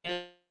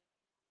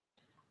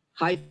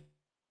Code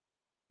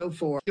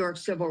 4, New York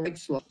Civil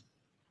Rights Law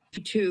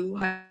 2,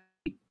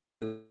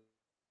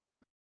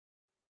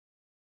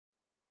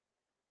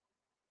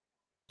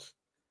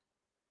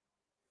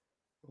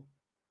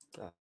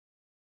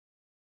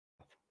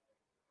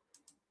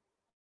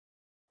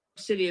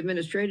 City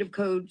Administrative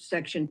Code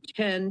Section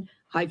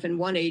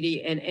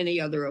 10-180, and any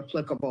other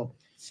applicable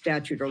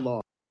statute or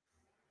law.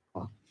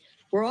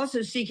 We're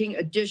also seeking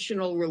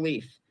additional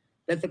relief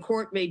that the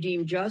court may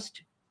deem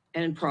just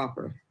and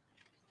proper.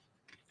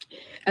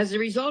 As a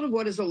result of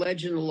what is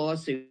alleged in the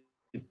lawsuit,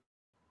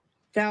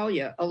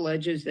 Thalia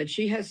alleges that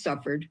she has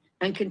suffered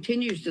and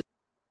continues to.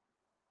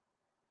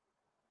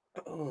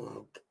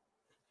 Oh.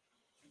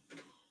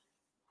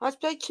 I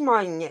spoke to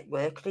my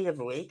network the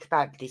other week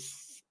about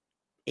this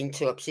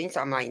interruptions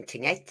on my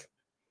internet,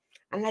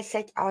 and they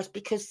said, oh, it's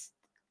because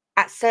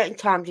at certain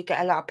times you get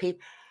a lot of people.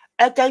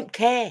 I don't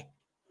care.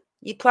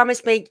 You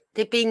promised me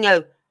there'd be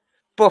no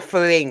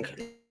buffering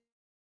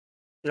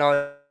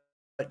like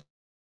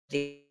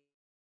this.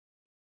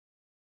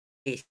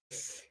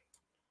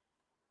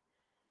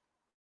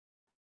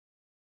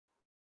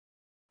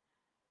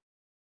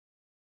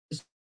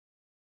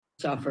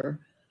 Suffer,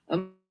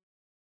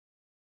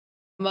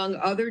 among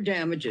other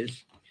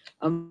damages.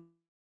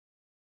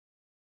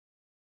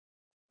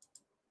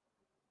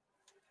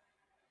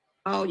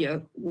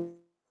 Alia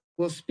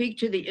will speak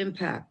to the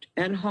impact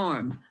and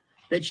harm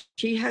that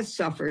she has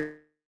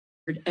suffered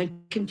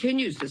and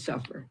continues to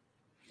suffer.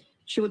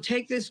 She will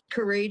take this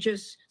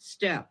courageous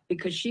step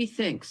because she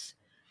thinks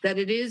that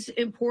it is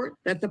important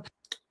that the.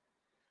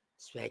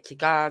 Swear to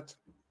God.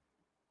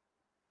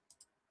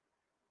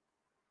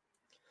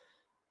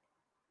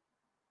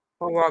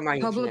 All right, my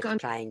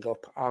internet's playing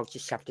up. I'll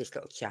just have this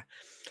little chat.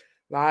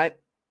 Right.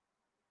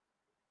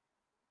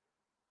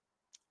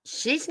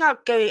 She's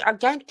not going, I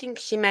don't think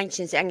she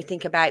mentions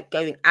anything about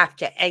going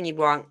after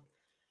anyone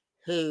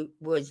who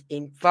was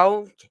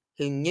involved,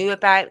 who knew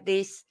about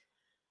this.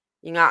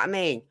 You know what I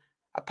mean?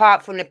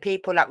 apart from the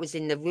people that was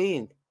in the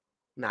room,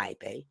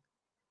 maybe.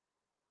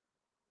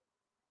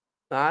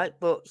 Right?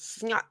 But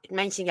she's not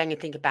mentioning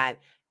anything about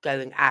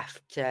going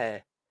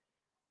after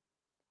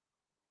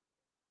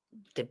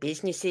the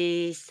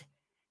businesses,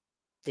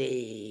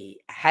 the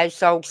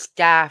household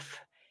staff,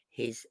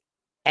 his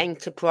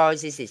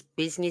enterprises, his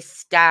business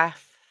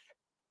staff.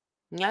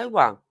 No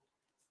one.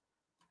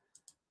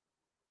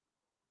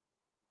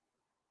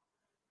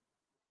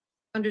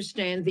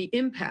 Understand the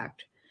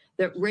impact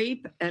that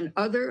rape and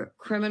other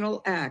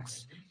criminal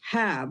acts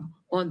have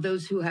on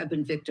those who have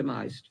been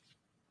victimized.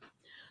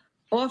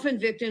 Often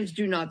victims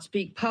do not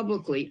speak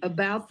publicly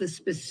about the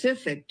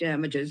specific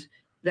damages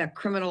that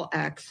criminal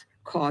acts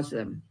cause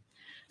them.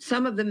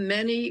 Some of the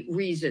many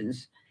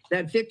reasons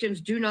that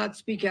victims do not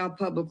speak out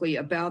publicly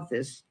about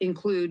this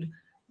include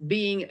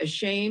being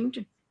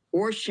ashamed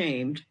or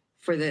shamed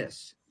for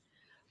this.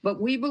 But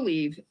we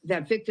believe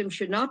that victims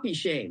should not be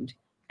shamed,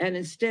 and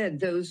instead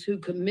those who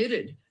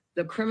committed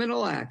the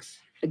criminal acts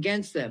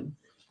against them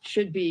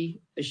should be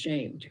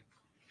ashamed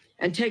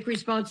and take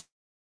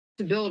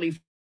responsibility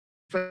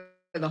for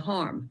the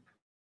harm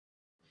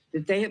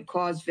that they have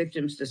caused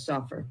victims to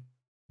suffer.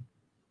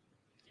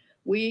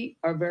 We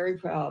are very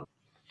proud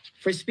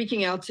for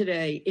speaking out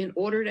today in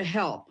order to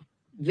help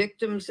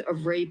victims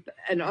of rape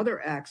and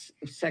other acts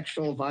of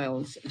sexual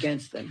violence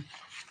against them.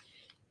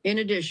 In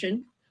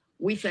addition,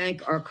 we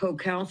thank our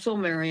co-counsel,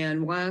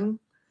 Marianne Wang,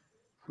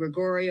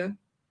 Gregoria,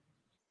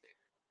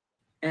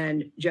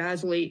 and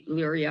Jasly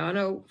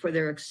Liriano for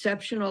their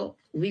exceptional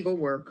legal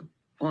work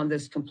on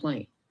this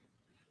complaint.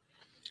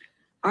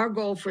 Our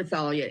goal for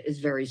Thalia is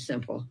very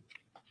simple.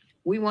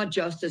 We want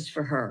justice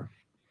for her,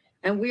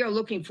 and we are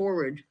looking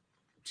forward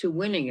to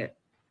winning it.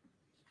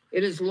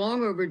 It is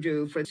long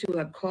overdue for those who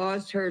have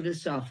caused her to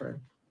suffer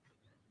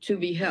to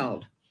be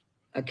held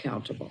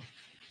accountable.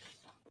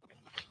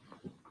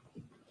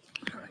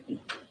 All right,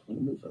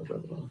 move over a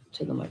little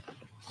to the microphone.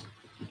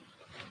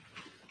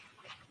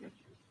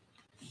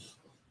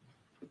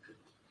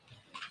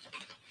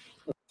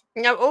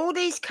 Now, all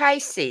these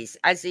cases,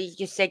 as you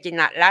just said in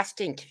that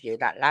last interview,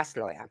 that last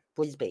lawyer,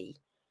 Busby,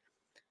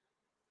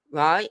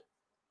 right,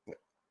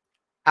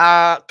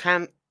 are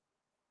going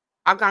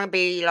to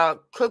be like,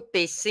 could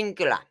be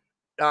singular,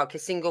 like a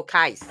single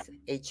case,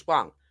 each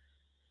one.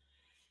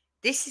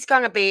 This is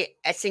going to be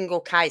a single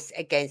case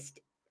against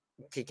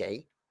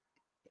Diddy.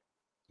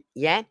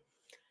 Yeah?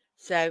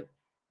 So,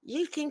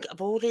 you think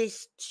of all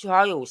these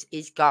trials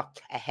he's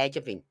got ahead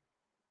of him.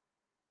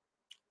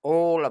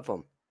 All of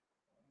them.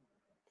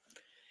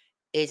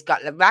 He's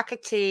got the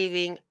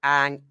racketeering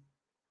and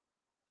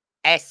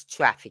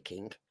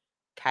trafficking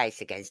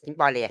case against him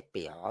by the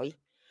FBI.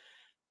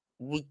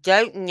 We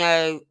don't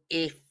know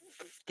if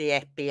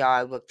the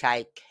FBI will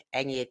take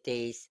any of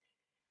these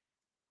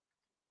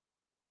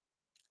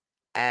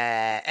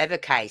other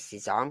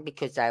cases on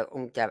because they're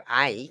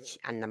underage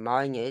and the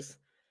minors.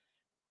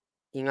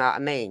 You know what I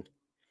mean?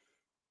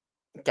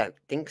 Don't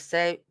think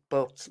so,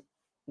 but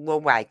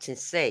we'll wait and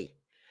see.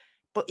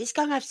 But he's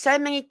going to have so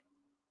many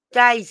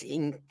days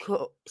in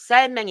court,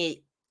 so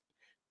many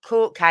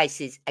court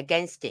cases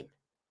against him.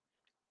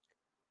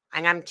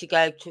 And I'm to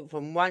go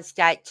from one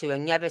state to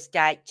another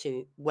state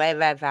to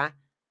wherever.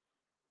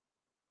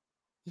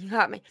 You know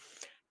what I mean?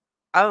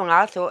 Oh, and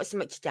I thought of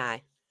something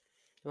today,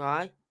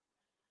 right?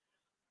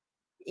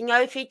 You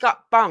know, if he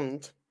got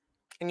bonged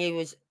and he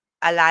was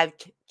allowed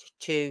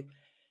to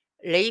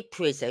leave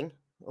prison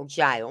or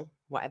jail,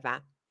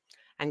 whatever,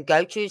 and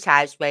go to his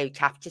house where he'd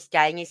have to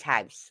stay in his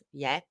house,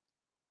 yeah?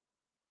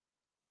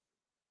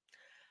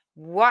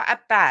 What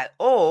about,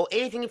 or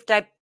even if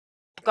they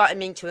got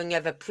him into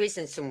another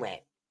prison somewhere,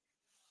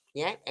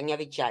 yeah?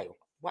 Another jail,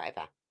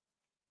 whatever.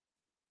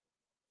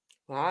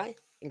 Right?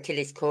 Until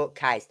his court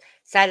case.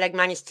 Say they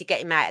managed to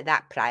get him out of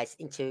that place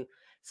into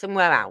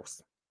somewhere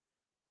else.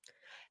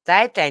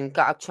 They then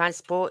got to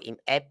transport him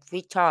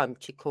every time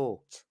to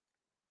court.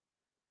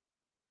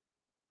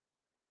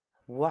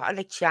 What are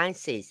the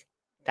chances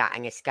that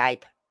an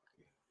escape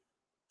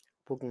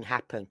wouldn't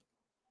happen?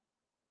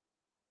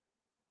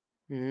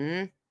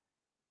 The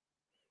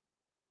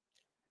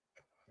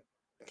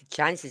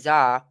chances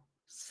are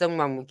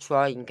someone will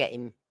try and get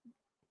him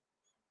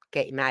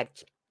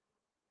out.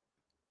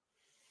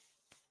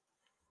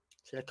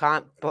 So they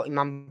can't put him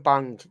on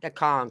bond. They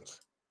can't.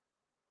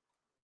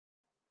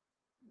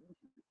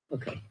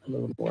 Okay, a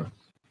little more.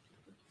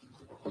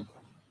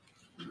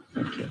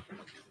 Thank you.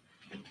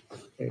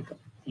 There you go.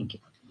 Thank you.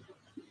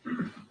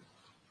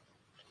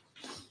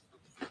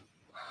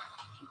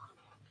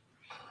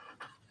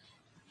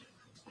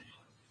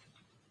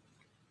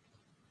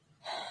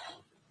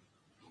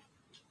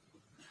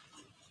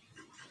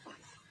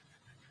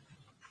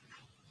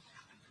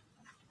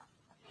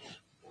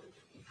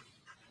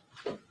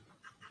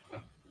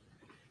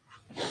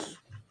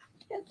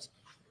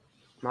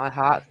 My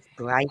heart's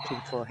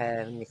breaking for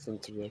her in this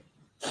interview.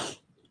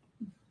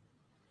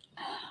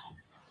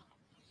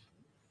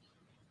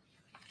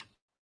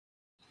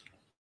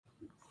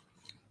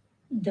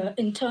 The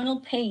internal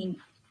pain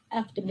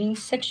after being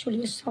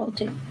sexually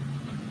assaulted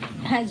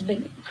has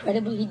been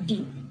incredibly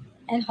deep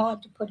and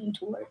hard to put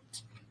into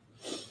words.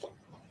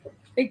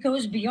 It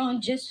goes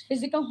beyond just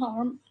physical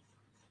harm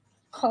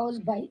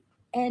caused by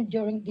and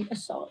during the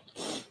assault.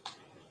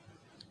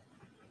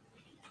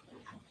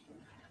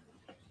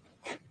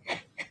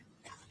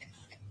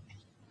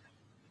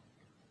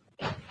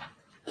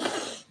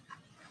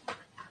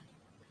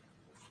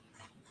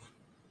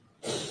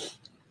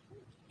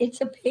 It's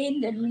a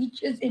pain that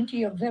reaches into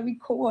your very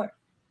core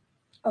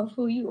of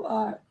who you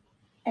are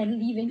and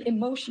leaving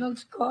emotional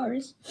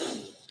scars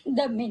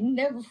that may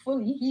never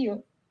fully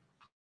heal.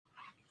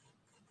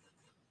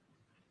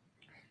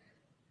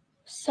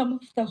 Some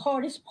of the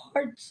hardest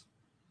parts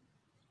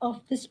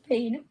of this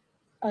pain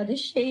are the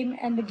shame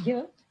and the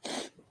guilt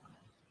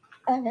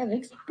I have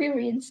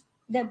experienced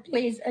that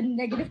plays a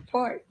negative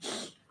part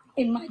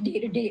in my day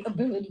to day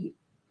ability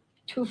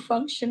to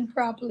function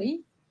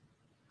properly.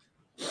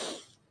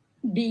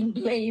 Being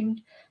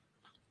blamed,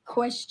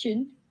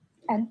 questioned,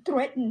 and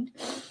threatened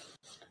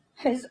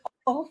has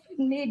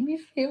often made me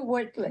feel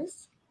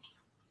worthless,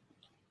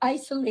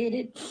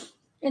 isolated,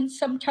 and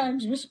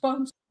sometimes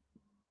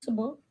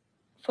responsible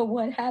for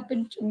what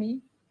happened to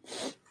me.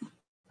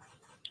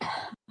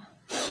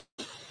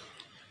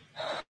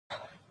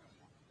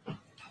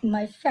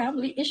 My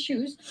family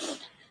issues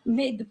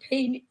made the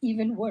pain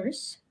even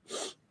worse.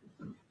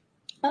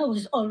 I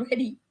was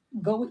already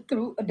going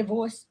through a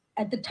divorce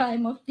at the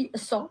time of the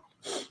assault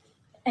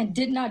and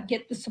did not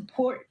get the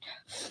support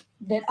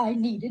that I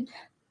needed.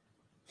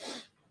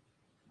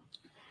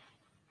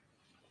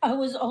 I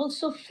was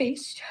also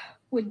faced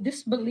with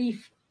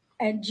disbelief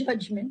and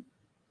judgment.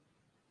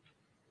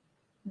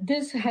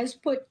 This has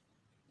put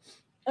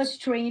a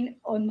strain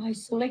on my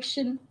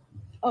selection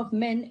of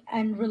men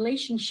and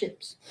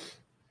relationships,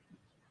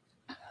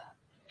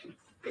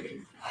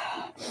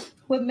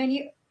 where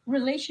many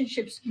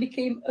relationships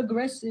became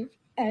aggressive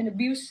and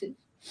abusive,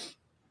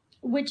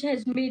 which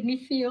has made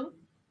me feel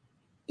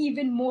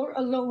even more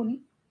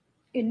alone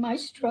in my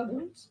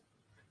struggles.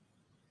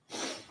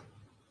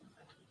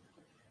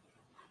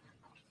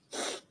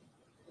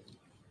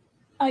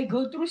 I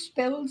go through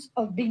spells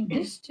of being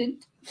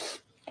distant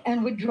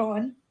and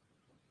withdrawn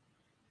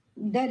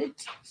that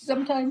it's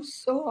sometimes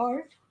so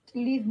hard to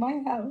leave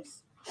my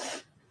house.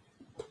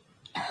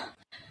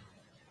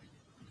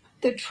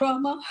 The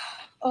trauma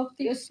of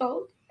the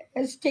assault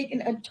has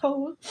taken a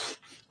toll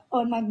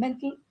on my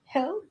mental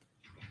health.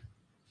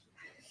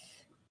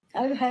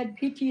 I've had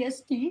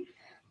PTSD,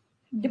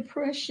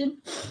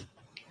 depression,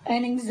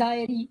 and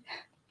anxiety.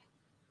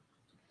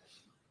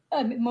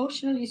 I'm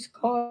emotionally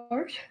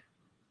scarred.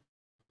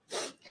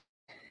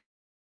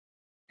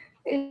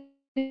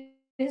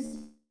 It's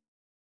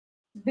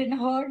been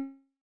hard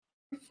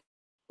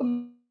for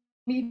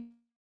me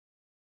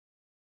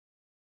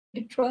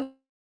to trust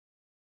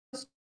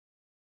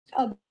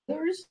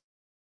others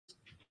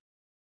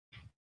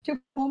to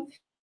come.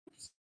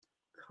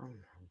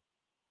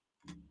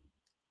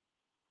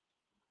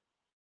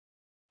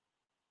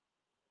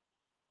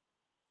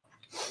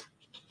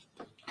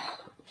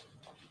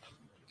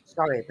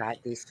 Sorry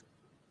about this.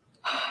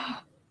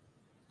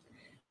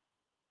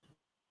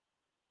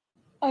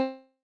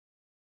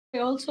 I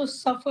also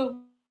suffer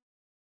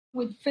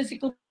with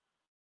physical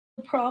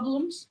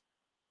problems,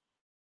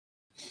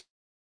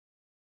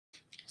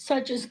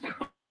 such as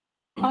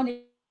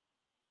chronic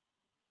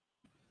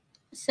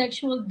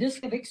sexual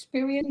dysfunction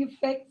experience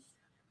effects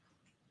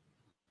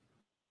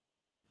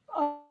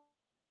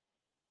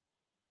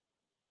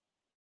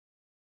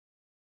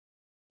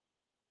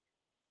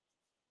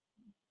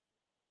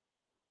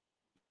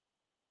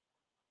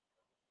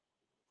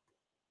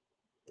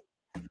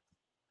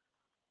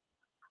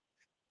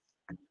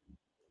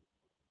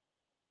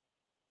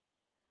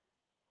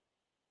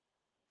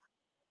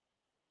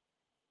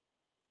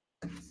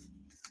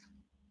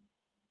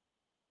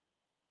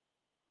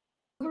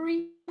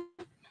recovery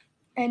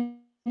and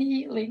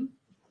healing.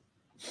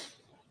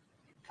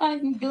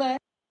 I'm glad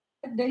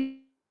that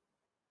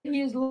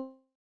he is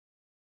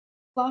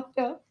locked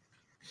up,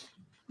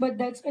 but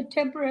that's a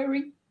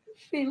temporary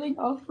feeling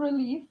of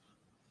relief.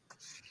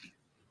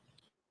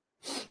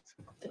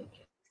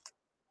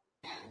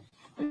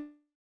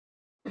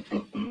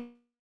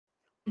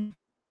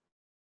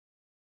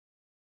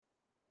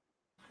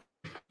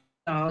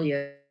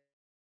 Talia,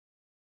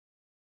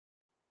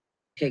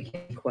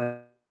 taking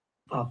questions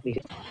off the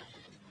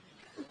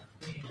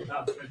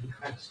About the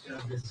question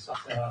of this,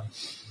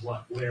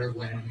 what, where,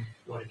 when,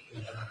 what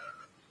occasion.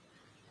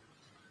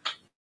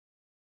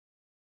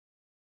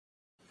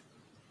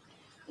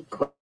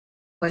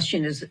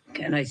 question is,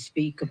 can I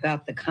speak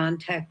about the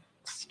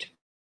context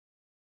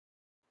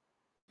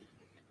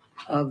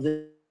of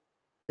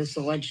this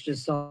alleged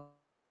assault?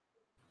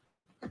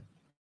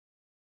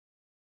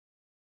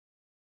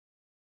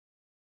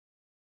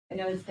 I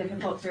know it's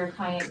difficult for your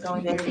client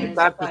going through this,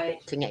 Bob but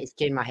it's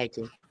doing my head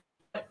in.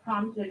 what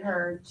prompted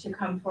her to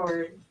come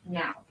forward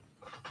now?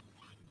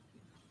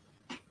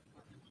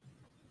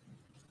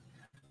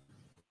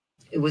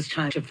 It was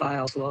time to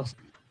file a lawsuit.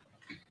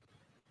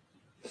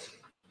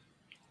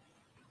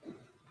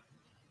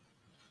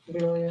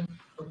 Julia,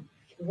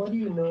 what do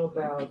you know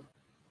about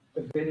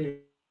the video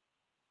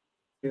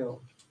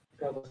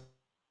that was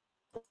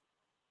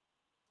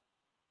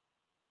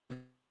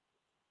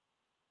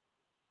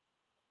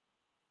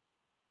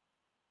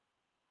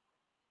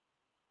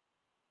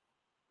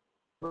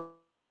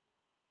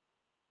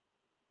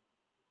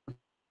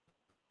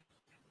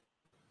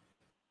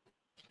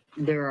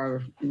There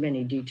are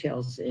many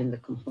details in the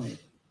complaint.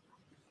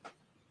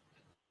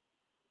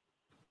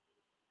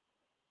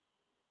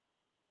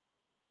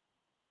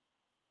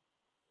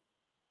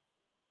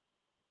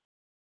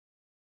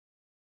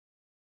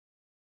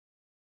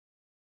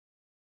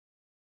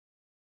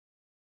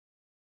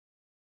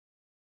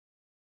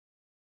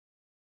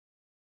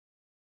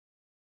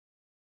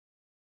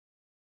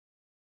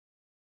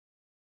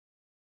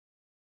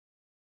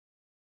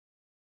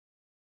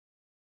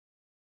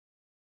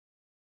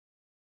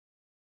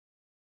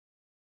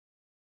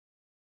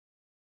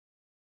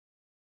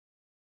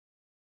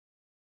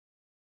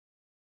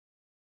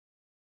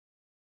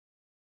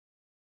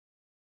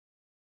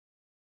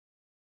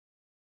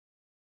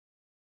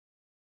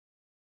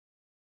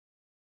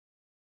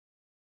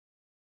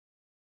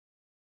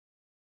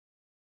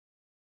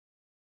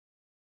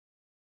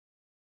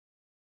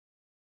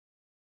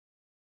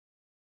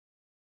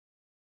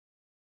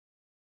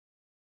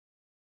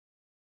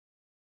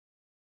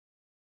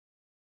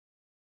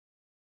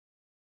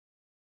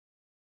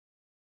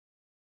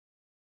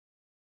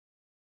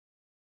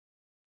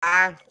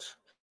 And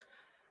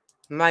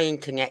my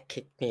internet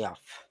kicked me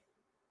off.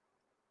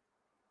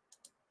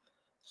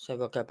 So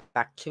we'll go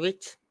back to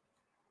it.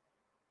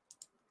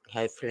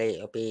 Hopefully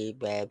it'll be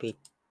where we...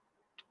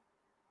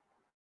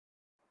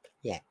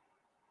 Yeah.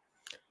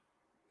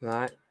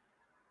 Right.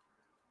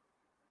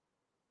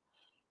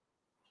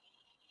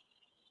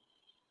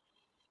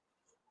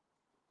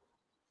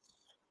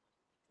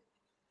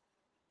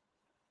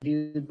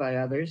 Viewed by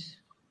others.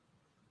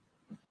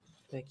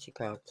 Where'd you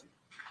go?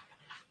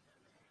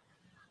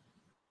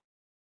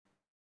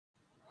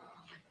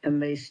 And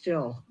may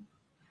still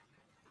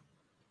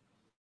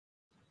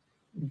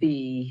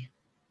be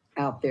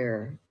out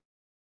there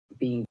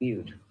being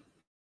viewed.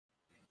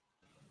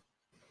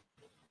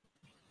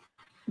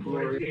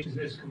 What allegations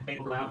this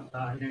complaint about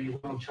and any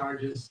criminal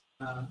charges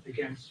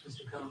against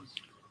Mr. Combs?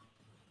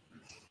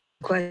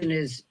 The question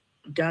is,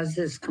 does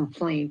this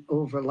complaint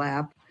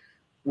overlap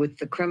with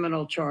the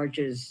criminal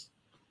charges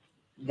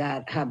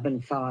that have been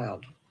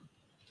filed?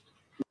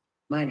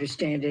 My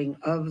understanding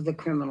of the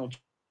criminal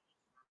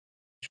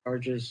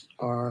charges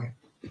are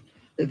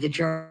that the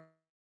charges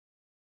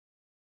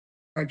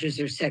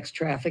are sex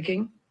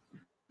trafficking,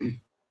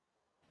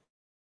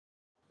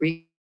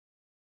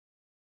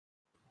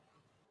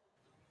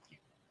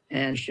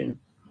 and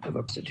of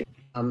a prostitute.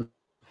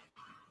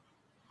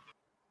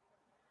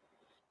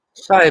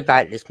 Sorry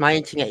about this. My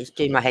internet is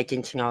doing my head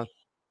in tonight.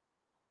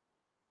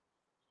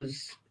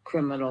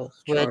 Criminal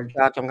Swear to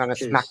God, I'm going to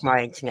smack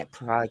my internet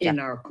provider. In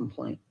our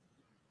complaint.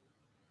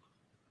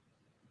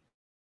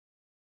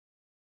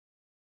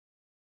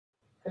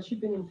 has she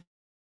been in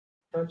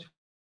touch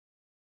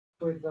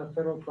with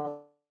federal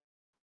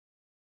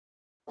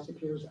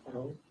prosecutors at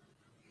all?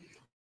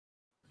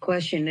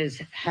 Question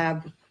is,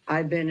 have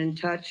I been in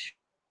touch?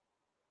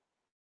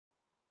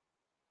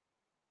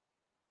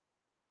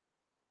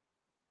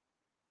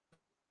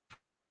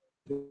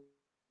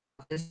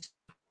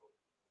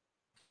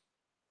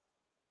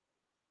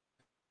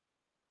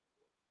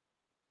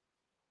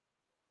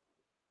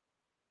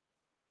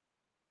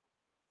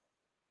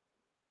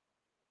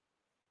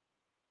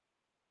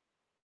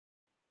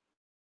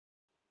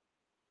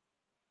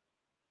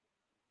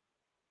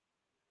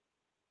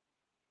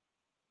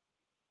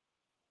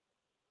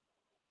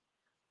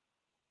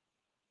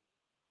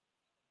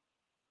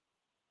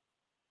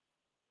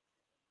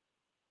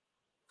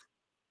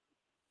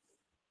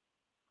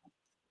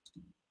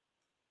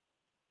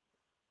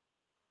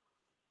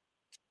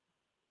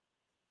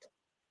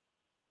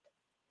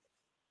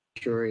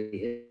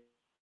 Jury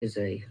is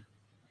a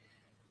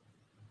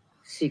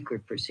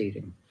secret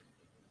proceeding.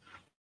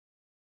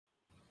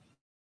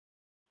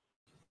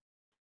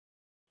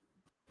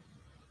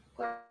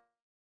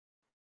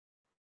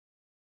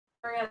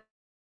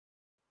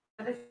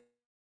 This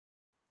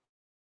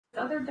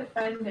other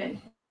defendant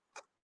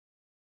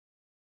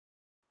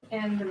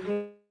in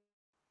the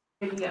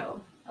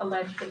video,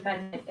 alleged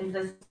defendant, is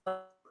this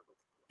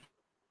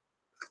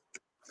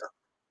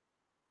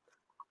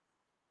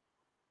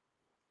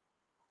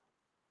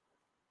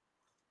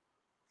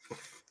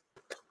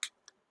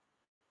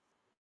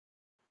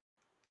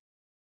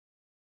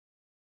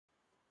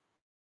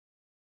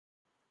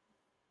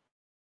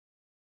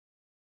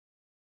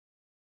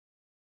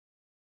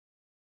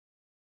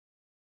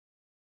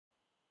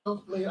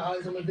Lay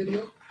eyes on the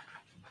video?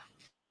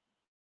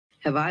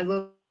 Have I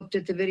looked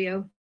at the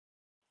video?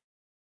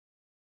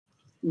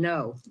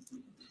 No.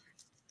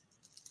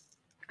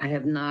 I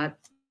have not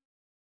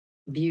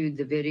viewed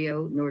the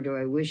video, nor do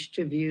I wish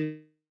to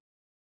view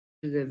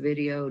the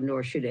video,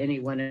 nor should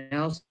anyone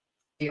else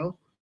view.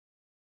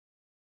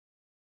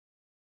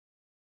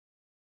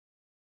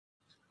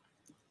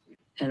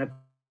 and a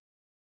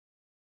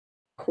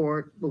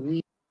court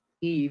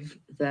believe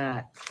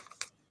that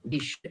he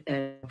should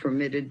be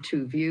permitted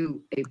to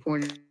view a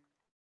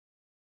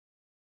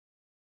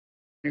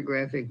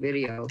pornographic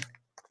video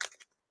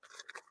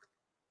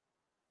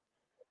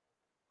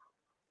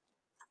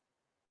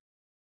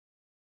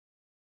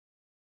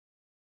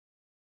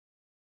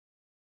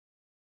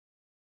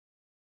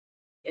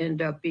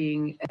end up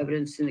being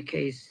evidence in the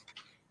case,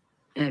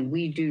 and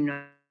we do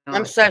not.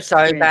 I'm so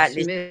sorry about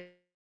this.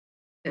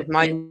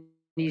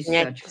 Any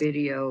such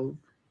video,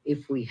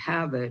 if we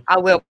have it, I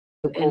will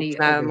any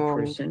tomorrow other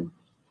morning. person,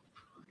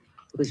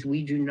 because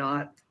we do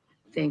not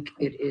think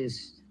it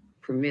is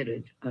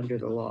permitted under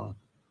the law.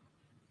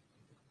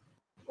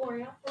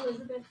 Gloria,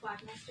 Elizabeth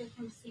Blackmaster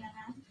from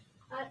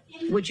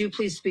CNN. Would you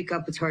please speak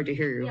up? It's hard to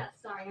hear you. Yeah,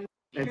 sorry, I'm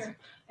here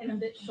and a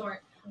bit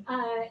short.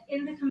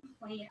 In the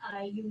complaint,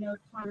 you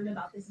noted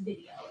about this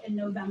video in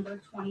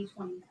November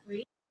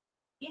 2023.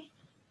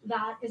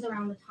 That is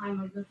around the time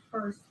of the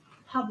first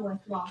public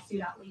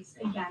lawsuit, at least,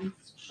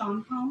 against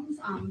Sean Combs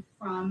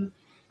from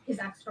his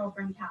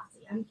ex-girlfriend,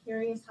 Cassie. I'm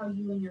curious how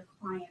you and your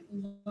client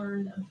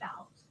learned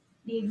about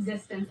the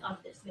existence of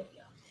this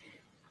video.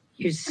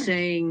 You're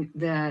saying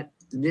that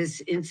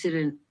this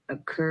incident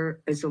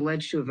is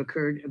alleged to have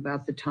occurred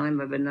about the time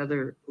of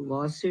another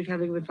lawsuit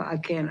having been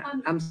filed?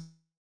 I'm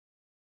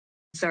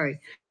sorry.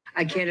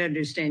 I can't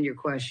understand your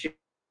question.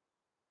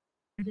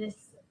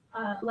 This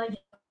alleged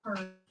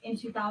occurred in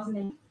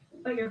 2000,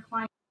 but your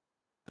client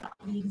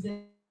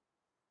exists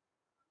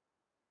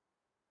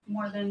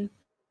more than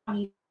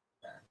 20 years.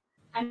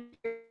 I'm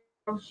curious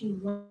how she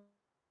learned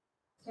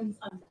of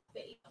that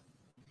video.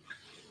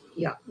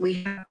 Yeah,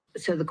 we have.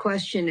 So the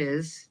question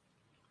is,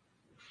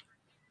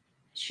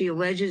 she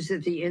alleges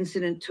that the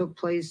incident took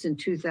place in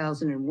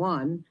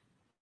 2001,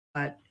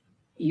 but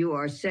you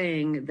are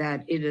saying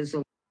that it is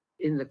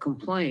in the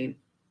complaint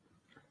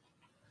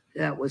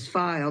that was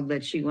filed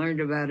that she learned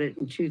about it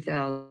in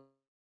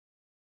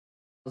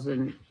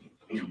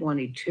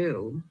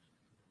 2022.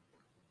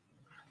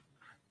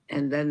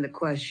 And then the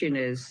question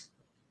is,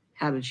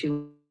 how did she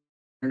learn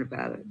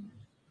about it?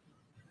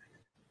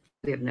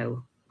 We have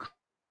no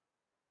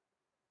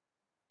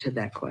to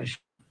that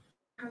question.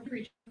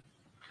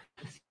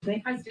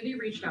 Has Diddy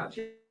reached out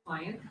to your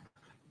client?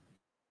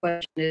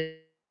 Question is,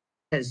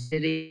 has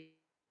Diddy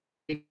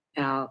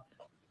out?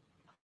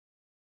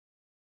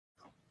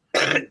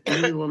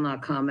 We will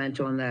not comment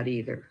on that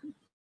either.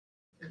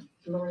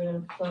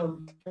 Lorena,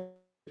 would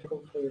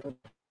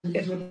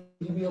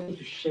you be able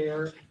to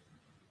share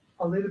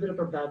a little bit of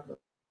her background?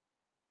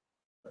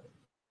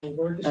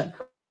 Where did she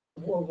come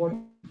or what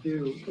did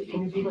you do?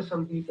 Can you give us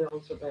some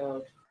details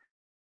about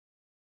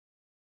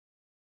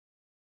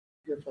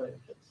your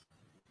client?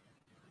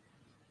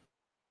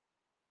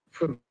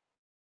 For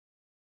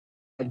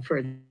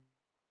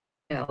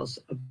details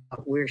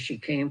about where she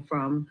came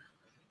from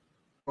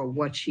or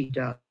what she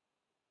does.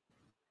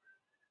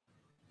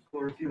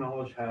 Or if you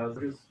knowledge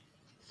hazards.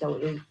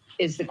 So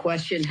is the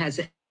question, has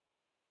it?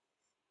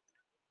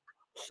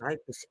 Like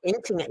this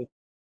internet is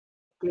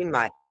doing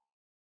my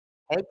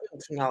head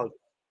tonight.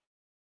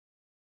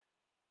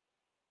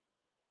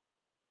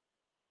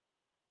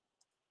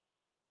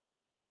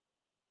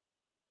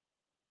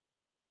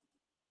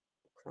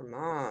 Come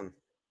on.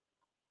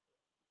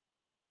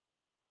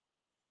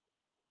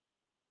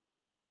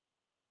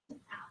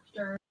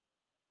 After.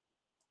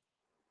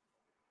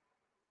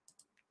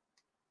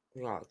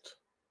 Right.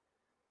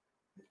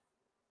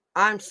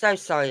 I'm so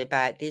sorry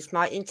about this.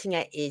 My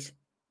internet is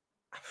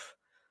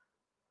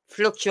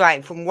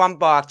fluctuating from 1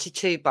 bar to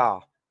 2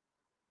 bar.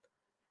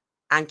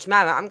 And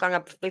tomorrow I'm going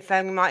to be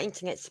phoning my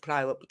internet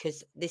supplier up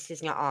because this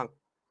is not on.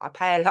 I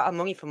pay a lot of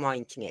money for my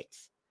internet.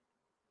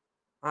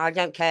 I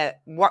don't care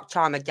what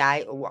time of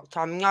day or what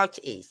time of night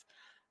it is.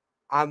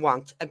 I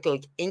want a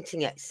good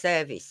internet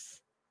service.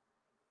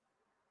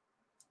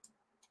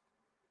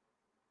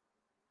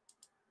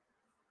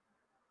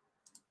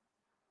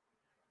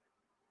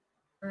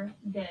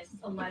 This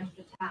alleged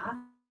attack,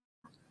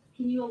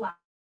 can you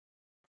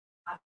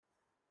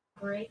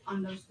elaborate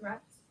on those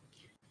threats?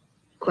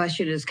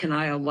 Question is, can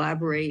I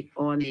elaborate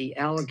on the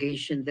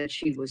allegation that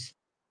she was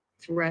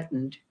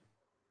threatened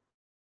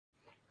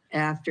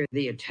after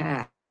the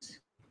attacks?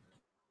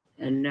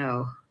 And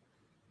no,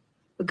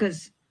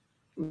 because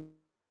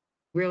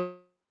really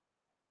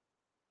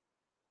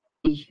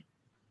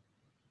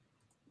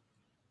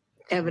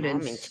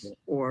evidence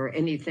or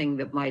anything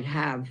that might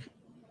have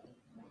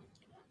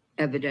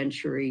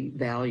evidentiary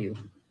value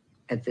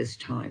at this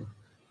time.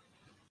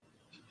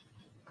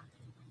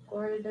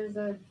 Gloria, there's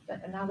an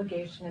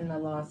allegation in the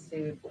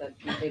lawsuit that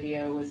the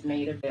video was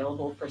made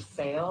available for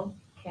sale.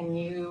 Can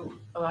you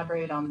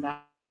elaborate on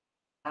that?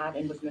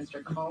 And was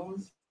Mr.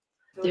 Combs?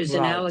 There's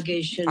an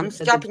allegation. I'm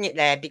stopping it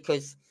there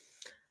because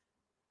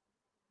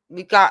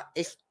we got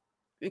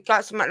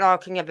something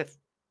like another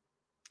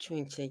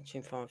 20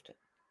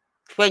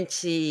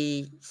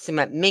 some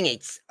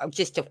minutes of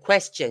just of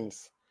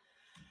questions.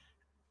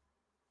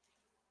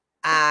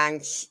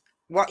 And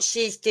what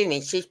she's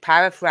doing, she's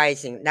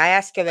paraphrasing. They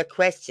ask her a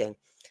question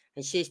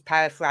and she's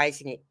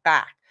paraphrasing it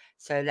back.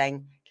 So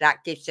then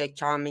that gives her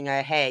time in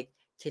her head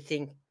to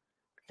think,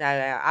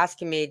 they're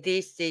asking me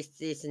this,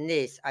 and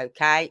this,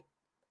 okay?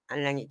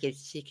 And then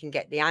she can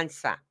get the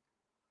answer,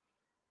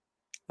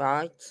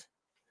 right?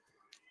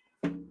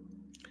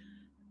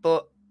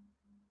 But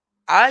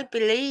I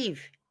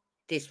believe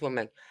this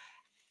woman.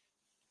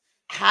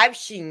 How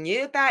she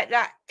knew about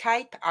that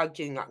tape, I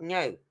do not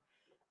know.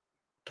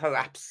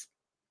 Perhaps.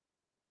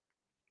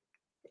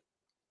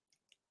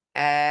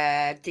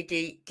 Did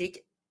he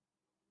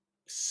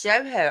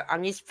show her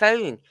on his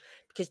phone?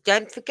 Because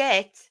don't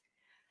forget,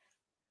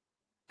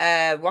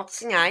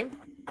 what's her name?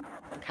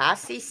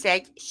 Cassie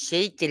said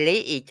she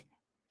deleted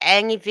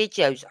any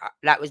videos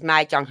that was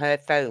made on her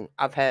phone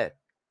of her.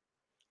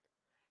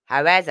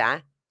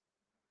 However,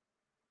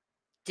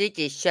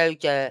 Diddy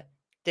showed her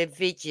the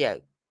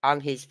video on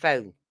his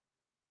phone.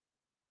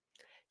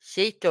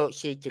 She thought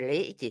she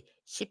deleted it.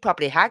 She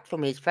probably had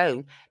from his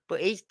phone,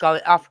 but he's got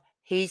it off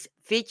his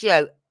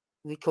video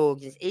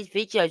recordings, his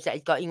videos that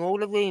he's got in all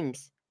the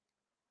rooms.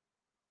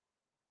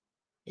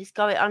 He's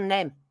got it on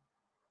them.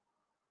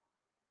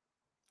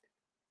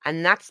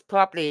 And that's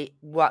probably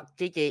what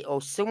Diddy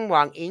or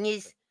someone in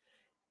his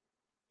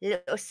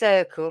little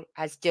circle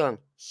has done,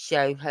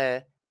 show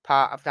her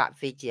part of that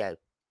video.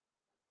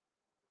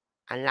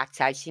 And that's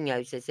how she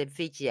knows there's a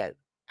video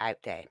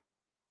out there.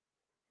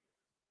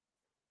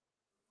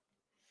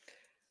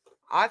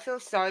 I feel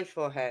sorry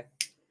for her.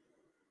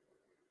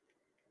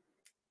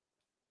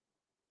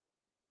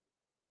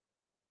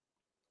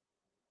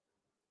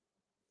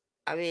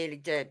 I really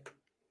do.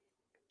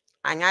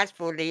 And as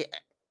for the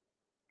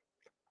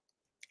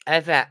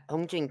over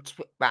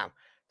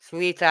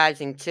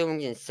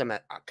 3,200 some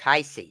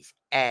cases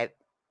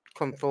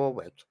come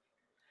forward,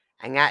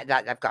 and that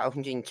they've got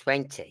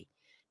 120,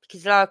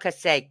 because like I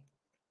said,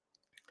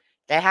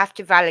 they have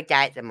to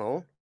validate them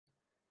all,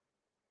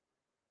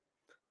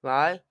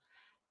 right?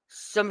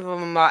 Some of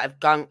them might have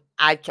gone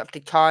out of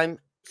the time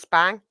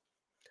span,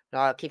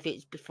 like if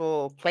it's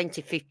before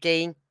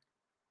 2015,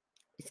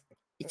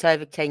 it's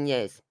over 10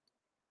 years.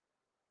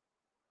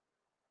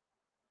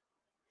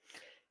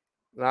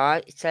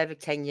 Right, it's over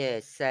 10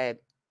 years, so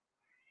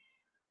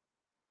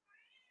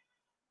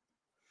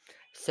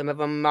some of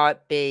them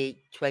might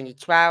be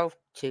 2012,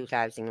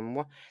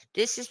 2001.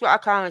 This is what I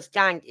can't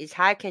understand, is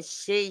how can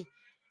she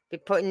be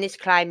putting this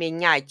claim in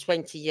now,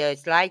 20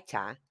 years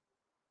later,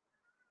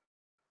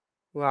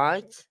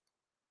 right?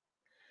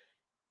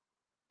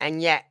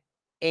 And yet,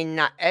 in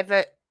that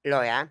other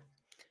lawyer,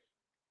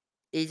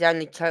 he's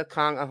only took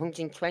on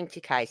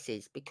 120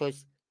 cases,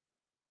 because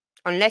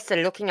unless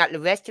they're looking at the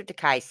rest of the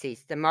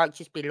cases, they might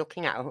just be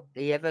looking at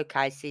the other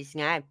cases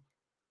now.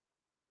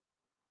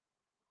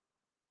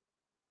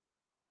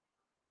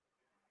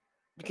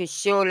 Because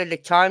surely the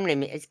time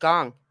limit is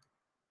gone.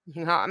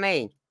 You know what I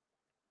mean?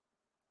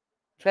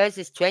 First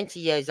is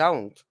 20 years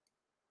old.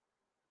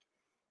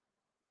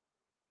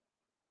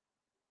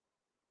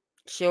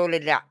 Surely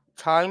that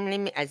time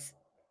limit has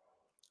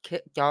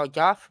died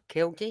off,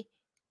 killed it,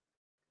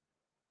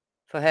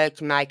 for her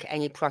to make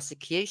any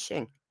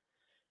prosecution.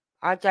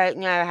 I don't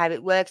know how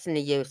it works in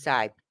the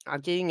USA. I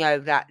do know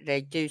that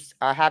they do,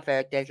 I have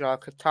heard there's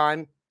like a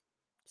time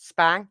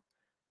span,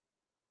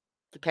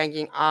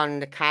 depending on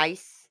the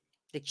case,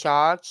 the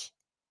charge,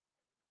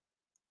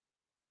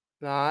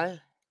 right?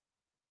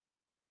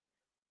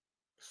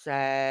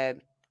 So,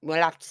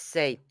 we'll have to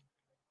see.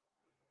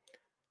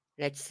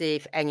 Let's see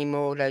if any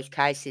more of those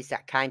cases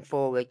that came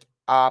forward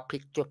are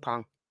picked up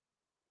on.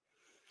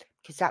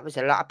 Because that was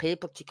a lot of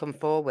people to come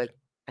forward,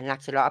 and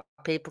that's a lot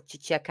of people to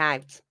check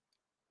out.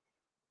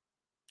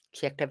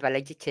 Check the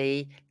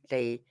validity,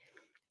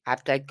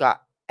 have they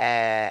got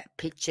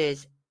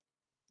pictures,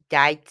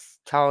 dates,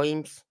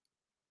 times,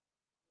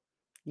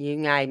 you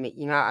name it,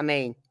 you know what I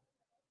mean?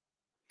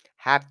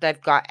 Have they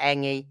got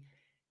any,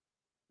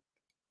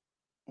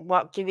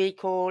 what do we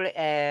call it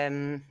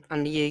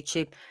on the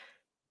YouTube?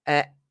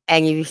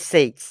 Any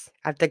receipts?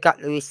 Have they got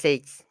the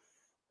receipts?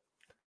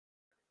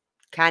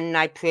 Can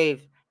they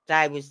prove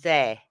they was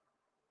there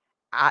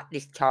at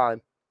this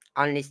time,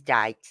 on this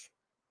date?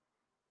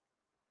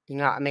 You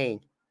know what I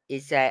mean?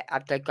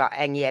 Have they got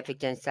any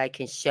evidence they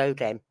can show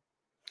them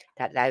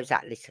that they was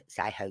at this,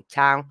 say,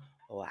 hotel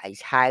or at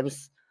his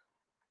house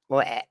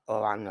or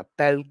on a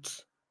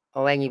boat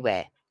or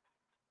anywhere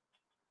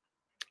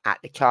at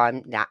the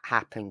time that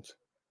happened?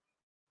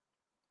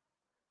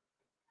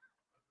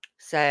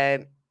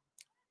 So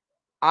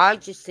I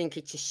just think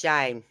it's a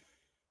shame,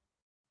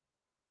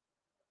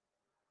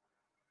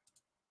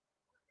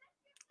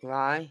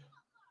 right,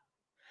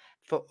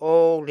 for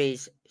all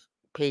these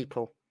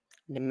people,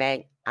 the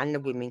men and the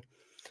women,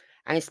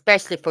 and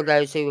especially for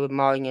those who were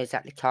minors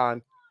at the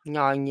time,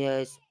 9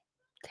 years,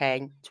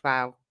 10,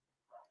 12.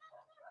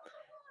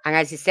 And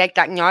as I said,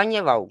 that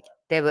 9-year-old,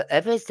 there were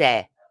others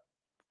there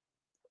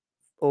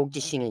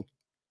auditioning,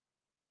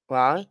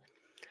 right?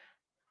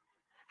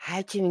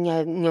 How do you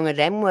know none of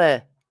them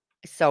were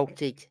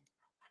assaulted?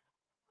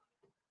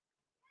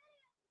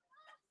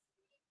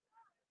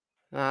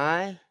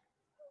 Right?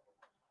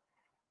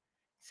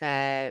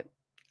 So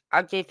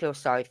I do feel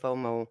sorry for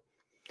them all.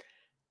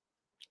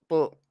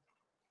 But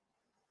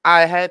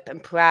I hope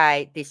and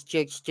pray this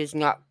judge does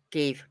not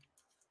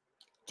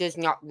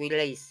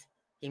release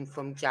him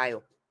from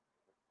jail.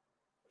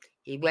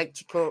 He went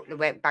to court, they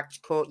went back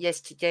to court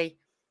yesterday.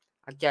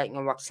 I don't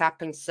know what's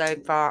happened so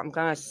far. I'm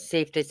going to see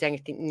if there's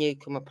anything new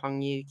come up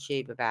on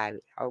YouTube about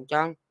it. Hold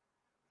on.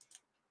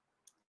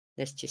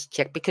 Let's just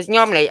check. Because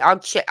normally I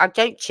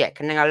don't check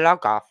and then I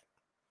log off.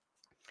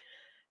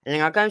 And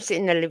then I go and sit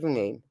in the living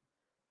room.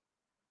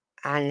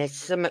 And there's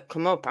something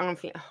come up. And I'm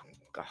thinking, oh,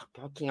 God,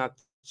 why didn't I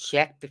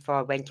check before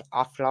I went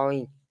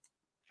offline?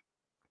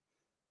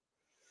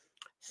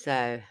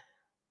 So,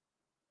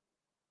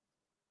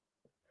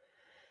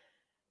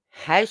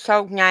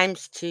 household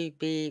names to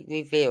be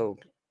revealed.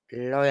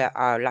 Lawyer,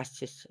 oh, that's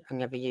just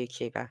another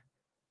YouTuber.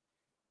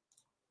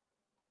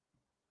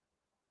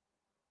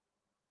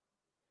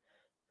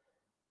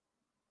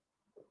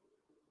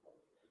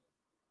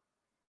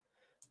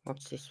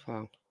 What's this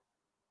one?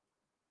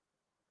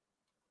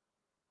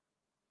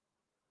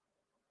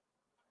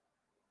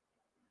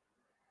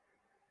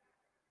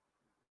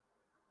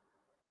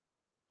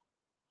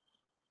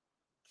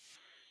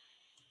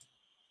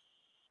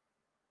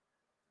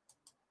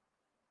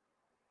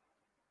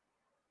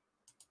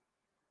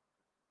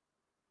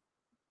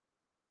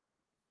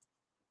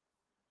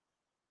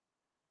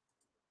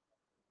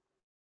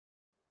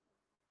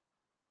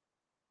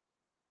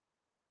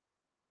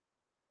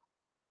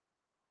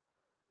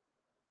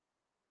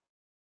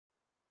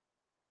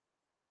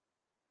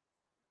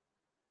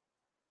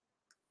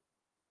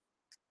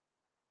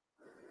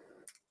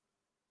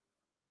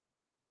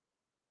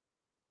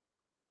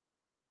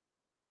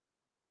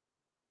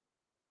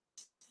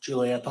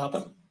 Juliet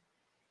Papa.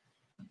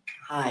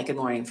 Hi, good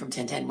morning from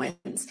 1010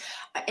 Wins.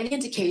 Any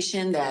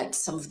indication that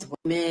some of the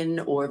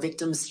women or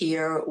victims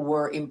here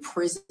were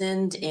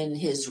imprisoned in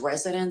his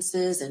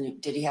residences,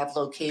 and did he have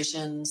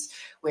locations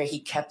where he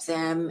kept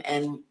them,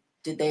 and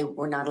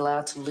were not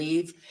allowed to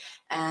leave?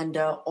 And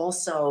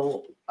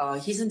also,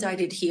 he's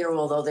indicted here,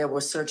 although there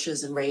were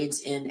searches and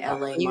raids in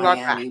LA,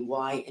 Miami.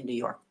 Why in New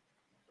York?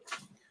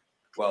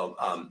 Well,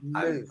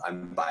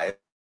 I'm biased.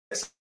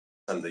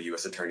 I'm the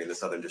U.S. Attorney in the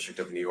Southern District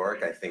of New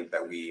York. I think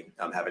that we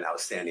have an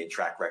outstanding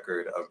track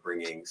record of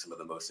bringing some of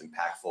the most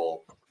impactful,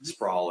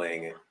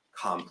 sprawling,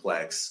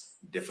 complex,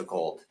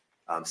 difficult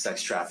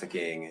sex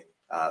trafficking,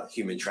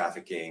 human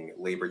trafficking,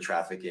 labor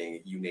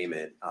trafficking, you name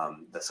it.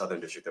 The Southern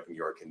District of New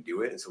York can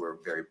do it. And so we're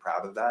very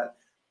proud of that.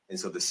 And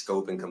so the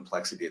scope and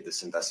complexity of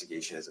this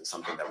investigation isn't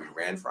something that we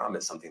ran from.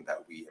 It's something that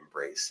we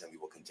embrace, and we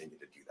will continue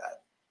to do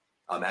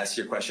that. As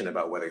to your question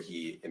about whether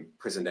he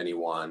imprisoned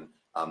anyone,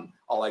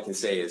 all I can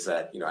say is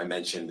that, I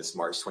mentioned this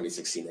March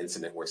 2016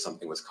 incident where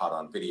something was caught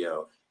on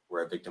video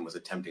where a victim was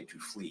attempting to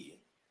flee,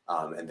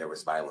 and there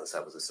was violence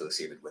that was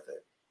associated with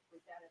it.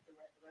 Was that at the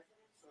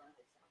residence or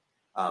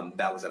a hotel?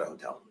 That was at a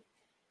hotel.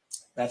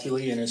 Matthew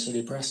Lee, Inner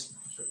City Press.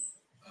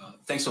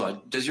 Thanks a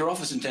lot. Does your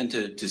office intend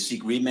to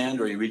seek remand,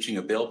 or are you reaching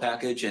a bail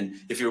package? And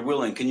if you're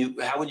willing,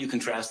 how would you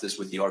contrast this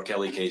with the R.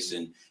 Kelly case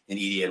in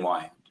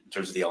EDNY in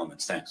terms of the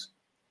elements? Thanks.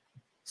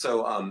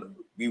 So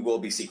we will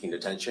be seeking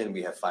detention.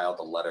 We have filed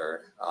a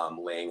letter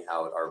laying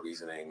out our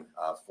reasoning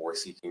for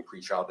seeking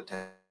pretrial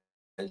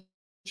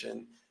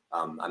detention.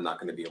 I'm not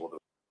going to be able to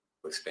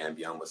expand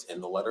beyond what's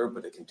in the letter,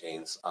 but it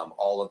contains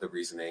all of the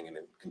reasoning, and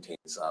it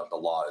contains the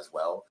law as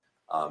well.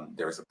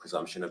 There is a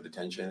presumption of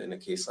detention in a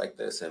case like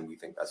this, and we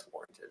think that's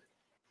warranted.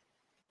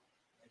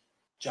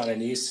 John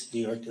Anise,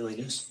 New York Daily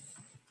News.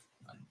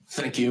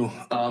 Thank you.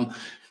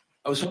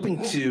 I was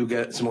hoping to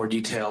get some more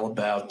detail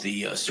about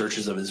the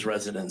searches of his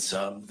residence,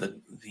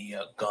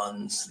 the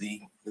guns,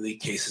 the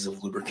cases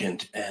of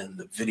lubricant, and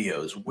the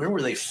videos. Where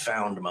were they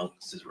found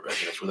amongst his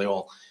residence? Were they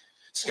all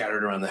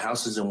scattered around the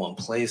houses in one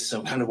place?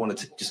 So I kind of wanted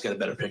to just get a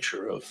better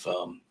picture of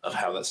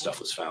how that stuff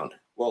was found.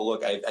 Well,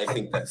 look, I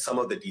think that some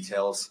of the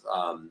details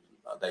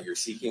that you're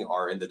seeking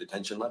are in the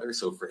detention letter.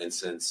 So, for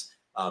instance,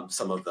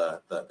 some of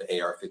the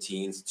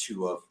AR-15s,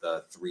 2 of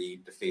the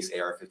 3 DeFace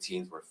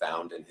AR-15s were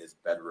found in his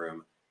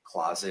bedroom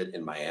closet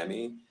in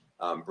Miami,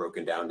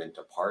 broken down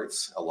into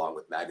parts along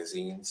with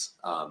magazines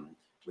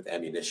with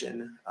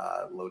ammunition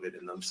loaded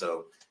in them.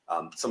 So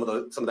some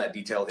of that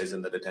detail is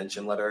in the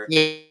detention letter.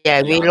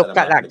 Yeah, we looked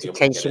at that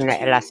detention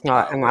letter last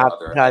night, and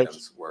I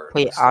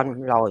put it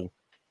online.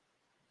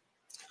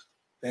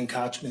 Ben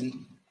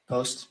Kochman,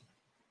 Post.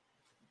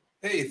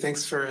 Hey,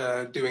 thanks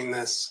for doing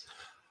this.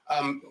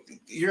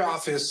 Your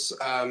office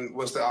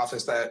was the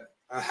office that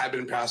had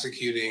been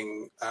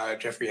prosecuting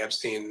Jeffrey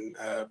Epstein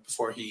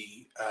before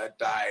he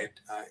died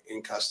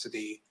in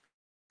custody.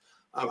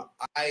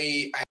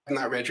 I have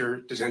not read your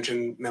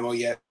detention memo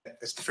yet.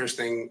 It's the first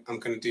thing I'm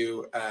going to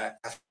do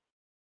after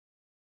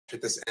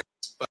this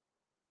ends. But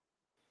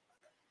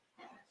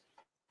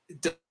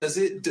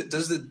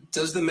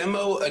does the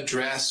memo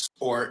address,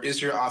 or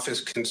is your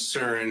office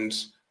concerned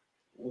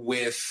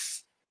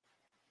with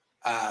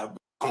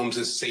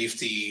Holmes's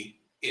safety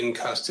in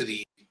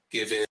custody,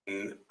 given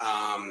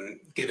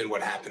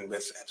what happened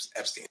with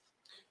Epstein?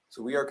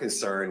 So we are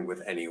concerned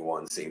with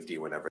anyone's safety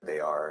whenever they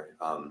are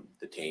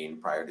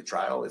detained prior to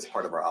trial. It's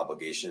part of our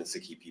obligations to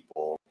keep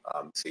people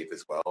safe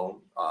as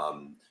well.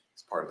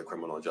 It's part of the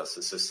criminal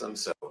justice system.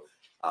 So,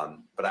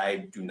 but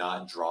I do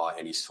not draw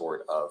any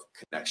sort of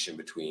connection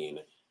between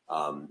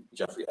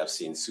Jeffrey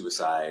Epstein's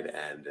suicide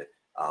and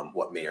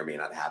what may or may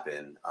not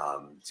happen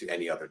to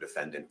any other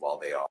defendant while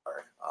they are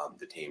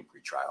detained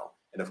pre-trial.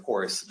 And of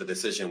course, the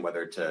decision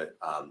whether to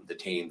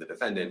detain the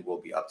defendant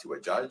will be up to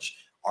a judge.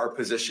 Our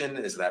position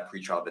is that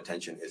pretrial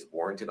detention is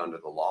warranted under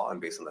the law and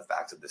based on the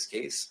facts of this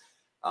case.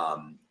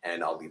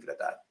 And I'll leave it at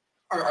that.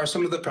 Are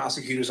some of the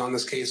prosecutors on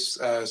this case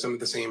some of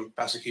the same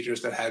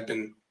prosecutors that had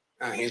been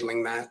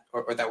handling that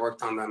or that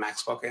worked on the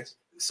Maxwell case?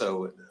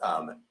 So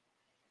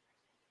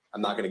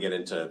I'm not going to get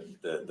into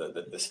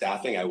the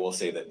staffing. I will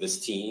say that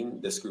this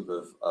team, this group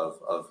of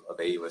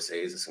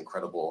AUSAs, this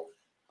incredible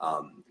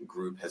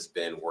group has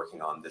been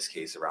working on this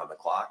case around the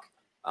clock,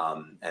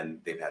 and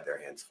they've had their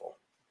hands full.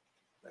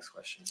 Next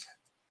question.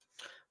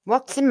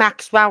 What's the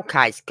Maxwell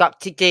case got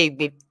to do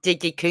with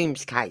Diddy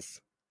Combs case?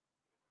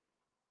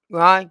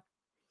 Right?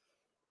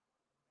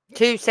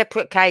 Two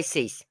separate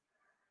cases.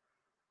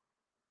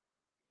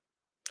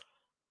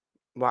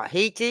 What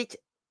he did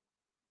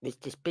was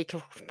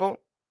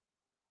despicable,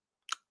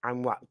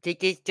 and what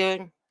Diddy's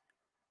done,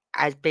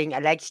 as being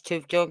alleged to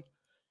have done,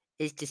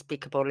 is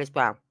despicable as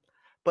well.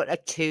 But are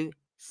two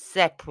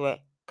separate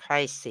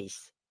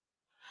cases.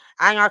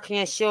 And I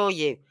can assure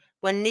you,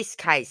 when this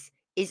case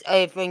is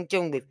over and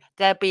done with,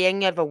 there'll be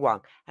another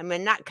one. And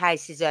when that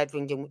case is over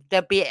and done with,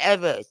 there'll be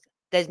others.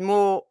 There's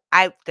more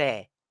out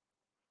there.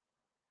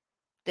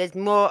 There's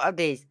more of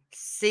these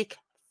sick,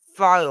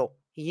 vile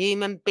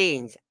human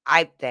beings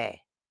out there.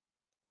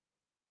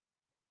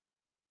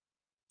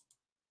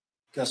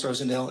 Gus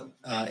Rosendale,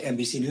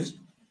 NBC News.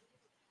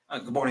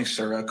 Good morning,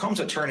 sir. Combs'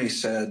 attorney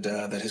said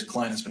that his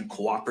client has been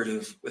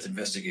cooperative with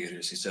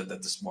investigators. He said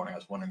that this morning. I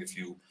was wondering if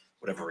you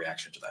would have a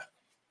reaction to that.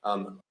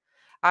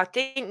 I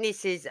think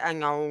this is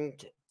an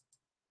old...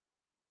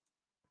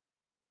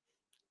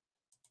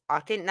 I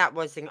think that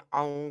was an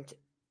old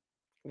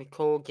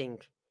recording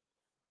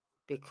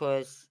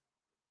because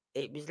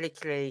it was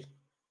literally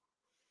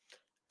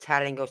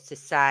telling us the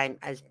same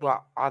as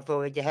what I've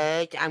already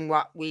heard and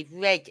what we've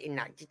read in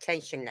that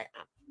detention letter.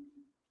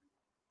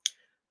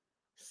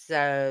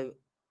 So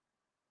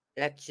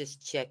let's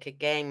just check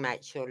again,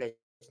 make sure there's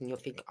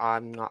nothing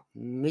I'm not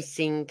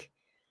missing,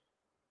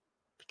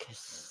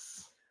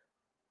 because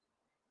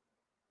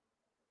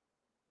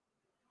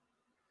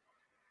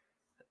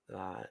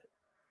right,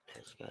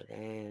 let's go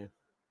there.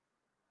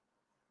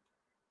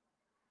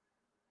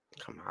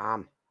 Come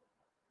on.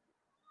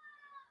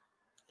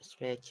 I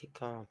swear to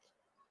God.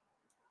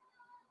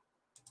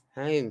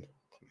 Home.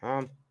 Come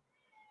on.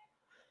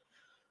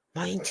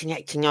 My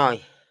internet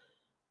tonight.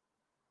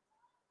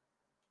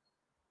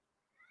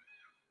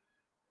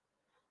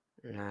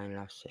 No,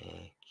 lost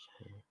it.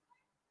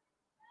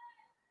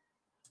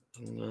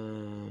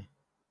 No.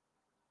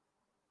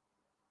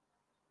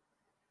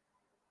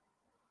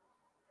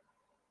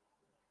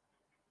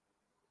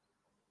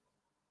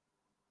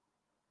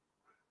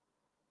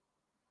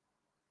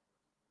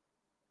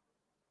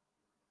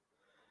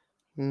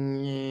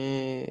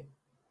 No.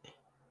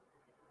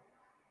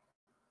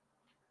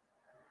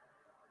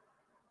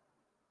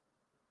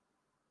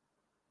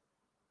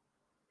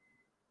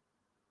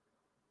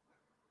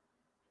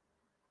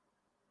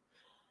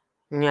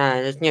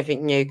 No, there's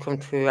nothing new come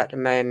through at the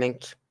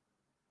moment.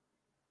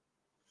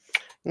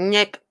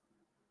 Nick.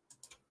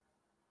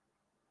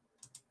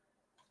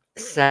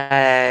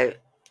 So,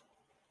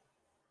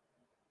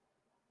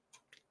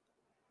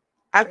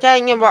 I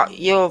don't know what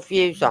your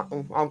views are.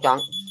 Oh, hold on.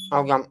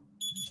 Hold on.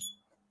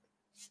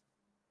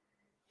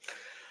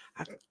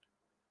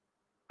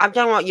 I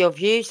don't know what your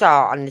views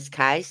are on this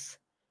case.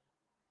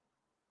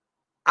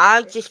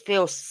 I just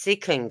feel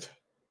sickened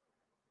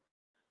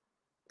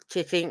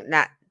to think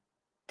that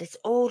there's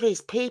all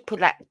these people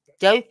that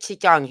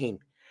doted on him,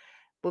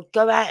 would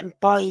go out and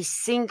buy his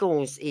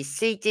singles, his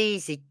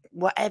CDs, his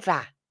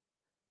whatever.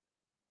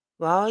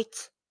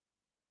 Right?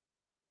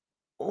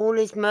 All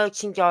his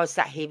merchandise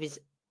that he was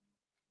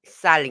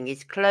selling,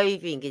 his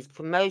clothing, his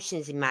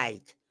promotions he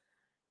made.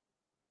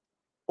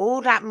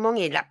 All that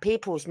money that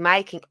people was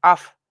making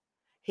off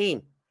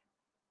him,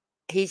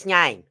 his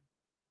name,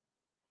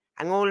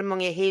 and all the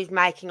money he was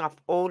making off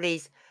all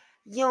these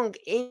young,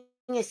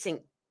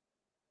 innocent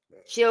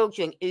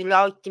children who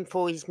liked him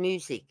for his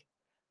music,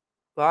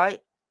 right?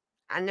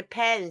 And the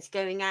parents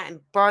going out and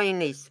buying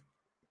these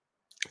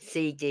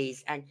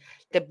CDs and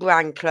the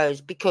brand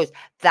clothes because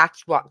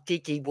that's what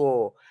Diddy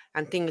wore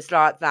and things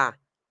like that.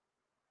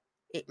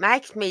 It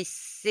makes me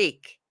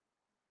sick.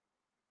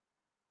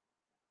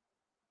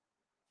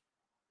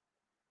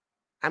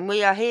 And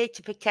we are here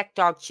to protect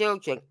our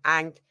children,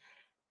 and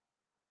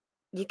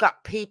you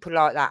got people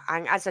like that.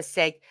 And as I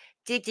said,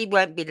 Diddy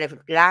won't be the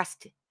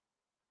last.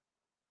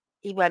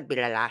 He won't be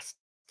the last.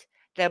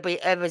 There'll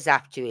be others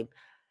after him.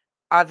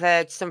 I've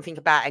heard something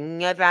about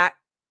another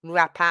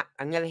rapper,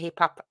 another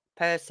hip-hop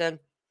person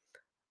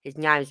His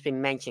name's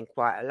been mentioned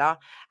quite a lot.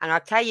 And I'll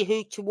tell you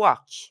who to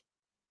watch.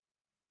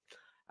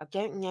 I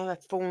don't know a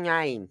full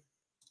name.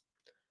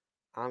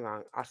 Hang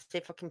on, I'll see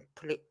if I can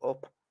pull it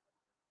up.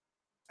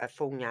 A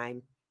full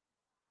name.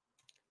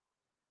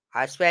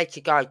 I swear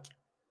to God,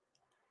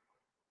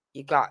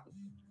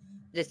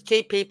 there's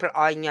two people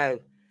I know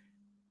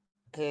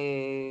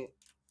who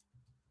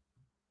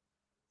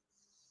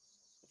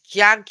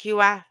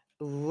Jaguar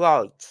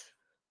Wright.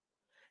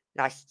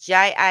 That's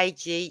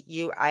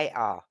Jaguar.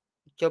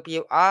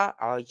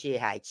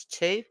 WRIGH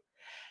 2.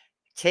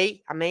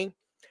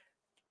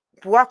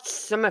 Watch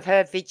some of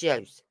her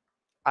videos.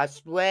 I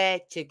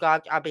swear to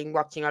God, I've been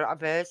watching a lot of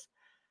hers.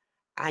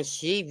 And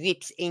she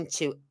rips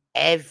into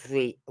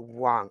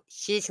everyone.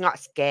 She's not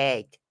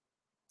scared.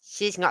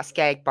 She's not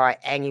scared by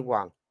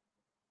anyone.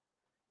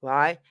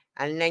 Right?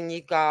 And then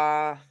you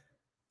got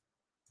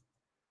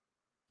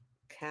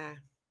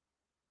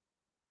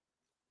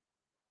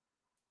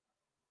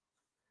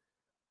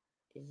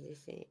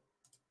Is it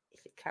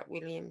Cat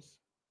Williams?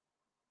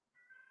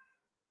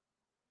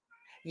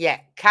 Yeah,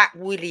 Cat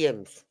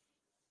Williams.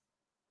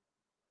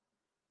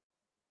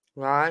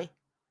 Right?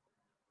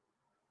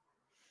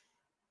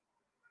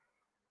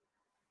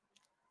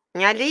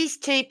 Now these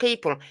two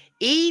people,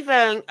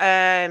 even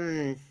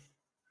oh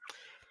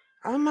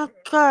my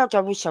God,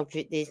 I wish I'd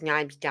written these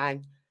names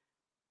down.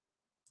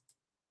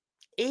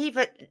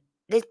 Even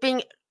there's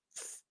been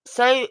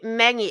so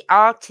many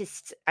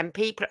artists and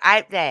people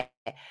out there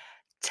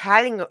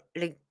telling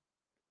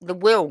the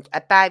world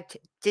about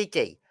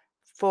Diddy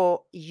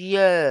for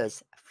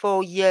years.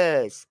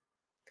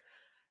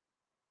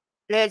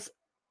 There's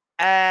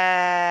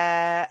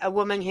a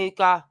woman who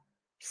got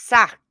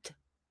sacked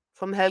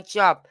from her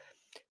job.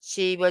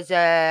 She was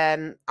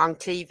on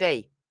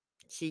TV.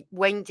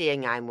 Wendy, her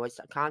name was.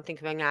 I can't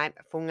think of her name.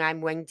 Full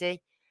name,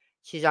 Wendy.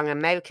 She's on an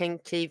American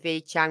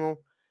TV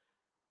channel.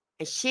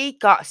 And she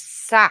got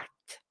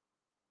sacked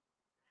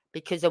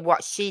because of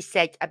what she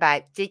said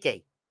about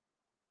Diddy.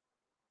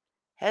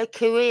 Her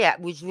career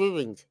was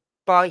ruined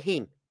by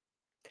him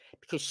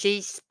because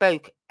she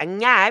spoke. And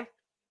now,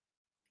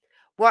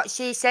 what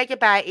she said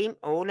about him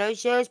all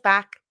those years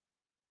back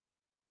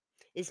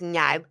is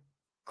now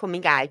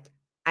coming out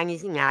and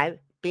is now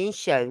being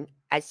shown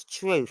as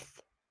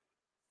truth.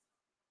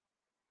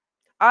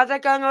 Are they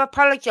going to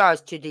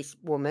apologise to this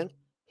woman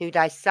who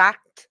they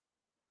sacked?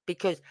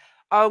 Because,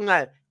 oh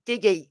no,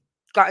 Diddy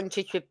got in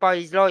touch with, by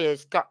his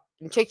lawyers, got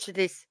in touch with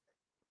this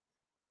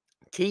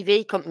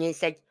TV company and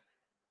said,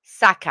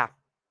 sack her.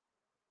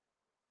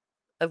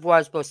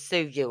 Otherwise we'll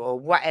sue you or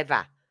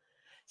whatever.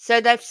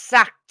 So they've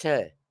sacked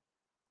her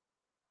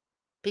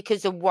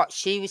because of what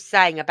she was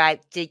saying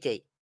about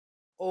Diddy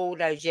all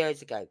those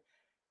years ago.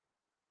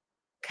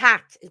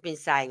 Cat has been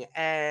saying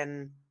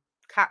it.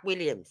 Cat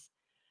Williams.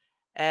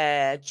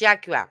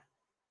 Jaguar.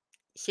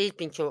 She's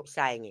been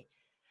saying it.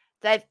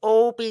 They've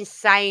all been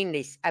saying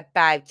this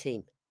about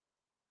him.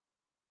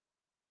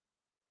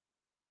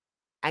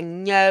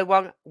 And no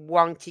one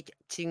wanted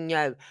to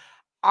know.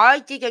 I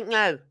didn't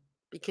know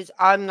because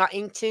I'm not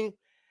into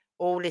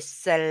all this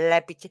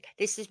celebrity.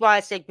 This is why I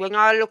said when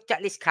I looked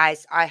at this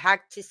case, I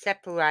had to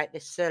separate the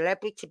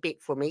celebrity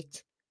bit from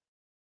it.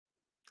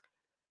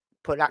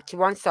 Put that to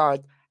one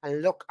side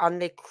and look on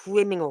the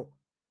criminal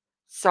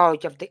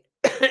side of the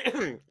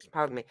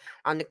pardon me,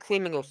 on the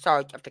criminal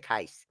side of the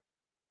case.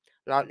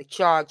 Like the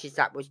charges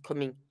that was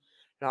coming,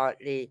 like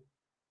the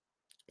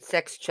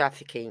sex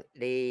trafficking,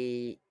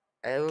 the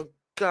oh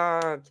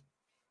God.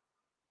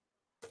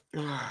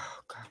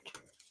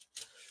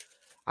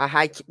 I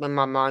hate it when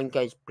my mind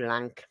goes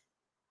blank.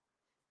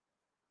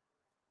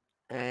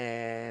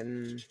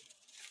 The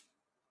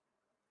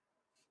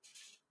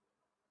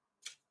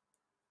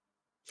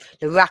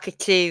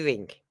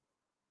racketeering.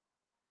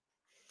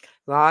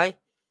 Right?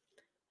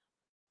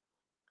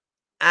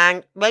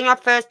 And when I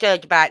first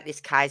heard about this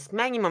case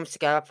many months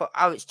ago, I thought,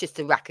 oh, it's just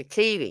the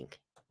racketeering.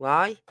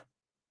 Right?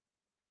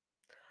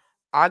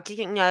 I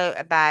didn't know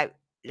about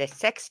the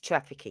sex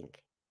trafficking.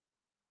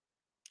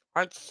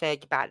 I just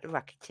heard about the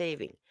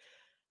racketeering.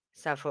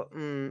 So I thought,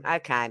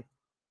 okay.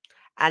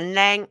 And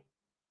then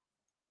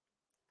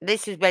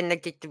this is when they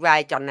did the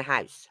raid on the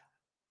house,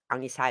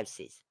 on his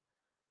houses.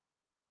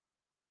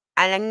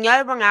 And then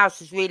no one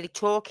else is really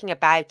talking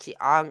about it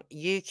on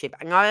YouTube.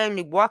 And I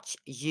only watch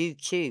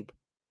YouTube.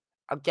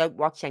 I don't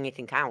watch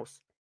anything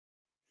else.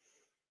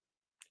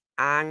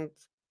 And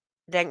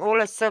then all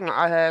of a sudden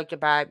I heard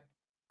about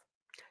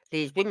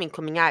these women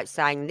coming out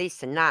saying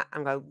this and that.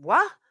 And go,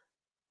 what?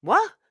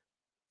 What?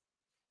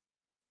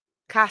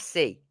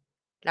 Cassie.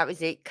 That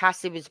was it.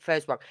 Cassie was the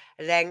first one.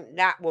 And then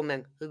that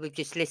woman who we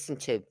just listened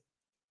to.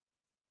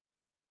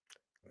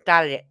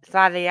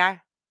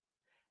 Thalia.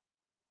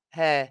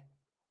 Her.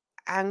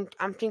 And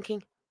I'm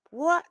thinking,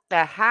 what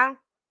the hell?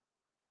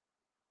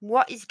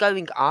 What is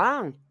going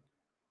on?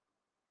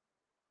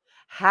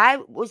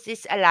 How was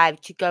this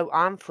allowed to go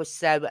on for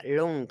so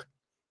long?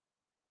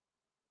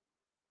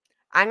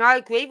 And I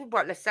agree with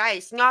what they say.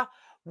 It's not,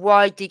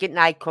 why didn't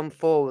they come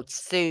forward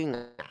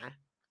sooner?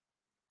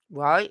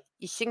 Right?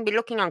 You shouldn't be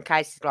looking on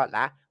cases like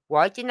that.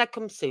 Why didn't they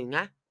come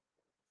sooner?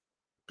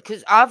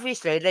 Because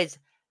obviously there's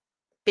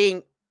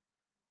been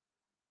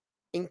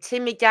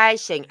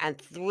intimidation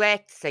and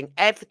threats and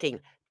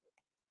everything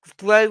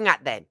thrown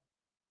at them.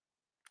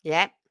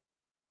 Yeah?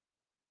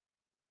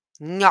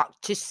 Not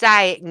to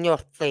say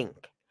nothing.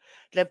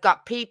 They've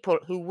got people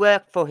who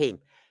work for him.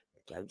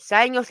 Don't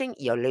say nothing,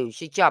 you'll lose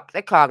your job.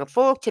 They can't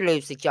afford to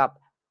lose the job,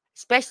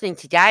 especially in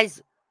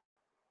today's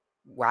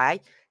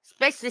way,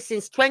 especially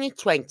since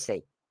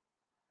 2020.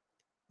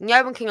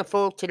 No one can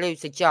afford to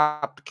lose a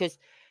job because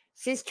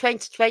since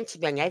 2020,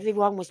 when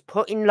everyone was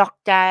put in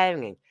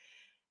lockdown and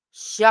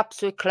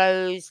shops were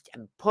closed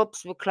and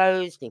pubs were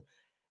closed, and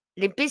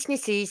the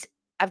businesses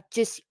have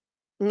just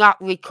not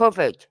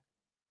recovered.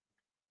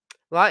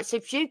 Right? So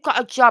if you've got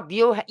a job,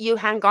 you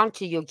hang on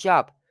to your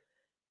job.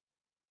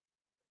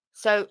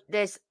 So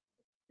there's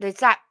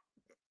that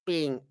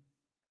being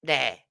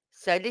there.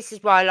 So this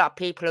is why a lot of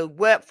people who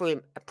work for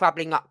him have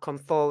probably not come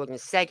forward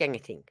and said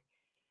anything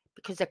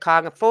because they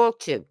can't afford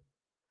to.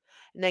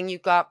 And then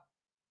you've got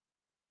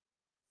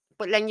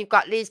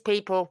these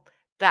people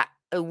that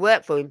who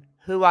work for him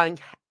who are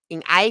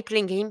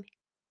enabling him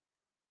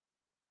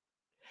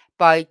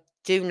by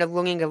doing the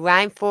running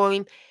around for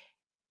him,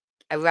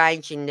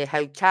 arranging the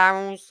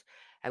hotels,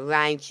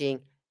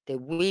 arranging the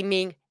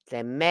women,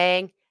 the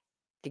men,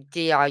 the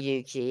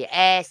drugs,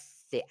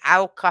 the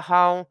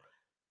alcohol,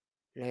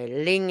 the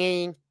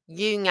linging,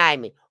 you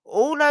name it.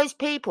 All those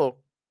people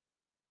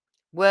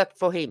work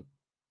for him.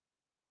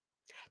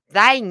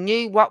 They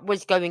knew what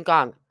was going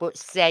on, but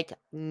said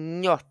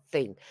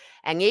nothing.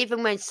 And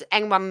even when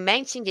anyone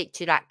mentioned it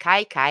to that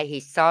KK,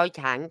 his side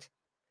hand,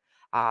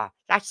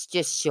 that's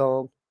just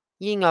Sean.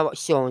 You know what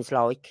Sean's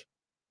like.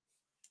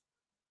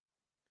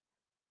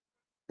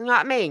 You know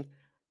what I mean?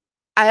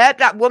 I hope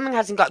that woman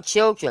hasn't got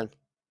children.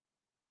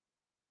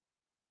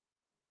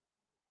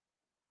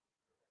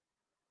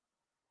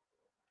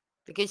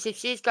 Because if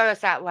she's going to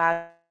say,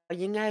 well,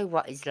 you know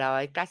what he's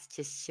like, that's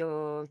just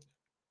Sean.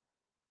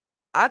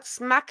 I'd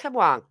smack her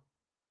one.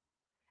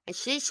 And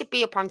she should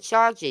be up on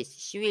charges.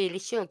 She really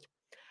should.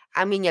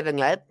 And we never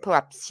know.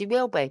 Perhaps she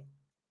will be.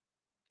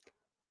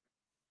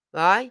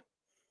 Right?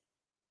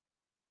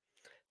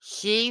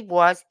 She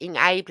was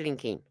enabling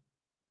him.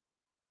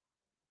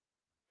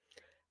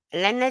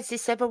 And then there's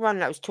this other one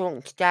that was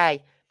talking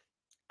today.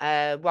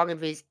 One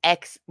of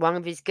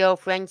his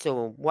girlfriends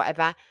or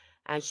whatever.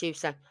 And she was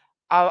saying,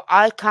 oh,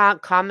 I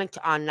can't comment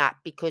on that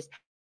because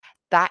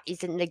that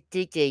isn't the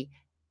Diddy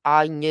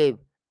I knew.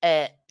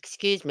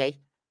 Excuse me.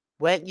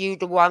 Weren't you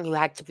the one who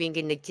had to bring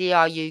in the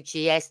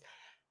drugs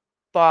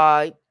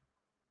by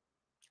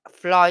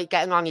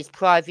getting on his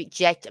private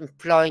jet and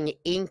flying it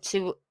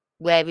into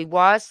where he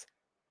was?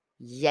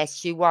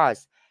 Yes, you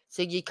was.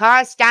 So you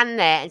can't stand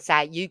there and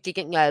say you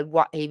didn't know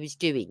what he was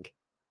doing.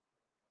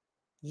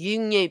 You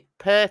knew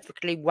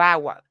perfectly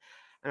well what,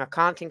 and I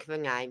can't think of a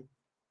name.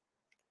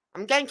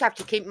 I'm going to have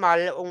to keep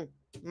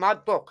my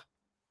book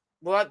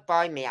right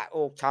by me at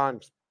all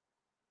times.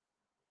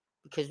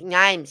 Because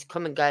names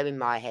come and go in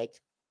my head.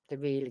 They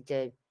really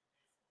do.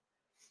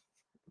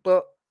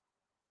 But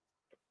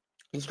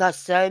he's got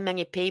so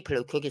many people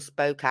who could have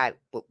spoke out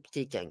but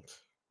didn't.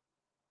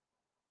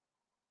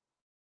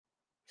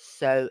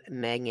 So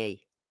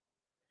many.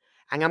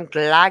 And I'm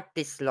glad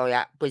this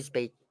lawyer,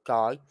 Busby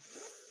guy,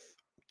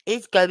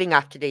 is going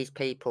after these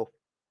people.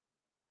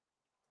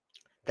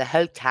 The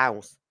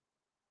hotels.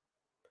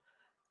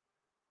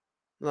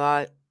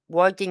 Right.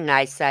 Why didn't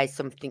they say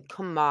something?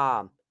 Come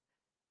on.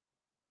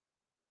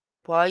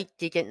 Why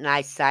didn't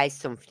they say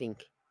something?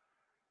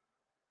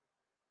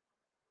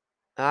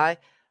 Right?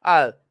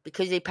 Oh,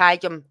 because he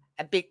paid them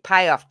a big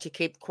payoff to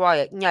keep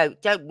quiet. No,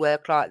 don't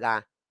work like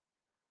that.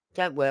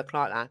 Don't work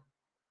like that.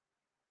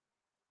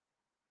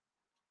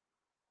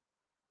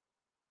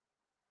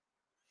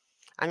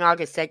 And I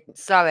just said,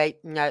 sorry,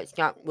 no, it's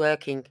not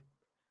working.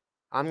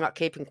 I'm not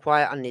keeping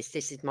quiet on this.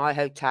 This is my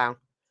hotel.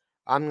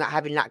 I'm not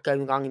having that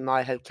going on in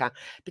my hotel.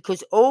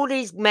 Because all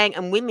these men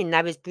and women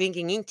they was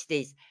bringing into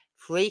these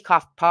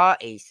freak-off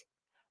parties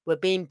were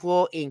being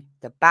brought in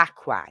the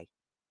back way.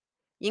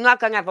 You're not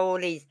going to have all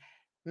these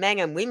men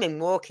and women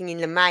walking in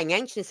the main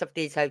entrance of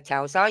these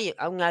hotels, are you?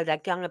 Oh, no, they're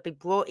going to be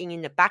brought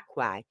in the back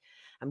way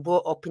and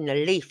brought up in the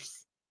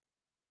lifts.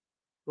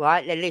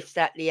 Right? The lifts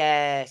that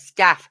the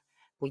staff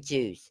would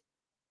use.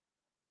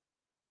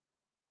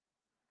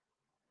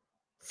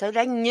 So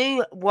they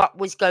knew what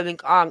was going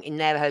on in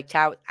their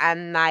hotel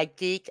and they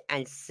did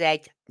and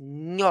said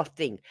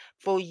nothing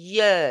for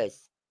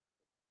years.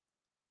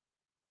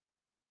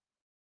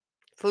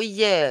 For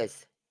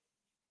years.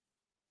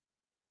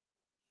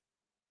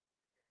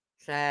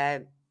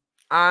 So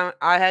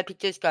I hope he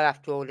does go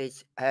after all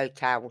these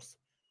hotels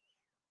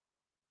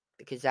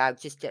because they're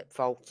just at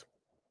fault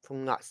for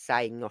not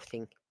saying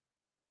nothing.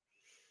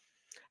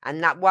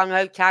 And that one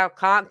hotel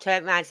can't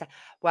turn around and say,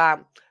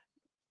 well,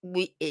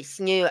 it's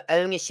new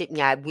ownership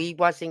now. We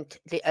wasn't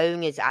the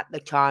owners at the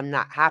time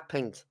that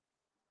happened.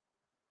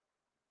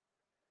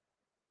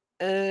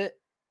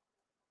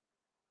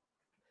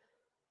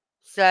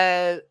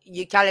 So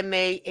you're telling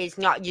me he's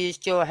not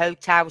used your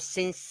hotel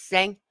since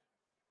then?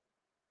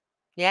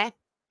 Yeah?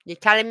 You're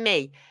telling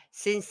me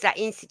since that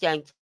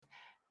incident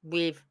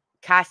with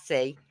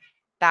Cassie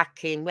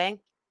back in when?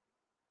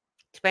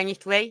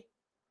 23?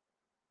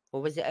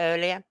 Or was it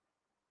earlier?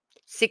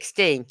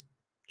 16.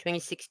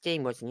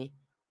 2016, wasn't it?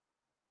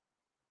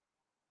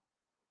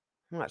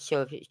 I'm not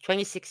sure if it's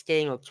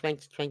 2016 or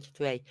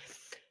 2023.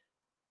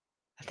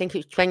 I think it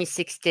was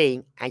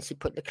 2016, and she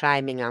put the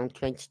claiming on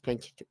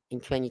 2020 in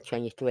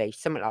 2023,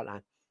 something like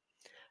that.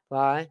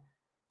 Right?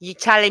 You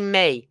telling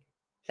me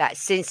that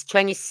since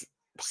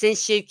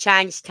you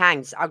changed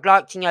hands, I'd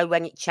like to know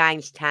when it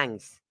changed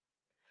hands,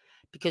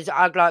 because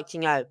I'd like to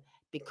know,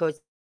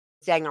 because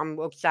then I'm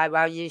going to say,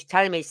 well, you're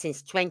telling me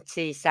since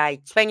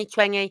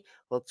 2020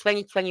 or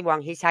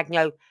 2021,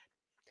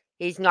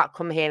 he's not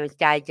come here and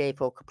stayed here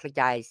for a couple of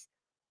days,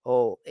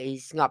 or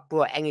he's not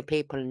brought any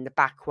people in the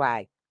back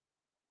way.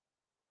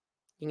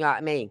 You know what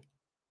I mean?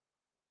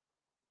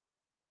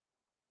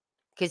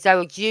 Because they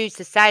would use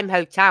the same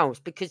hotels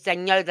because they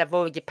know they've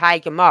already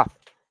paid them off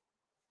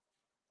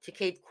to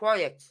keep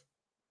quiet.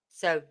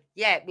 So,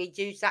 yeah, we'd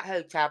use that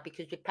hotel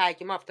because we paid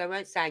them off. They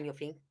won't say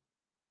nothing.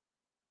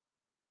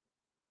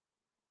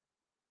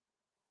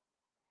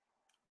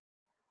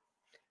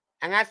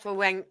 And as for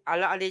when a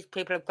lot of these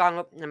people have gone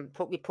up and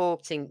put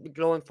reporting with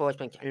law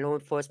enforcement, and law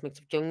enforcement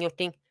have done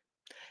nothing,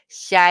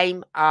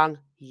 shame on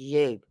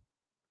you.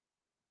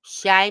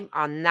 Shame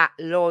on that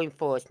law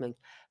enforcement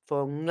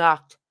for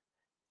not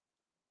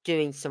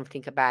doing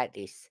something about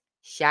this.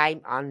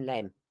 Shame on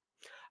them.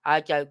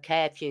 I don't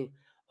care if you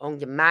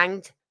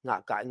undermanned,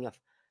 not got enough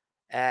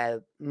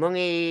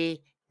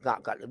money,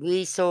 not got the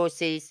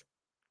resources.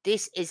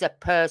 This is a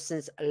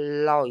person's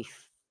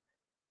life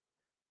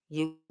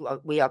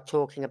we are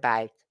talking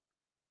about.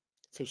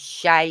 So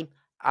shame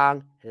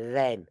on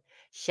them.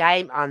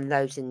 Shame on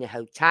those in the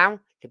hotel,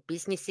 the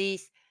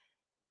businesses,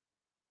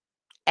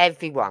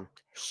 everyone.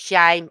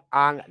 Shame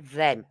on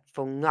them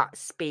for not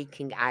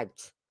speaking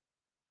out.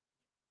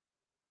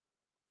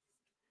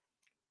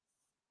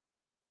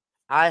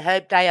 I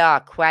hope they are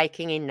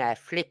quaking in their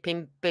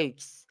flipping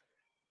boots.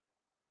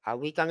 Are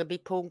we going to be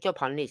pulled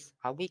up on this?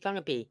 Are we going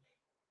to be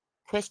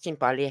questioned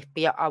by the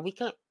FBI? Are we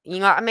going? You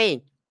know what I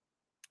mean?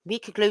 We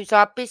could lose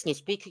our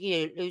business. We could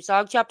lose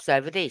our jobs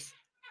over this.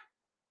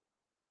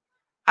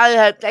 I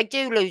hope they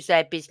do lose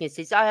their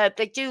businesses. I hope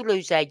they do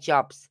lose their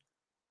jobs.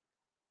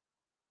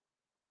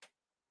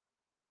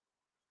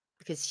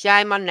 Because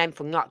shame on them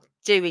for not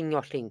doing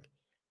nothing.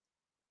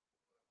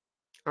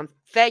 I'm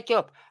fed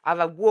up of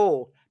a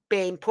wall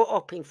being put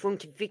up in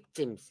front of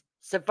victims,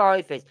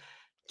 survivors,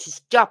 to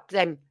stop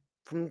them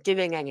from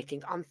doing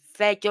anything. I'm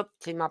fed up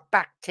to my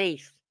back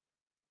teeth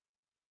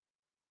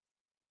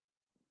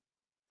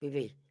with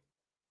it.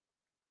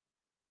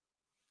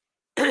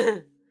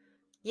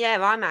 Yeah,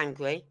 I'm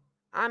angry.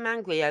 I'm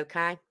angry,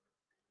 okay?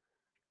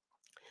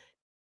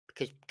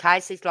 Because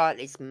cases like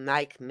this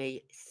make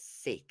me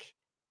sick.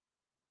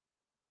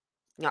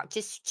 Not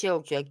just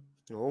children,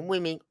 or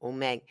women, or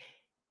men.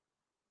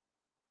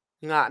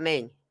 You know what I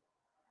mean?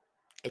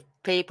 It's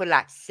people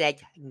that said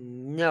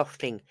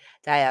nothing.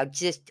 They are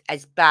just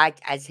as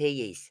bad as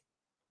he is.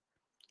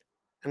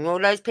 And all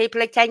those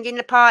people attending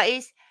the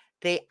parties,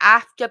 the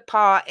after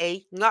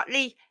party, not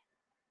the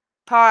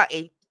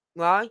party,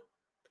 right?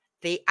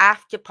 The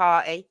after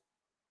party.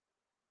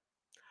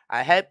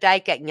 I hope they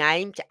get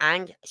named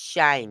and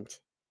shamed.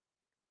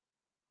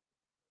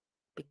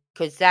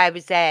 Because they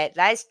was there,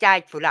 they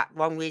stayed for that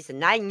one reason.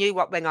 They knew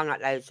what went on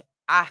at those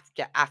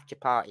after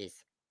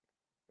parties.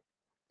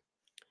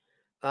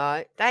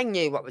 Right? They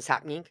knew what was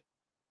happening.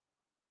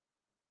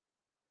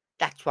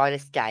 That's why they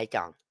stayed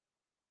on.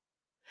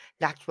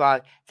 That's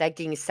why they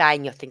didn't say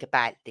nothing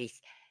about these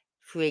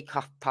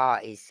freak-off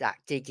parties that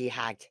Diddy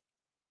had.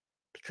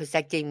 Because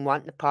they didn't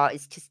want the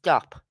parties to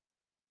stop.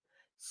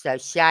 So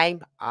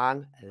shame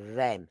on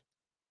them.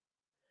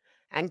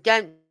 And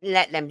don't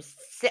let them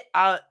sit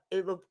out.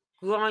 It will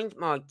grind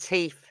my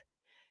teeth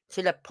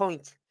to the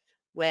point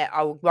where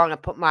I would want to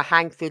put my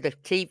hand through the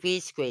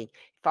TV screen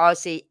if I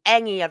see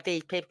any of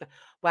these people.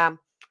 Well,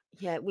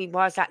 yeah, we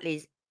was at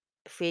these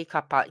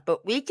freak-off parties,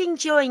 but we didn't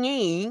join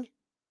in.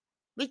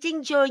 We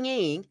didn't join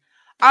in.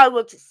 I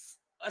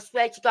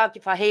swear to God,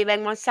 if I hear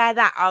anyone say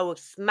that, I will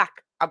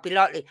smack. I'll be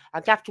likely.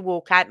 I'd have to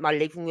walk out my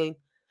living room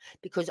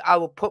because I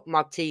will put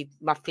my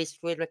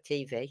fist through the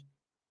TV.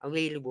 I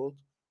really would.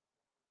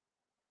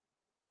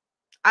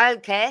 I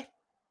don't care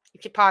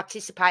if you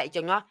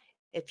participated or not.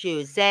 If you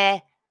was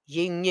there,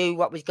 you knew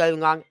what was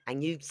going on,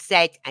 and you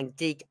said and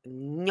did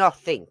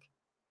nothing.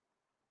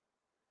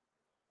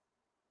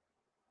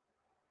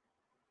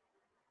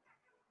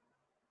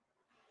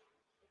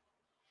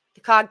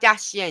 The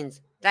Kardashians,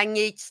 they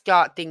need to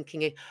start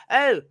thinking,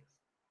 oh,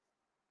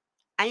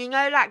 and you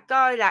know that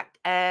guy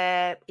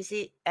that, is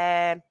it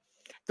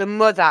the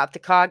mother of the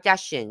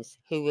Kardashians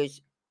who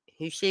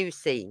she was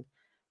seeing,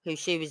 who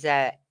she was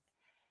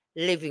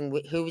living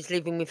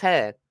with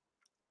her?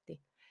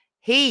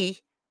 He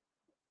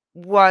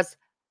was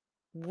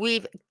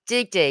with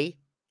Diddy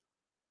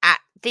at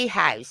the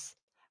house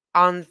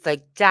on the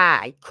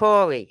day,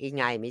 Corey, his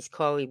name is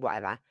Corey,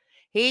 whatever.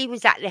 He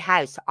was at the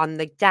house on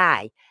the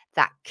day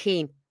that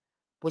Kim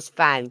was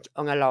found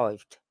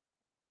unalived.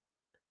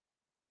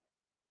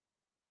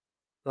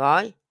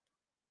 Right?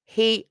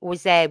 He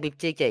was there with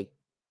Diddy.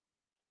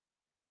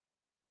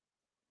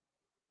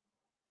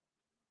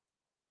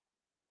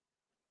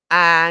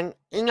 And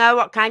you know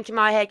what came to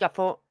my head? I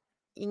thought,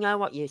 you know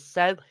what, you're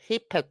so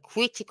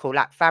hypocritical,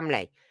 that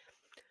family.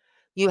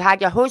 You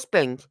had a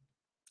husband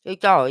who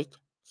died.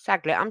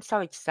 Sadly, I'm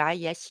sorry to say,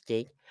 yes, he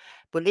did.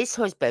 But this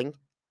husband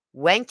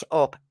went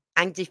up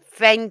and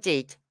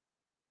defended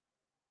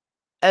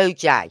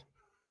OJ.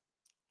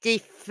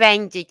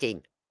 Defended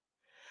him.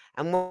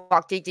 And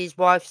what did his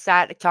wife say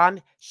at the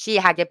time? She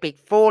had a big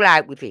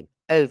fallout with him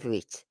over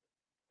it.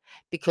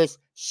 Because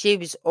she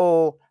was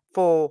all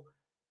for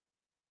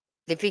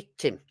the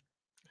victim.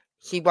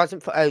 She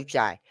wasn't for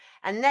OJ.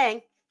 And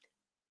then,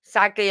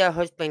 sadly, her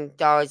husband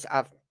dies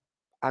of,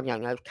 I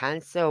don't know,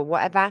 cancer or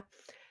whatever.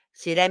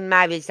 She then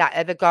marries that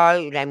other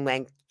guy who then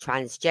went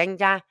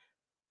transgender.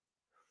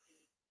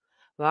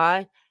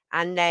 Right?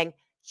 And then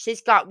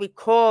she's got with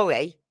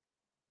Corey,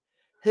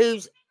 who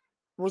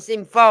was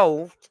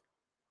involved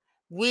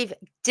with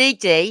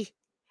Diddy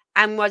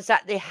and was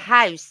at the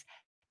house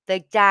the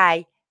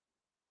day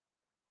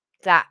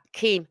that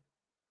Kim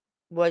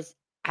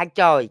had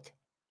died.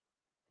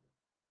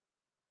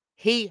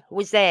 He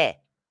was there.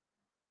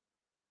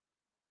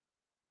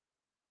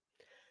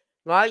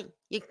 Right?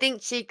 You'd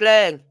think she'd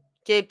learn,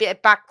 do a bit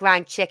of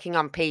background checking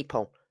on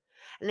people.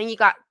 And then you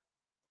got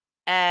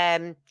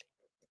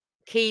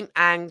Kim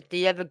and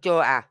the other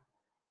daughter.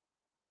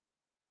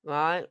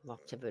 Right?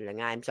 Whatever the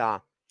names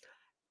are.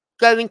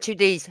 Going to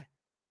these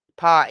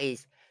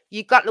parties.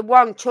 You got the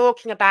one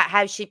talking about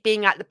how she'd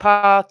been at the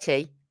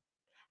party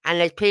and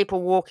there's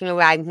people walking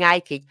around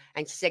naked,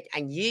 and she said,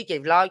 and you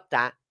give like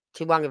that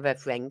to one of her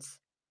friends,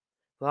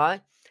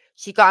 right?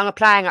 She got on a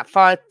plane at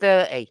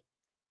 5:30.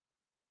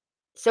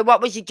 So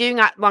what was you doing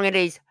at one of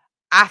these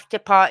after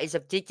parties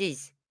of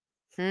Diddy's?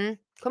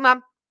 Come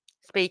on,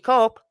 speak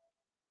up.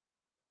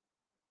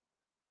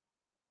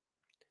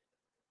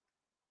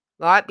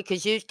 Right,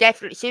 because she was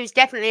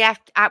definitely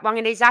at one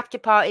of these after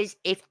parties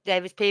if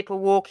there was people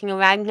walking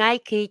around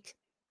naked.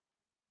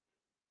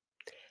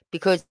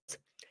 Because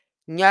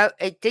no,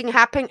 it didn't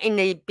happen in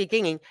the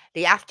beginning.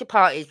 The after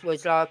parties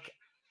was like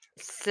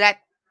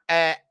slept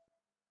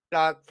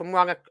like from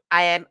 1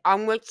 a.m.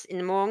 onwards in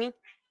the morning.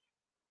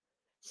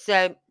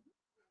 So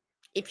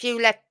if you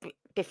left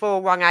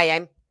before 1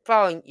 a.m.,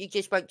 fine, you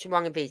just went to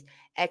one of these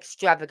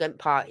extravagant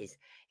parties.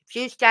 If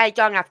you stayed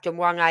on after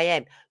 1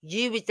 a.m.,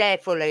 you was there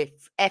for the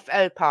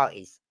FO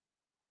parties.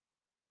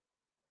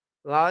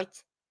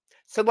 Right?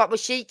 So what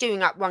was she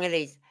doing at one of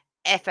these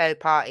FO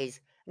parties?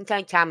 And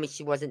don't tell me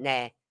she wasn't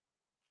there.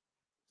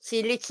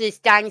 She literally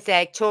stands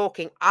there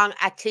talking on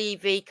a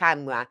TV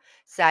camera.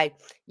 So,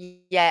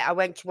 yeah, I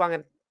went to one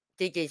of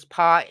Diddy's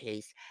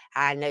parties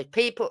and there's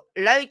people,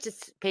 loads of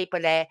people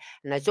there,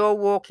 and there's all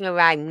walking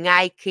around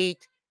naked.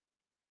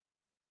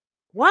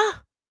 What?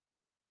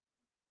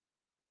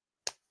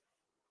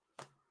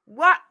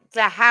 What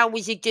the hell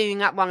was he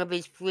doing at one of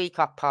his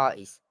freak-off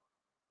parties?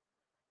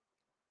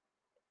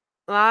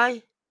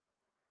 Right?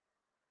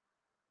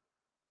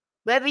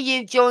 Whether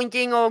you joined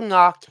in or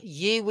not,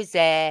 you was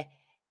there.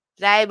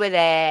 They were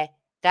there.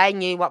 They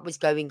knew what was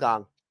going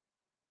on.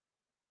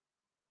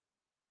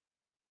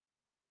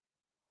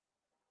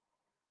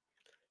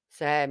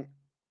 So,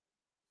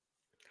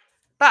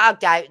 but I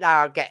doubt that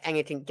I'll get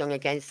anything done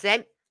against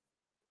them.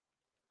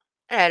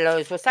 Their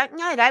lawyers were saying,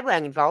 no, they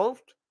weren't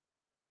involved.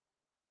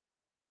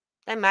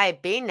 They may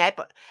have been there,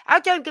 but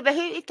I don't give a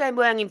hoot if they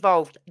weren't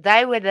involved.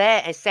 They were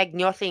there and said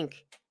nothing.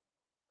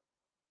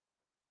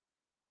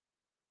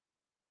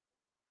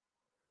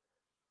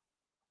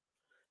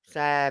 So,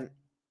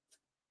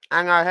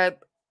 and I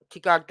hope to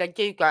God they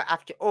do go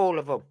after all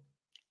of them.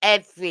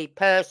 Every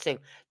person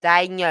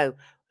they know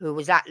who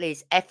was at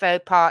these FO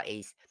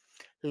parties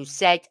who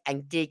said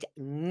and did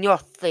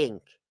nothing.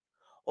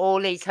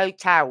 All these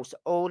hotels,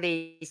 all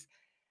these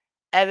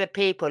other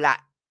people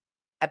that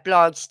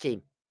obliged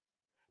him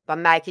by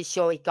making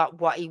sure he got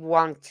what he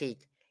wanted.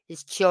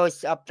 His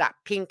choice of that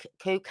pink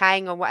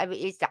cocaine or whatever it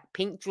is, that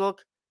pink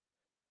drug.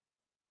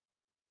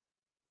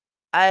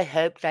 I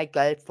hope they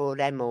go for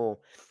them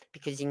all.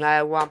 Because you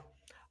know what?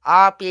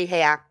 I'll be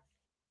here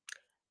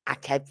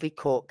at every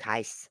court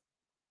case.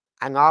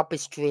 And I'll be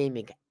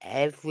streaming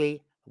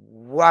every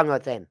one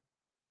of them.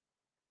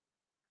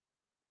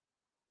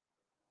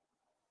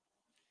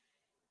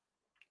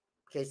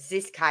 Because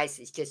this case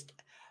is just,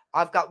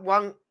 I've got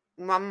one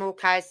more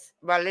case.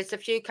 Well, there's a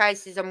few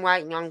cases I'm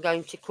waiting on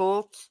going to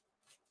court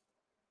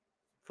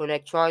for their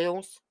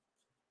trials.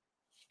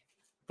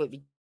 But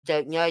we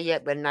don't know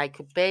yet when they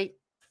could be.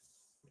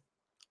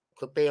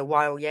 Could be a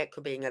while yet,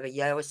 could be another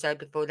year or so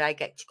before they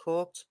get to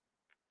court.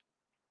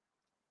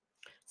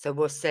 So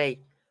we'll see.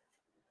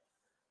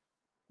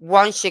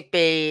 One should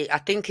be, I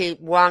think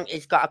one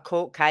has got a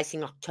court case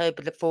in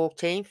October the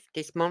 14th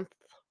this month.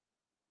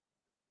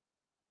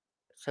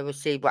 So we'll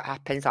see what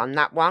happens on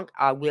that one.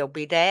 I will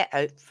be there,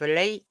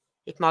 hopefully.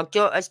 If my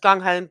daughter's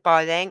gone home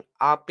by then,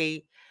 I'll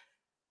be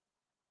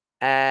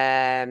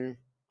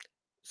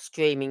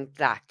streaming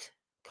that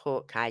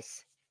court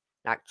case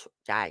that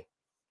day.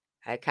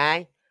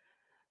 Okay?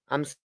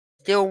 I'm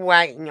still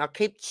waiting. I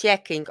keep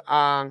checking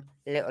on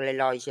little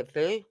Elijah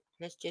Vu.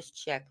 Let's just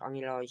check on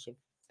Elijah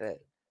Vu.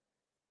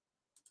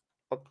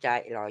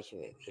 Update Elijah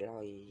Vu.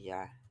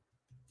 Elijah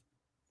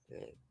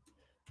Vu.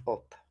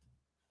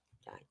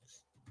 Updates.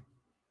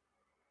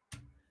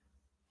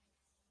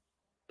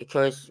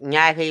 Because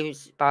now he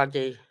was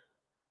body.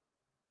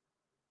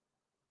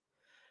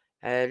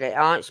 They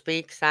aren't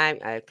speak same.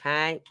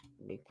 Okay.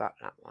 We've got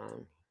that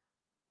one.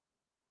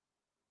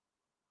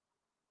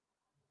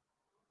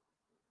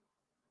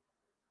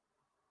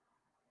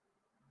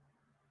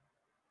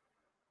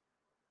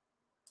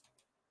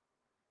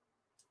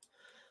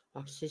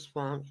 What's this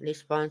one?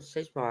 This one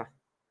says what?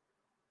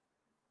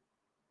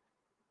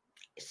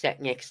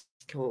 Set next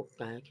talk,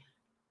 like.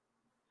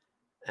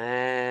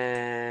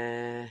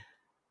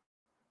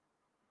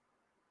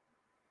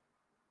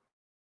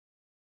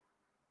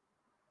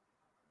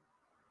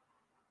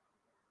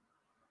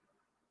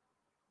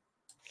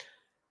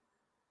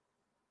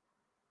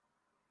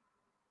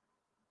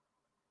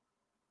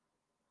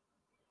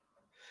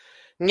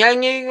 No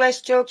new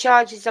US drug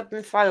charges have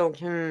been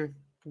filed.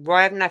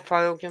 Why haven't I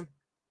filed them?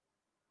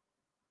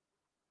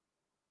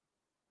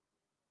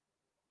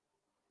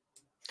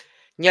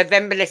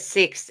 November the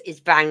 6th is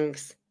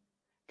Bangs.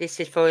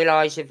 This is for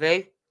Elijah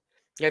Vu.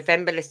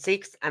 November the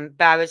 6th, and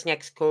Barra's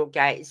next court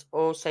date is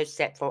also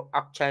set for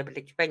October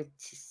the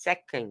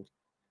 22nd.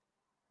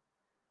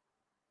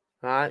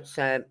 Right,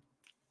 so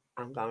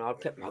I'll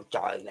put my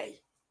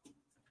diary.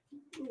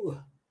 Ooh.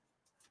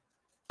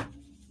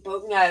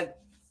 But no,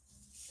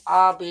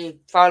 I'll be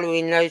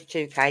following those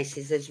two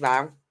cases as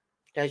well.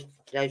 Those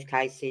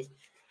cases.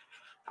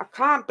 I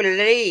can't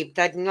believe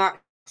they've not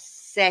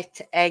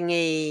set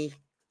any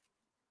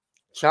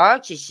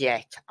charges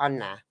yet on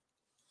that.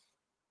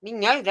 We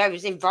know they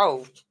was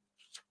involved.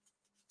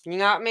 You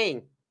know what I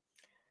mean?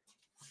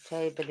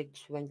 October the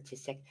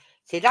 22nd.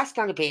 See, that's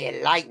going to be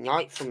a late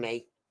night for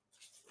me.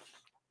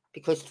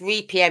 Because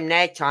 3 p.m.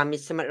 their time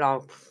is something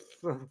like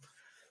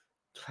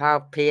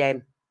 12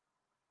 p.m.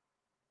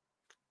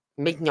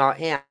 midnight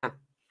here.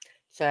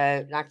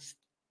 So that's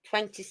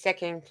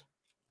 22nd.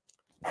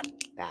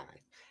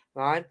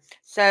 Right.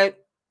 So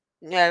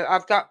no,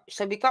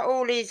 we've got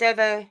all these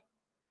other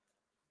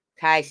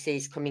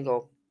cases coming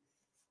up.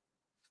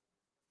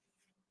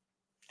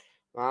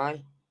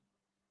 Right.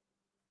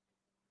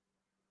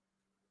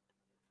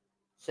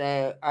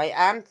 So I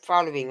am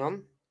following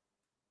them.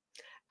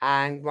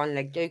 And when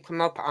they do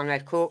come up on a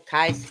court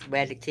case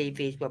where the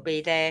TVs will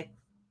be there,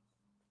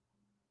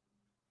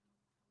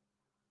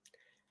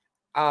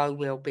 I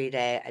will be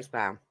there as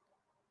well.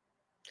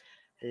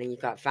 And then you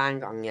got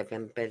Vang on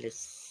November the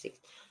 6th.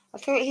 I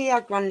thought he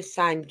had one the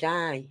same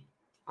day.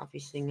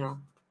 Obviously not.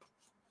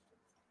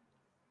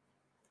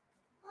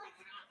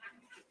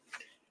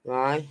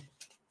 Right.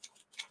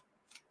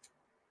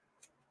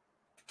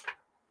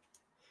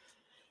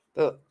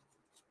 But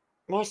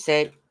what's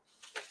it?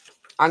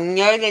 I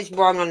know there's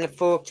one on the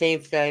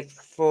 14th though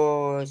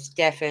for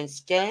Stefan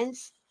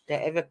Stearns, the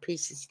other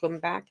piece of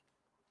scumbag.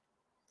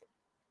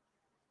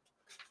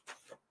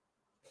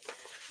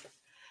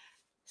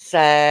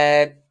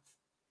 So,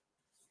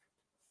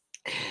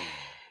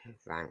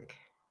 rank.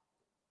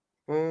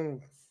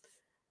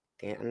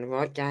 Get on the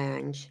right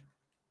range.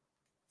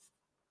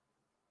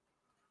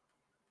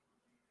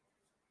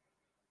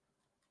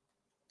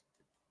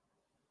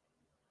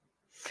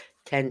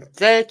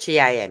 10:30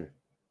 a.m.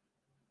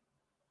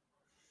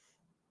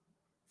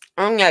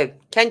 Oh no,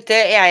 10:30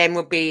 a.m.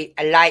 will be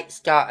a late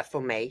starter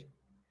for me.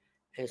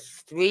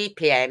 It's 3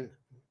 p.m.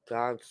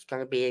 God, it's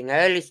going to be an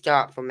early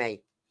start for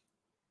me.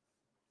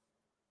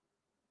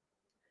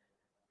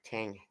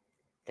 10:30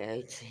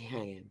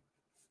 a.m.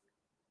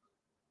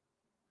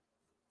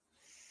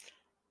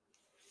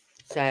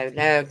 So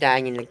they're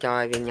down in the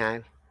diary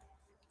now.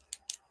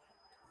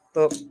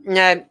 But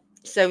no,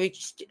 so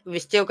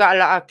we've still got a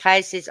lot of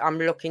cases I'm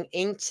looking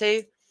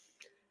into.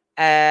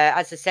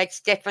 As I said,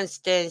 Stefan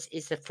Stearns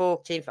is the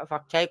 14th of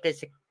October.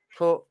 There's a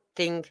court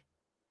thing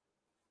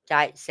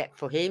date set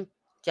for him.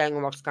 Don't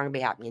know what's going to be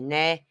happening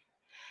there.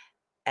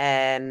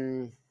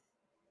 Hey!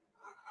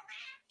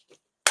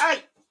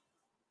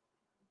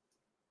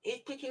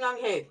 He's picking on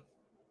who?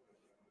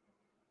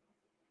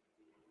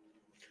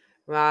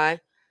 Right.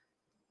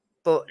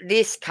 But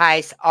this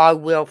case, I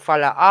will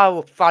follow. I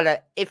will follow,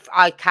 if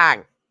I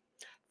can,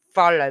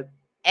 follow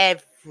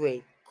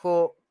every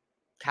court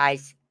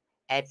case,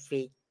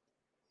 every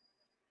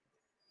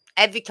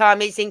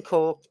time he's in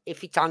court.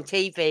 If it's on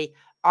TV,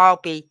 I'll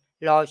be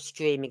live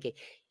streaming it.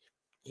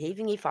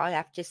 Even if I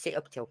have to sit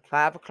up till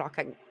 12 o'clock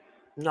at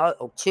night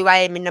or 2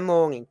 a.m. in the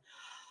morning,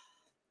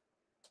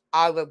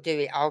 I will do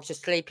it. I'll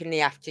just sleep in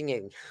the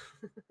afternoon.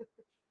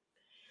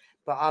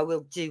 But I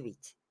will do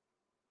it.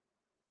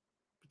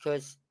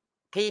 Because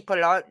people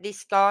like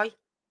this guy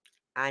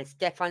and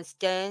Stefan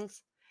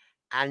Stearns,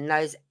 and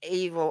those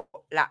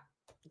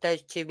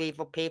two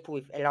evil people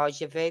with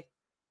Elijah Vu.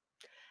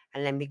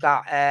 And then we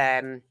got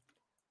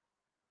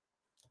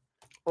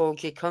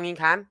Audrey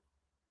Cunningham,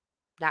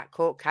 that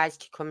court case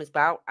to come as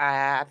well. I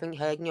haven't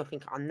heard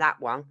nothing on that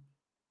one.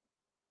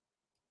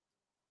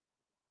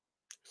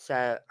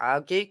 So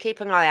I'll do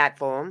keep an eye out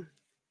for them.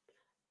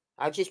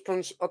 I'll just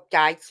punch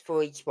updates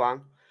for each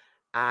one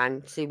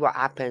and see what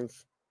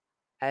happens.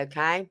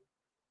 Okay?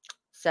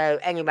 So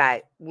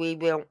anyway, we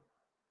will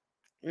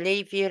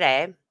leave you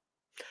there.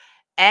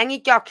 Any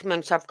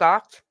documents I've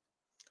got,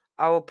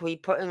 I will be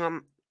putting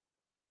them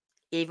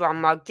either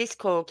on my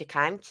Discord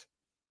account.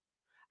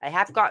 I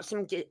have got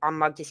some on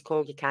my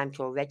Discord account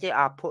already.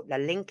 I'll put the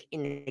link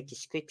in the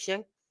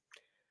description.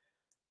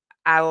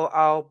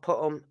 I'll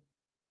put them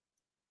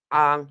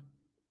on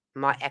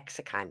my X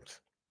account.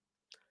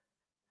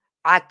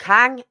 I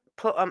can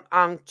put them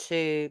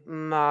onto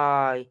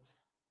my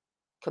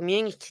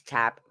community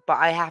tab, but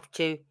I have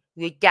to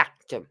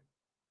redact them.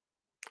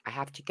 I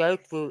have to go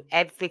through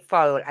every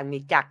file and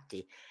redact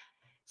it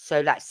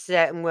so that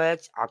certain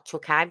words are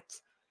took out,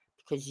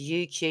 because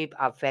YouTube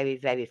are very,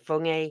 very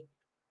funny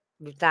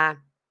with that.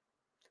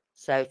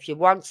 So if you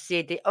want to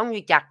see the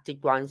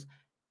unredacted ones,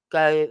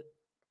 go.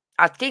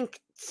 I think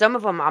some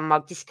of them on my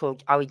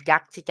Discord are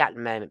redacted at the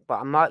moment, but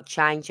I might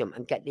change them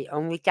and get the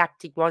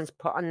unredacted ones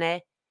put on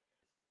there.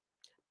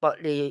 But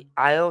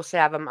I also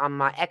have them on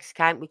my X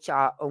account, which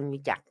are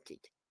unredacted.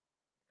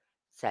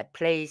 So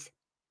please,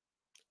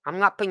 I'm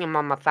not putting them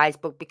on my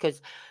Facebook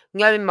because,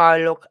 knowing my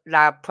luck,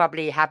 they'll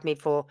probably have me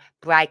for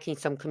breaking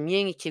some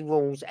community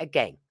rules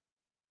again.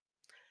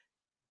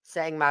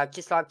 So anyway, I'd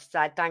just like to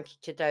say thank you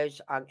to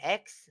those on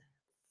X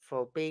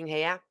for being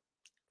here,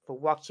 for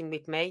watching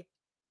with me.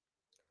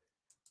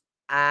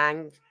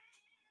 And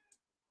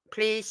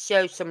please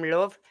show some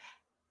love.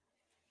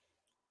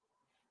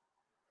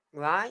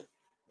 Right?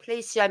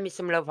 Please show me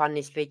some love on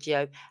this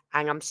video.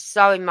 And I'm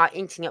sorry my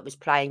internet was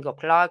playing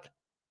up like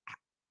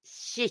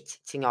shit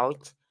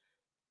tonight.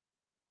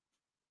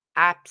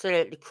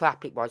 Absolutely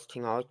crap it was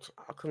tonight.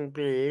 I couldn't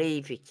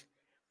believe it.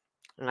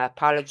 And I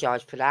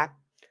apologise for that.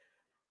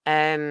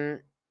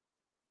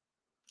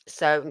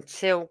 So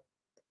until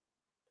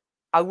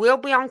I will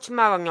be on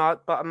tomorrow night,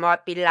 but I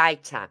might be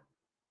later.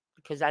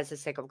 Because as I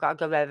said, I've got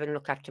to go over and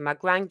look after my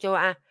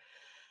granddaughter.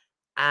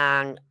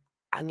 And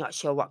I'm not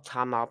sure what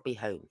time I'll be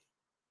home.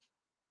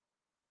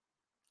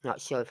 Not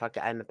sure if I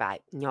get home about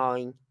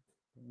 9,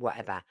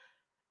 whatever.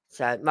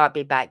 So it might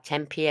be about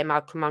 10 PM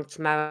I'll come on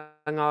tomorrow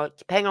night,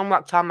 depending on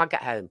what time I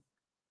get home.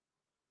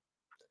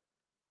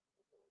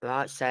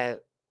 Right, so,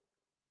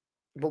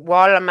 but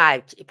while I'm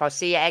out, if I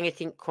see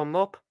anything come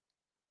up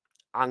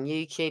on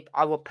YouTube,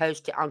 I will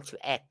post it onto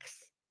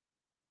X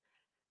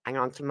and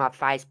onto my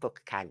Facebook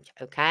account,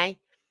 okay?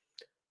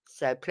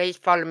 So please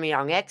follow me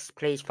on X,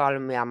 please follow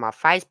me on my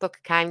Facebook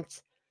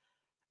account.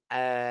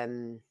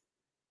 And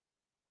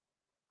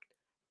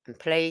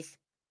please,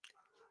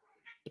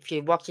 if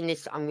you're watching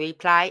this on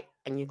replay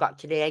and you got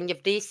to the end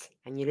of this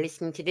and you're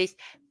listening to this,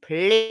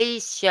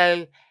 please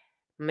show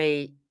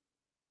me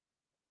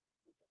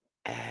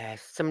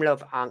some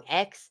love on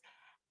X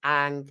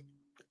and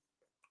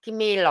give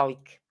me a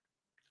like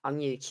on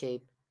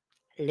YouTube.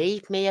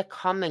 Leave me a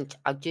comment.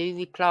 I do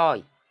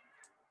reply.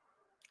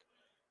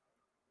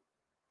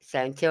 So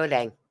until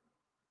then,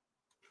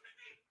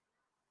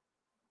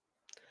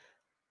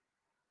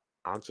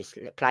 I'll just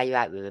play you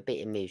out with a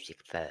bit of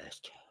music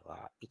first. Right,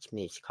 which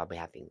music I'll be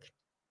having?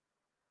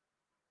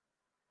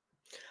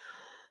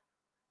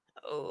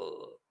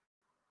 Oh.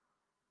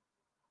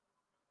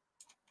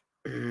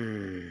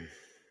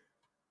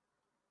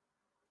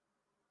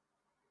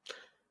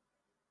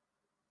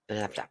 I'll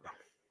have that one.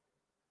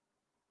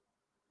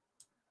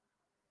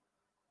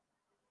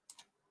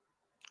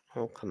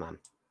 Oh, come on.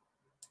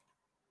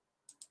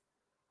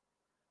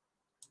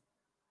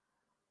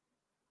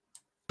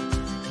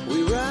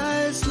 We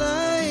rise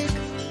like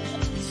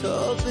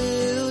tall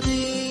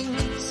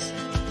buildings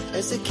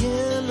as the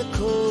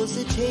chemicals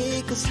that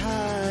take us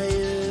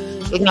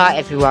higher. Good night,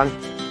 everyone.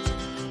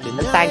 And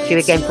thank you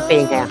again for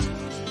being here.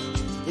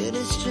 And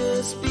it's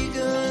just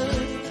begun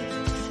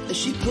as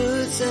she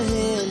puts her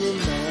hand in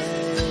mine.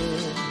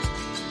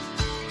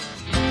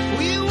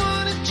 We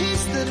wanna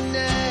chase the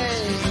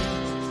night,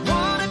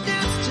 wanna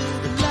dance to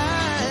the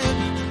light,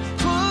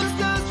 pull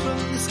stars from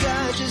the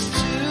sky, just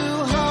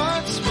two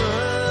hearts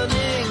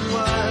running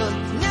wild.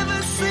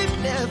 Never sleep,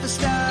 never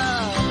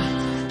stop,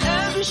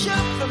 as we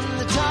shout from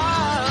the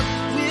top.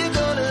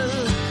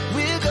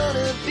 We're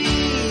gonna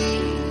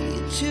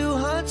be two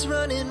hearts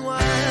running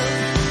wild.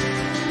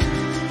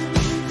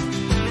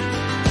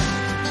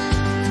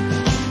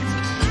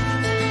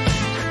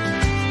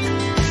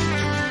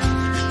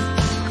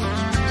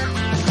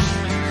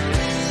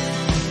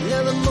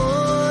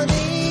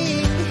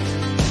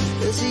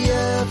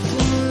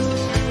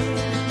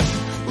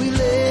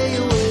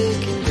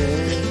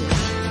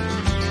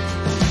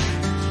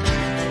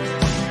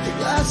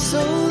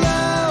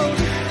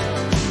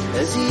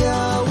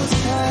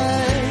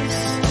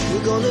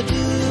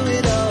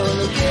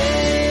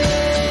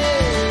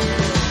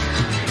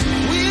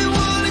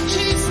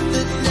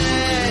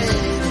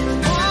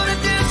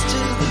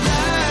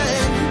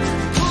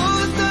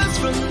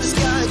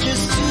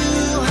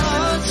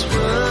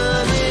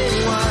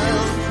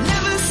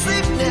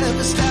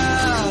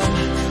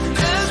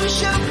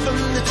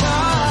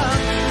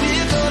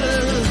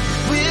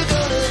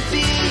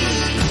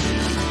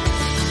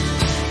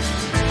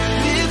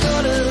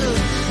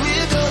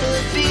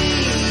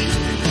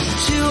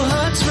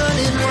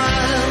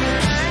 run.